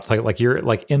building top, like you're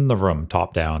like in the room,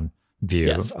 top down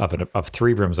view of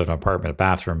 3 rooms of an apartment, a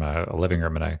bathroom, a living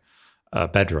room, and a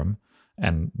bedroom,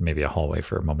 and maybe a hallway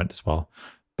for a moment as well.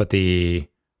 But it's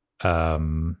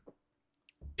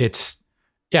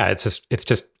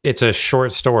a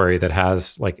short story that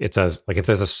has like, it says like, if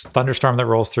there's a thunderstorm that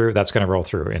rolls through, that's going to roll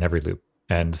through in every loop.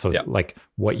 And so like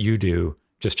what you do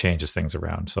just changes things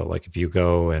around. So like if you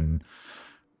go and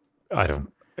I'm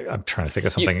trying to think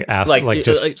of something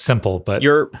simple, but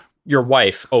your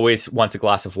wife always wants a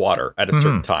glass of water at a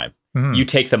certain time. Mm-hmm. You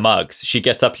take the mugs. She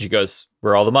gets up. She goes,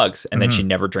 "Where are all the mugs?" And then she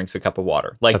never drinks a cup of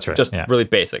water. Like, that's right. Just really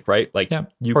basic, right? Like,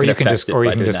 you can just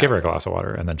give her a glass of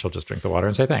water, and then she'll just drink the water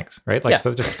and say thanks, right? Like, so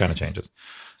it just kind of changes.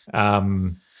 I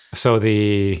don't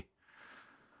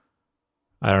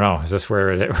know. Is this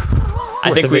where it?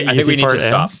 I think we need to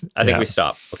stop. I think we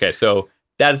stop. Okay, so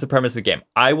that is the premise of the game.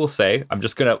 I will say, I'm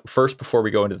just gonna first, before we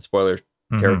go into the spoiler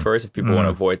territories, if people want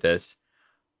to avoid this,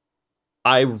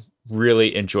 I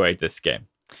really enjoyed this game.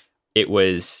 It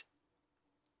was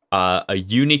a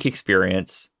unique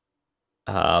experience.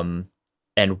 And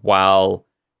while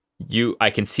I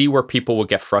can see where people will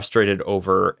get frustrated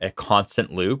over a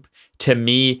constant loop, to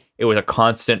me, it was a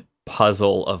constant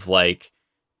puzzle of like,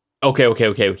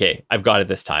 okay, I've got it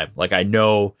this time. Like, I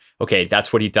know, okay,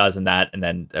 that's what he does and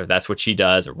then that's what she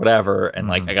does or whatever. And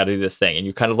like, I got to do this thing. And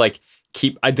you kind of like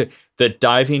the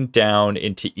diving down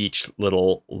into each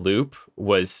little loop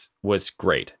was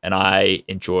great. And I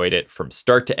enjoyed it from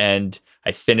start to end.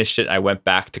 I finished it. I went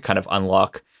back to kind of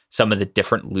unlock some of the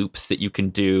different loops that you can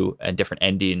do and different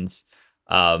endings.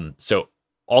 So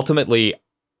ultimately,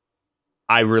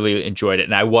 I really enjoyed it.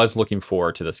 And I was looking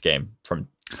forward to this game from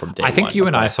day one. I think you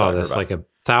and I saw this like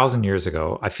 1,000 years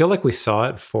ago. I feel like we saw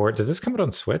it does this come out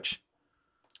on Switch?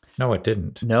 No, it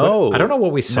didn't. No. I don't know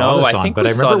what we saw this on, but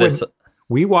I remember when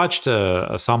we watched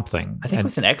something. I think it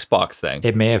was an Xbox thing.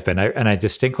 It may have been. I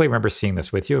distinctly remember seeing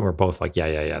this with you, and we're both like,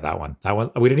 yeah, that one.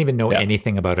 We didn't even know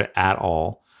anything about it at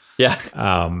all. Yeah.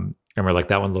 And we're like,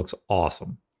 that one looks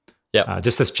awesome. Yeah.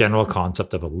 Just this general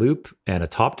concept of a loop and a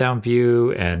top-down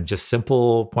view and just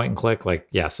simple point and click, like,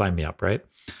 yeah, sign me up, right?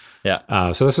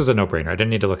 Yeah. So this was a no-brainer. I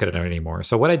didn't need to look at it anymore.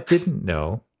 So what I didn't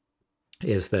know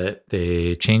is that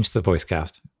they changed the voice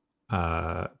cast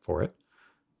for it.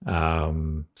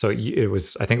 So it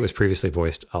was, I think it was previously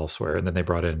voiced elsewhere, and then they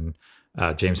brought in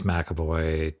James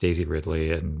McAvoy, Daisy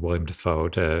Ridley, and William Dafoe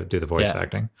to do the voice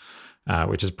acting,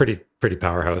 which is pretty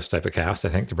powerhouse type of cast, I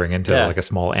think, to bring into like a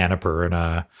small Annapur in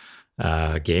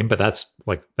a game. But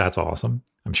that's awesome.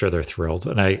 I'm sure they're thrilled.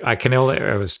 And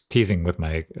I was teasing with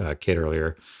my kid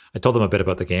earlier. I told them a bit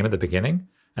about the game at the beginning,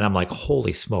 and I'm like,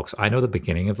 holy smokes, I know the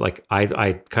beginning of like,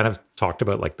 I kind of talked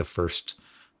about like the first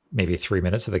maybe 3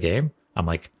 minutes of the game. I'm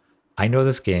like, I know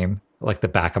this game like the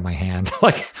back of my hand.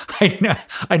 Like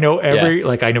I know every,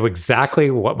 like I know exactly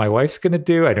what my wife's going to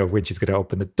do. I know when she's going to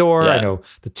open the door. I know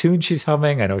the tune she's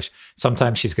humming. I know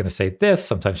sometimes she's going to say this,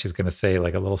 sometimes she's going to say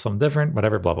like a little something different,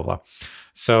 whatever, blah, blah, blah.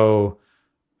 So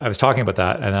I was talking about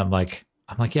that, and I'm like,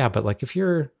 yeah, but like if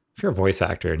you're a voice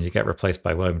actor and you get replaced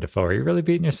by William Dafoe, are you really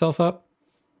beating yourself up?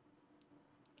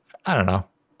 I don't know.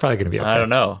 Probably going to be okay. I don't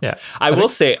know. Yeah. I will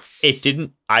say if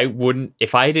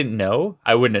I didn't know,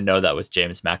 I wouldn't have known that was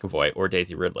James McAvoy or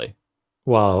Daisy Ridley.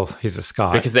 Well, he's a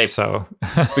Scot. Because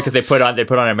they put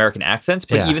on American accents,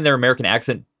 but even their American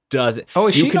accent doesn't. Oh,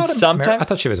 is she not sometimes? I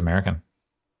thought she was American.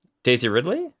 Daisy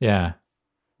Ridley? Yeah.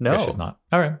 No, she's not.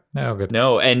 All right. No, good.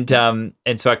 No, and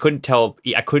so I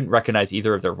couldn't recognize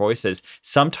either of their voices.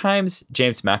 Sometimes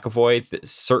James McAvoy,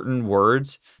 certain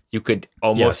words you could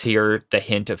almost hear the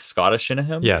hint of Scottish in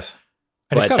him. Yes,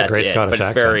 and he's got a great Scottish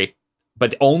accent.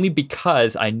 But only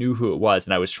because I knew who it was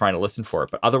and I was trying to listen for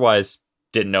it. But otherwise,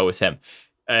 didn't know it was him.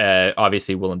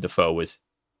 Obviously, Willem Dafoe was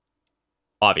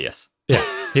obvious. Yeah,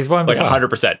 he's Willem like Dafoe.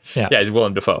 100%. Yeah, he's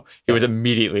Willem Dafoe. He was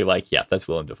immediately like, yeah, that's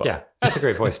Willem Dafoe. Yeah, that's a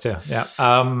great voice too. Yeah.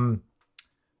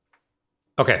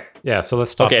 Okay. Yeah. So let's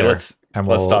stop there. Let's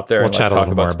stop there. We'll chat a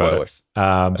little more about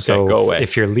it. So go away.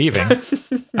 If you're leaving,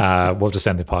 we'll just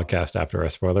end the podcast after a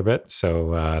spoiler bit.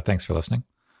 So thanks for listening.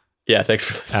 Yeah. Thanks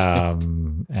for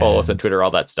listening. Follow us on Twitter, all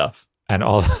that stuff. And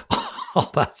all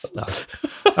that stuff.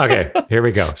 Okay. Here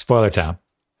we go. Spoiler town.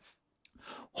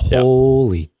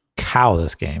 Holy cow,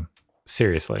 this game.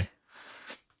 Seriously.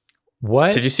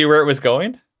 What? Did you see where it was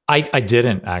going? I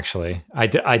didn't actually. I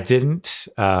didn't.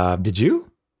 Did you?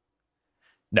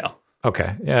 No.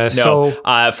 Okay. Yeah. No.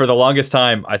 So for the longest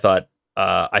time, I thought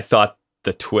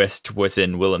the twist was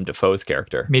in Willem Dafoe's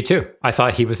character. Me too. I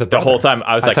thought he was the brother. The whole time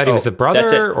I thought he was the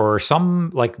brother or some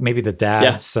like maybe the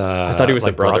dad's. I thought he was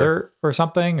like the brother or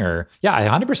something. Or I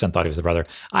 100% thought he was the brother.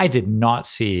 I did not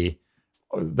see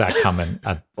that coming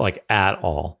at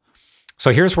all.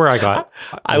 So here's where I got.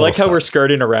 I like how we're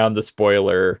skirting around the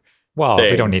spoiler. Well,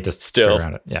 we don't need to skirt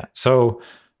around it. Yeah. So.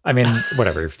 I mean,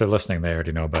 whatever. If they're listening, they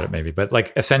already know about it, maybe. But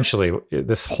like, essentially,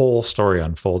 this whole story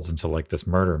unfolds into like this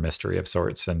murder mystery of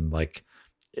sorts, and like,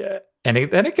 and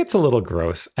it gets a little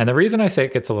gross. And the reason I say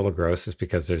it gets a little gross is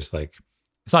because there's like,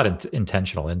 it's not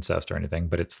intentional incest or anything,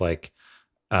 but it's like,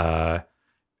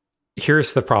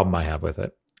 here's the problem I have with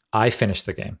it. I finished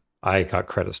the game. I got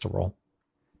credits to roll.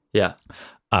 Yeah.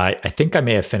 I think I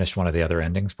may have finished one of the other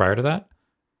endings prior to that,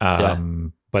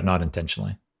 but not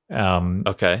intentionally.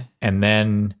 Okay. And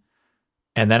then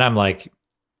I'm like,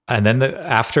 and then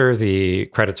after the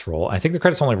credits roll, I think the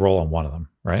credits only roll on one of them,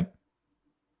 right?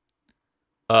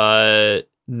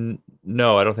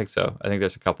 No, I don't think so. I think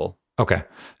there's a couple. Okay.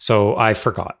 So I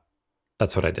forgot.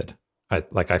 That's what I did. I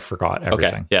forgot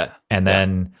everything. Okay. Yeah. And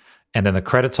then the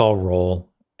credits all roll,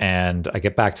 and I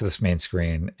get back to this main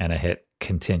screen and I hit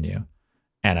continue,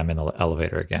 and I'm in the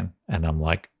elevator again. And I'm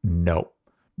like, nope,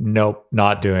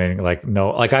 not doing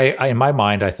I in my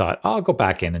mind, I thought, I'll go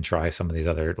back in and try some of these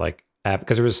other app,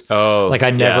 because it was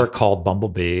I never called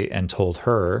Bumblebee and told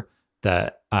her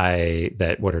that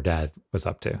what her dad was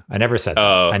up to. I never said that.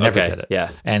 I never did it.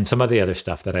 Yeah. And some of the other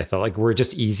stuff that I thought were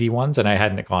just easy ones, and I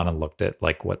hadn't gone and looked at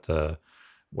what the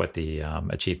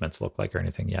achievements look like or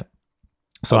anything yet.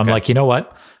 So I'm like, you know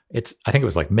what? I think it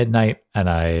was like midnight, and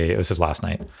it was just last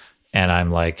night. And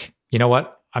I'm like, you know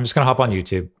what? I'm just going to hop on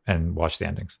YouTube and watch the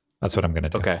endings. That's what I'm going to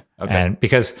do. Okay. And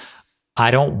because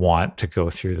I don't want to go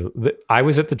through I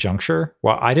was at the juncture.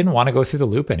 Well, I didn't want to go through the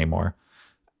loop anymore.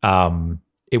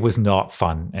 It was not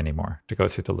fun anymore to go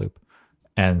through the loop.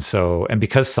 And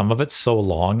because some of it's so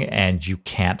long and you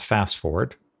can't fast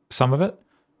forward some of it,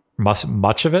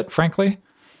 much of it, frankly,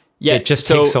 it just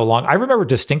takes so long. I remember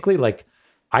distinctly,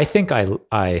 I think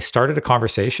I started a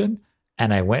conversation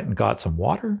and I went and got some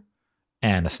water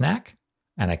and a snack,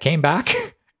 and I came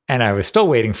back and I was still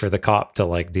waiting for the cop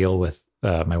to deal with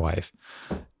my wife.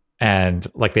 And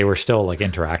they were still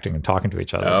interacting and talking to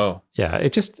each other. Oh, yeah.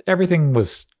 It just, everything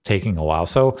was taking a while.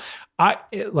 So my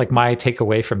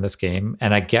takeaway from this game,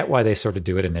 and I get why they sort of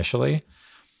do it initially.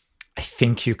 I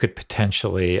think you could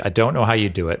potentially, I don't know how you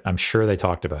do it. I'm sure they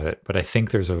talked about it, but I think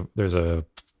there's a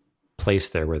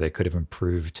placed there where they could have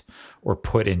improved or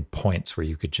put in points where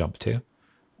you could jump to.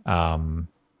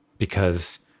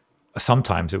 Because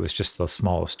sometimes it was just the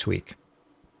smallest tweak,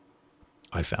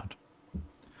 I found.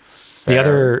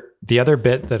 Fair. The other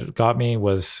bit that got me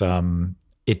was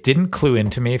it didn't clue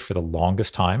into me for the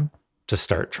longest time to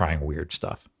start trying weird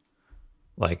stuff.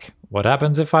 Like, what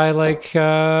happens if I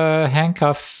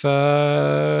handcuff?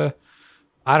 I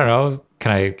don't know.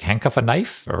 Can I handcuff a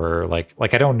knife or like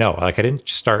I don't know. Like, I didn't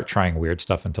start trying weird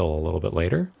stuff until a little bit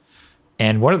later.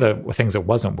 And one of the things that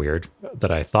wasn't weird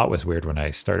that I thought was weird when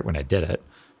I did it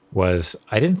was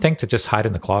I didn't think to just hide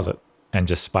in the closet and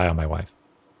just spy on my wife.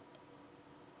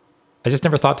 I just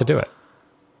never thought to do it.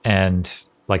 And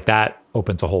like that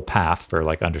opens a whole path for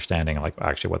like understanding like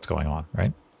actually what's going on,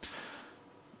 right?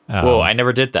 Whoa, I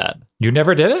never did that. You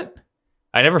never did it?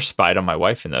 I never spied on my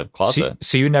wife in the closet.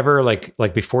 So you never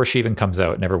like before she even comes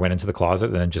out, never went into the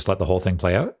closet and then just let the whole thing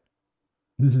play out?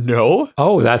 No.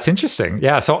 Oh, that's interesting.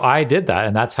 Yeah, so I did that,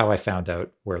 and that's how I found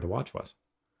out where the watch was.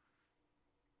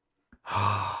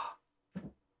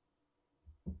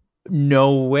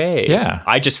 No way. Yeah.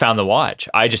 I just found the watch.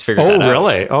 I just figured that out. Oh,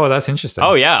 really? Oh, that's interesting.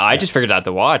 Oh, yeah. I just figured out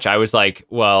the watch. I was like,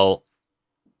 well,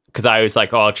 because I was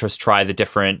like, oh, I'll just try the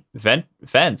different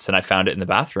vents, and I found it in the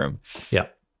bathroom. Yeah.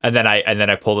 And then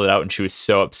I pulled it out, and she was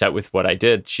so upset with what I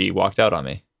did, she walked out on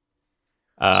me.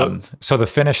 So the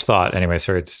finished thought, anyway.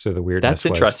 Sorry, so the weirdness. That's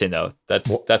interesting, though.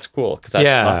 That's cool because that's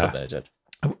not something I did.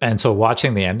 And so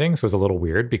watching the endings was a little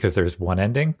weird because there's one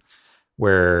ending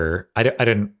where I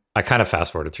kind of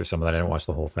fast forwarded through some of that. I didn't watch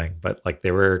the whole thing, but like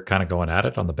they were kind of going at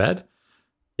it on the bed,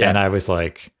 and I was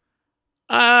like,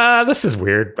 this is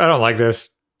weird. I don't like this.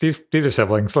 These are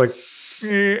siblings. Like,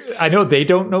 I know they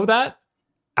don't know that.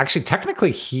 Actually,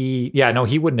 technically, he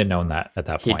wouldn't have known that at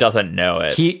that point. He doesn't know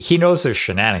it. He knows there's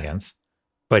shenanigans,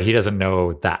 but he doesn't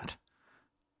know that.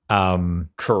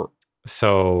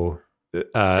 So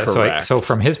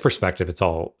from his perspective, it's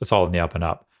all in the up and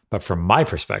up. But from my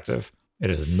perspective, it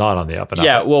is not on the up and up.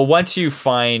 Yeah, well, once you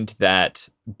find that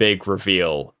big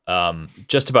reveal,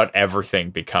 just about everything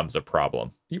becomes a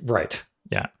problem. Right.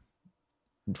 Yeah.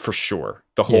 For sure.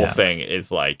 The whole thing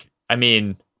is like, I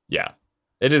mean, yeah,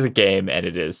 it is a game and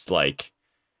it is like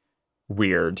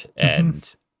weird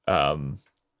and the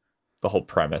whole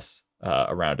premise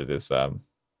around it is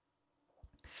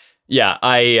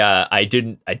I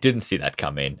didn't see that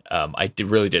coming. I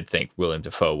really did think William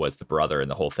Dafoe was the brother in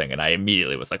the whole thing, and I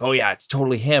immediately was like, oh yeah, it's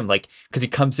totally him. Like, because he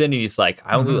comes in and he's like,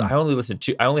 I only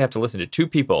have to listen to two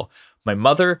people, my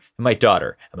mother and my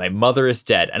daughter, and my mother is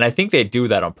dead. And I think they do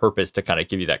that on purpose to kind of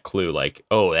give you that clue, like,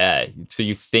 oh yeah, so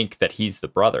you think that he's the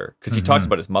brother because he talks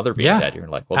about his mother being dead. You're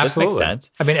like, well, absolutely. This makes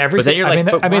sense. I mean, everything.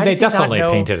 They definitely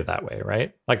painted it that way,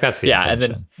 right? Like that's the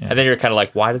intention. And then you're kind of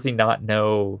like, why does he not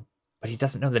know? But he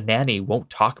doesn't know the nanny won't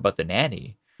talk about the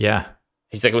nanny. Yeah.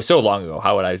 He's like, it was so long ago.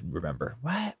 How would I remember?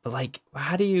 What? But like,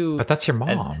 how do you? But that's your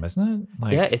mom, isn't it?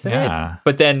 Like, yeah, isn't it?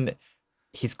 But then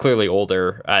he's clearly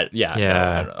older. Obviously.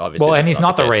 Well, and he's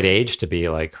not the right age to be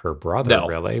like her brother,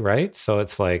 really, right? So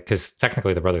it's like, because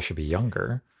technically the brother should be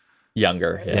younger.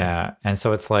 Yeah. And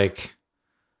so it's like,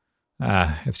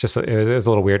 it's just, it was a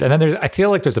little weird. And then I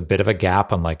feel like there's a bit of a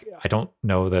gap on like, I don't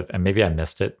know that, and maybe I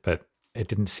missed it, but it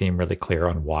didn't seem really clear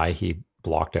on why he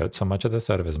blocked out so much of this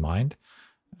out of his mind.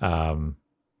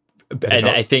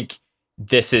 I think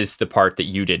this is the part that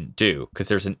you didn't do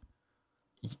because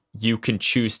you can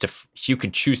choose to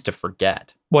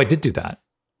forget. Well, I did do that.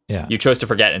 Yeah. You chose to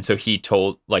forget. And so he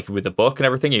told, like with the book and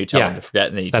everything, you tell him to forget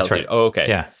and then he tells you, oh, okay.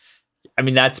 Yeah. I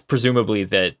mean, that's presumably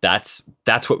that's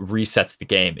what resets the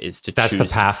game is to that's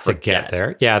choose the path to get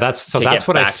there. Yeah, that's what I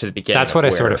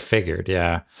sort of figured.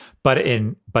 Yeah, but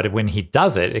when he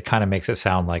does it, it kind of makes it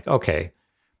sound like, okay,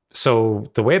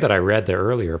 so the way that I read the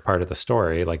earlier part of the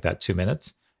story, like that 2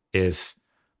 minutes, is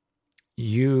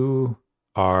you're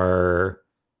at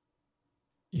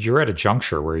a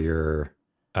juncture where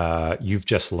you've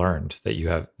just learned that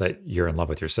you're in love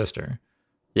with your sister.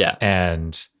 Yeah,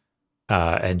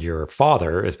 and your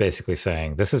father is basically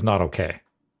saying, this is not okay.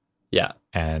 Yeah.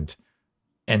 And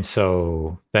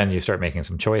so then you start making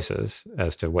some choices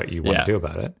as to what you want to do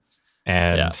about it.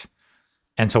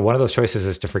 And so one of those choices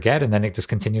is to forget, and then it just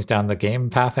continues down the game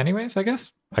path anyways, I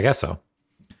guess so.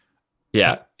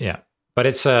 Yeah. Yeah. But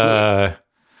it's,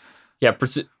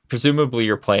 presumably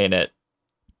you're playing it.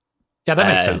 Yeah, that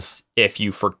makes sense. If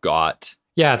you forgot.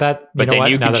 Yeah, but then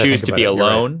you can choose to be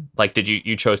alone. Right. Like,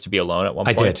 you chose to be alone at one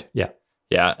point? I did. Yeah.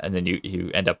 Yeah, and then you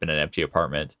end up in an empty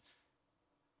apartment.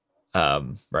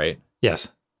 Right? Yes.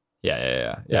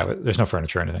 Yeah. There's no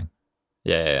furniture or anything.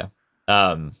 Yeah.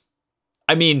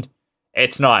 I mean,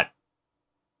 it's not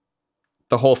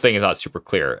the whole thing is not super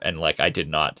clear, and like I did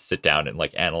not sit down and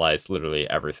like analyze literally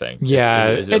everything. Yeah,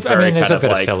 it's I mean, very there's kind a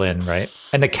bit of like, fill in, right?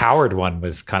 And the coward one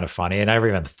was kind of funny, and I never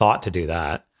even thought to do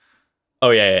that oh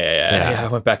yeah.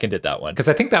 I went back and did that one because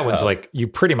I think that one's Oh. like you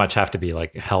pretty much have to be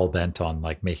like hell bent on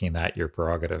like making that your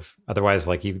prerogative. Otherwise,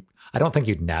 like I don't think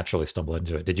you'd naturally stumble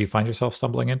into it. Did you find yourself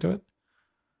stumbling into it?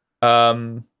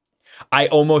 I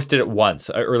almost did it once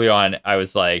early on. I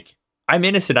was like, I'm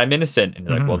innocent, and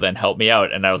you're like, well, then help me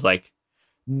out. And I was like,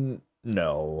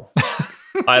 no,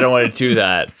 I don't want to do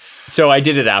that. So I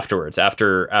did it afterwards.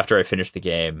 After I finished the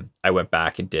game, I went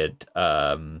back and did.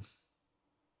 I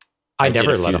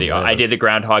never let him live. I did the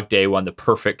Groundhog Day one, the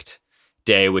perfect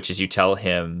day, which is you tell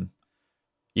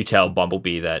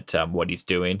Bumblebee that what he's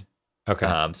doing,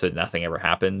 Okay. so nothing ever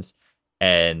happens.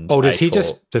 And does he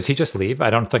just leave? I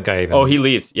don't think I even. Oh, he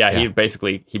leaves. Yeah, Yeah. he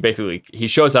basically he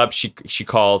shows up. She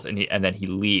calls and then he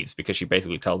leaves because she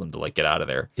basically tells him to like get out of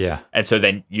there. Yeah. And so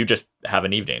then you just have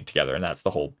an evening together, and that's the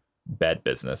whole bed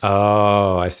business.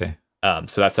 Oh, I see.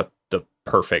 So that's the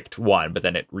perfect one, but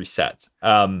then it resets.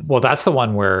 Well, that's the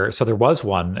one where, so there was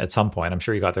one at some point, I'm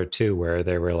sure you got there too, where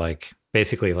they were like,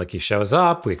 basically like he shows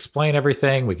up, we explain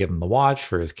everything, we give him the watch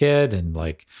for his kid, and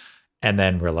like, and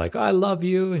then we're like, I love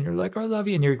you. And you're like, I love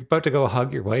you. And you're about to go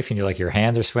hug your wife and you're like, your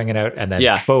hands are swinging out. And then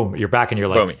boom, you're back and you're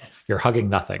like, boom. You're hugging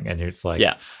nothing. And it's like,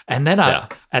 yeah. And then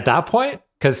at that point,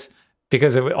 because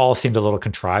it all seemed a little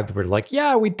contrived, we're like,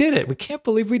 yeah, we did it. We can't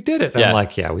believe we did it. And I'm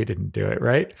like, yeah, we didn't do it.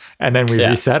 Right. And then we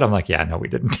reset. I'm like, yeah, no, we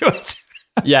didn't do it.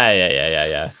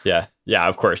 Yeah.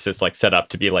 Of course. It's like set up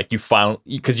to be like, you found,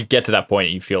 because you get to that point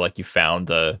and you feel like you found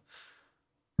the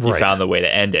way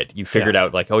to end it. You figured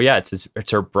out like, oh yeah,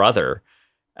 it's her brother.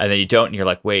 And then you don't, and you're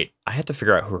like, wait, I had to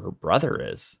figure out who her brother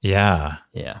is. Yeah.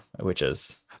 Yeah. Which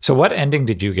is. So what ending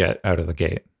did you get out of the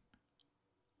gate?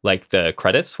 Like the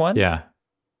credits one? Yeah.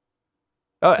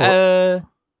 Oh,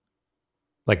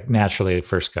 like naturally at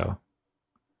first go.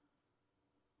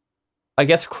 I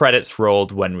guess credits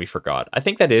rolled when we forgot. I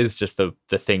think that is just the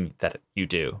thing that you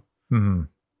do. Mm-hmm.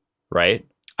 Right?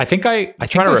 I'm trying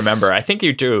to remember. I think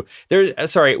you do.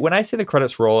 Sorry, when I say the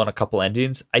credits roll on a couple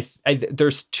endings,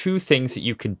 there's two things that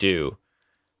you can do.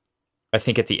 I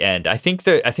think at the end, I think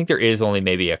there is only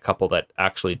maybe a couple that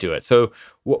actually do it. So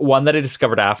one that I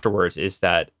discovered afterwards is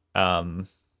that the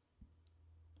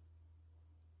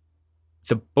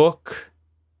book.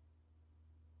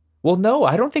 Well, no,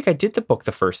 I don't think I did the book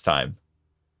the first time.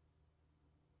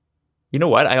 You know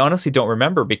what? I honestly don't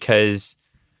remember because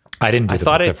I didn't do the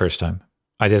book the first time.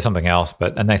 I did something else,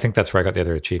 and I think that's where I got the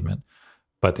other achievement.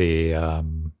 But I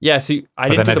did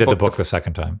the book the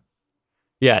second time.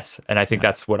 Yes, and I think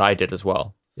that's what I did as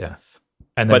well. Yeah,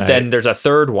 then there's a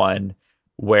third one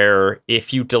where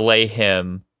if you delay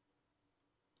him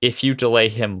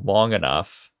long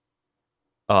enough,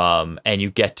 and you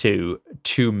get to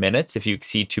 2 minutes, if you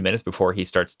exceed 2 minutes before he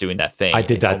starts doing that thing, I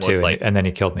did that too, and then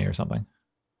he killed me or something.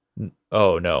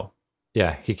 Oh no.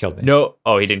 Yeah, he killed me. No,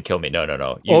 he didn't kill me. No.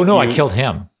 I killed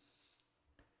him.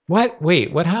 What?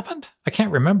 Wait, what happened? I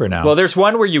can't remember now. Well, there's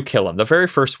one where you kill him. The very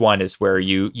first one is where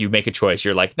you make a choice.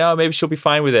 You're like, no, maybe she'll be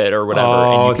fine with it or whatever.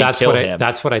 Oh, and you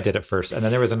that's what I did at first. And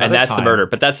then there was another and that's time the murder,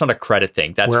 but that's not a credit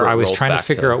thing. That's where I was trying to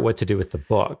figure out what to do with the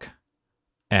book.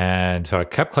 And so I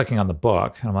kept clicking on the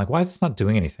book and I'm like, why is this not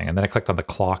doing anything? And then I clicked on the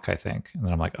clock, I think. And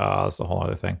then I'm like, oh, that's a whole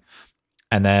other thing.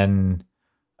 And then,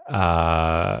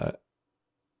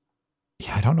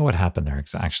 I don't know what happened there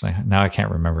actually. Now I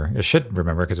can't remember. I should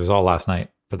remember because it was all last night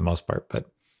for the most part, but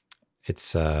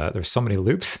it's there's so many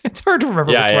loops. It's hard to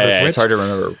remember which one is which. It's hard to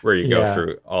remember where you go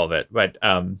through all of it. But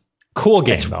cool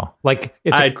game though. Like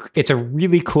it's a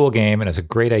really cool game and it's a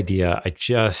great idea. I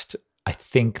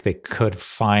think they could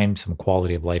find some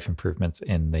quality of life improvements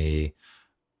in the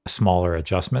smaller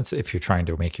adjustments if you're trying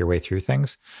to make your way through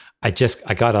things. I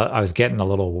was getting a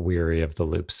little weary of the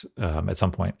loops at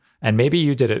some point. And maybe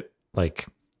you did it like,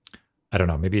 I don't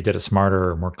know, maybe you did it smarter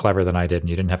or more clever than I did and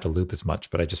you didn't have to loop as much,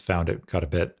 but I just found it got a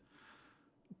bit,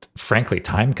 frankly,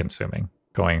 time consuming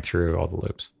going through all the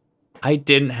loops. I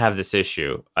didn't have this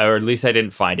issue, or at least I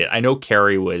didn't find it. I know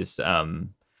Carrie was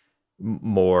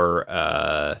more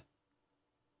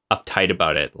uptight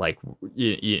about it, like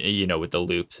you know, with the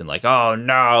loops and like, oh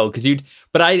no, because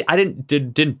but I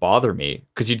didn't bother me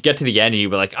because you'd get to the end and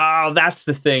you'd be like, oh, that's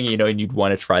the thing, you know, and you'd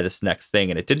want to try this next thing,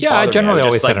 and it didn't. Yeah, I generally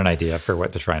always had like, an idea for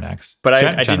what to try next, but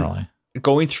I generally didn't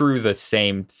going through the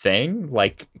same thing,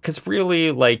 like, because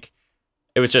really, like,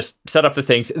 it was just set up the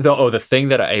things. The thing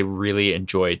that I really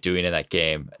enjoyed doing in that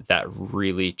game that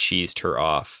really cheesed her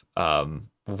off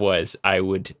was I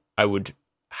would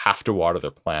have to water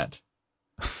the plant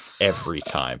every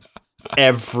time.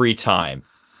 And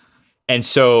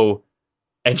so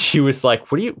And she was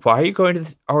like, why are you going to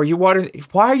this? Why are you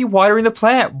watering the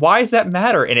plant? Why does that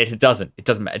matter? And it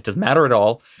doesn't matter at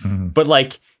all. Mm-hmm. But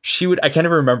like I kind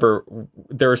of remember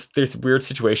there's weird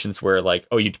situations where like,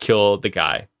 oh, you'd kill the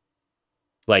guy.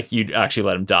 Like you'd actually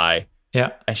let him die.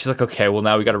 Yeah. And she's like, okay, well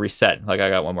now we got to reset. Like I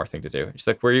got one more thing to do. And she's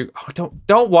like, where are you? Oh,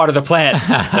 don't water the plant.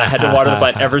 And I had to water the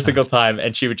plant every single time.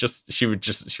 And she would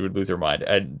lose her mind.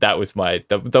 And that was that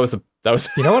was.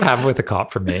 You know what happened with the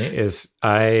cop for me is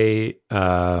I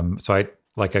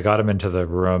got him into the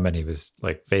room and he was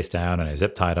like face down and I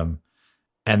zip tied him.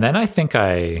 And then I think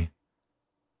I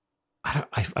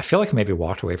feel like I maybe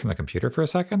walked away from the computer for a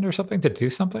second or something to do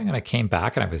something. And I came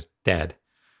back and I was dead.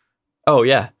 Oh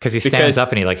yeah. Because he stands up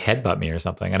and he like headbutt me or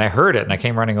something. And I heard it and I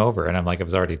came running over and I'm like, it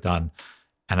was already done.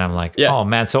 And I'm like, oh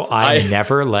man. So I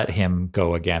never let him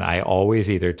go again. I always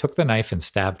either took the knife and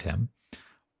stabbed him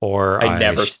or I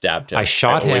never stabbed him. I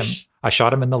shot him. I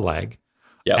shot him in the leg.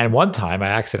 Yep. And one time I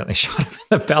accidentally shot him in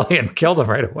the belly and killed him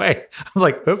right away. I'm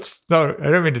like, oops, no, I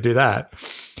didn't mean to do that.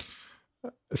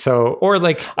 So,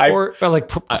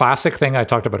 classic thing I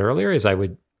talked about earlier is I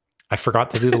forgot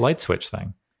to do the light switch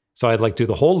thing. So I'd like do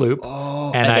the whole loop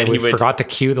and I would forgot to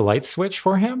cue the light switch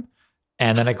for him.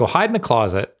 And then I'd go hide in the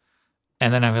closet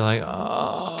and then I'd be like,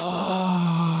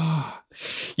 oh.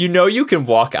 You know, you can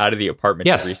walk out of the apartment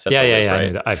to reset the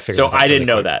loop, right? I figured so I didn't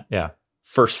know that. Yeah.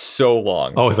 For so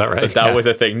long. Oh, is that right? That was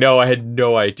a thing. No, I had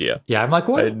no idea. Yeah. I'm like,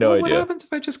 what? I had no idea. What happens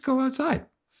if I just go outside?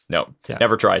 No,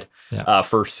 never tried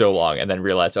for so long. And then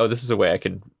realized, oh, this is a way I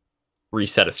can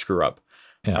reset a screw up.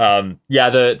 Yeah.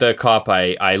 The cop,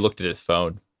 I looked at his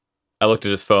phone. I was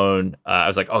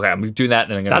like, okay, I'm doing that,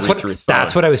 and I'm going to read through his phone.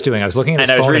 That's what I was doing. I was looking at his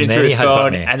phone, and I was reading through his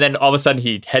phone, me. and then all of a sudden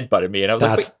he headbutted me, and I was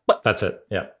like, wait, what? That's it.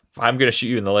 Yeah. I'm going to shoot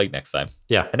you in the leg next time.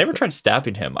 Yeah. I never tried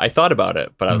stabbing him. I thought about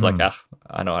it, but I was like,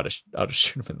 I know how to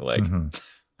shoot him in the leg. Mm-hmm.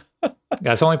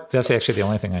 That's actually the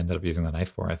only thing I ended up using the knife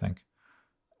for, I think.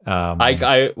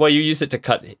 You use it to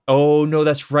cut. Oh no,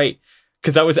 that's right.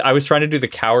 Because I was trying to do the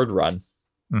coward run,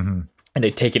 and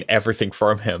they'd taken everything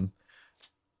from him,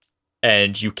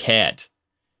 and you can't.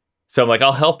 So I'm like,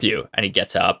 I'll help you. And he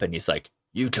gets up and he's like,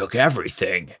 you took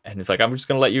everything. And he's like, I'm just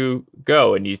gonna let you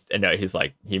go. And he's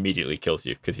like, he immediately kills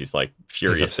you because he's like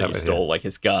furious that you stole like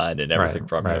his gun and everything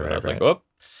from him. And I was like, whoop.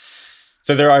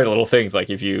 So there are little things like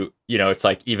if it's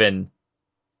like even.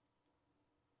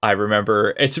 I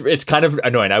remember it's kind of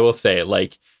annoying. I will say,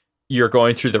 like, you're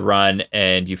going through the run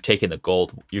and you've taken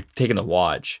the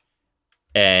watch,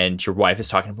 and your wife is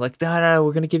talking like, no,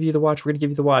 we're gonna give you the watch.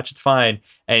 It's fine.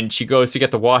 And she goes to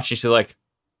get the watch, and she's like,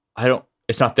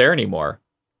 it's not there anymore.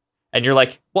 And you're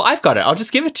like, well, I've got it. I'll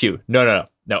just give it to you. No.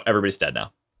 Everybody's dead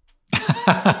now.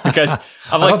 Because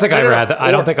I don't think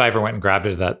I ever went and grabbed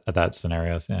it at that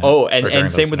scenario. Yeah. Oh, and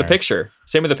same with the picture.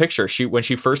 When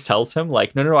she first tells him,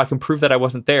 like, no, I can prove that I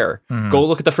wasn't there. Go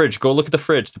look at the fridge.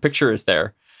 The picture is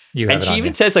there. And she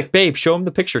even says, like, babe, show him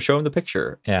the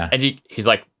picture. Yeah. And he's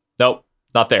like, nope,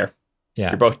 not there. Yeah.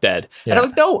 You're both dead. Yeah. And I'm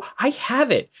like, no, I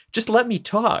have it. Just let me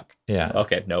talk. Yeah.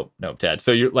 Okay. Nope, dead.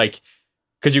 So you're like,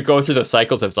 because you go through those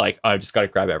cycles of like, oh, I just got to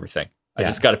grab everything. I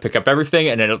just got to pick up everything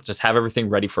and then it'll just have everything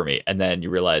ready for me. And then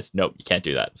you realize, nope, you can't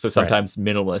do that. So sometimes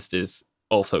minimalist is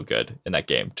also good in that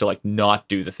game to like not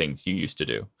do the things you used to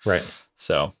do. Right.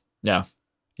 So, yeah.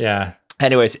 Yeah.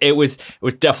 Anyways, it was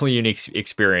definitely a unique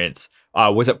experience.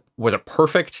 Was it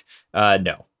perfect?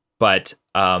 No. But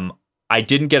I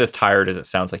didn't get as tired as it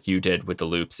sounds like you did with the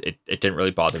loops. It didn't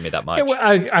really bother me that much. Yeah, well,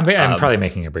 I'm probably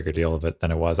making a bigger deal of it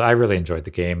than it was. I really enjoyed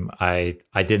the game. I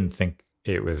didn't think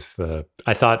it was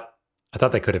I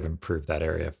thought they could have improved that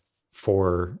area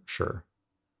for sure.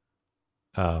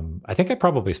 I think I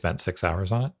probably spent 6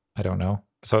 hours on it. I don't know.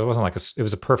 So it wasn't like it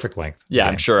was a perfect length. Yeah,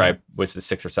 game. I'm sure I was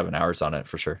 6 or 7 hours on it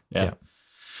for sure. Yeah.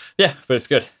 Yeah, but it's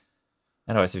good.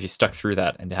 Anyways, if you stuck through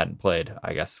that and hadn't played,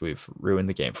 I guess we've ruined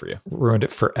the game for you. Ruined it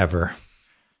forever.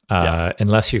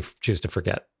 Unless you choose to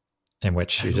forget, in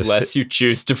which you you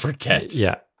choose to forget.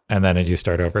 Yeah. And then you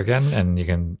start over again and you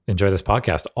can enjoy this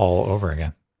podcast all over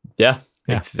again. Yeah.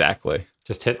 Exactly.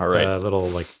 Just hit a little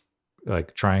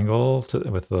like triangle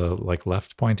with the like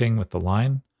left pointing with the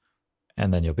line,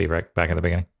 and then you'll be right back at the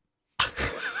beginning.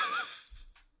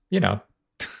 you know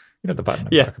the button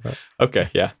I'm talking about. Okay.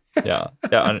 Yeah.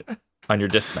 On your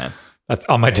Discman. That's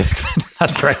on my Discman.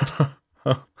 That's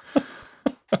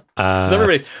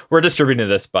right. We're distributing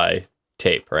this by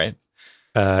tape, right?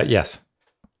 Yes.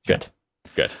 Good.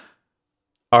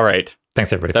 All right.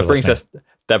 Thanks everybody.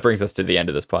 That brings us to the end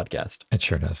of this podcast. It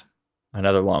sure does.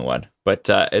 Another long one, but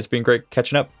it's been great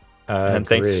catching up. And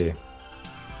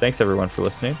thanks everyone for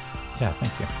listening. Yeah,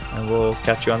 thank you. And we'll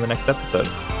catch you on the next episode.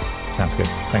 Sounds good.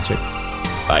 Thanks, Jake.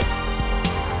 Bye.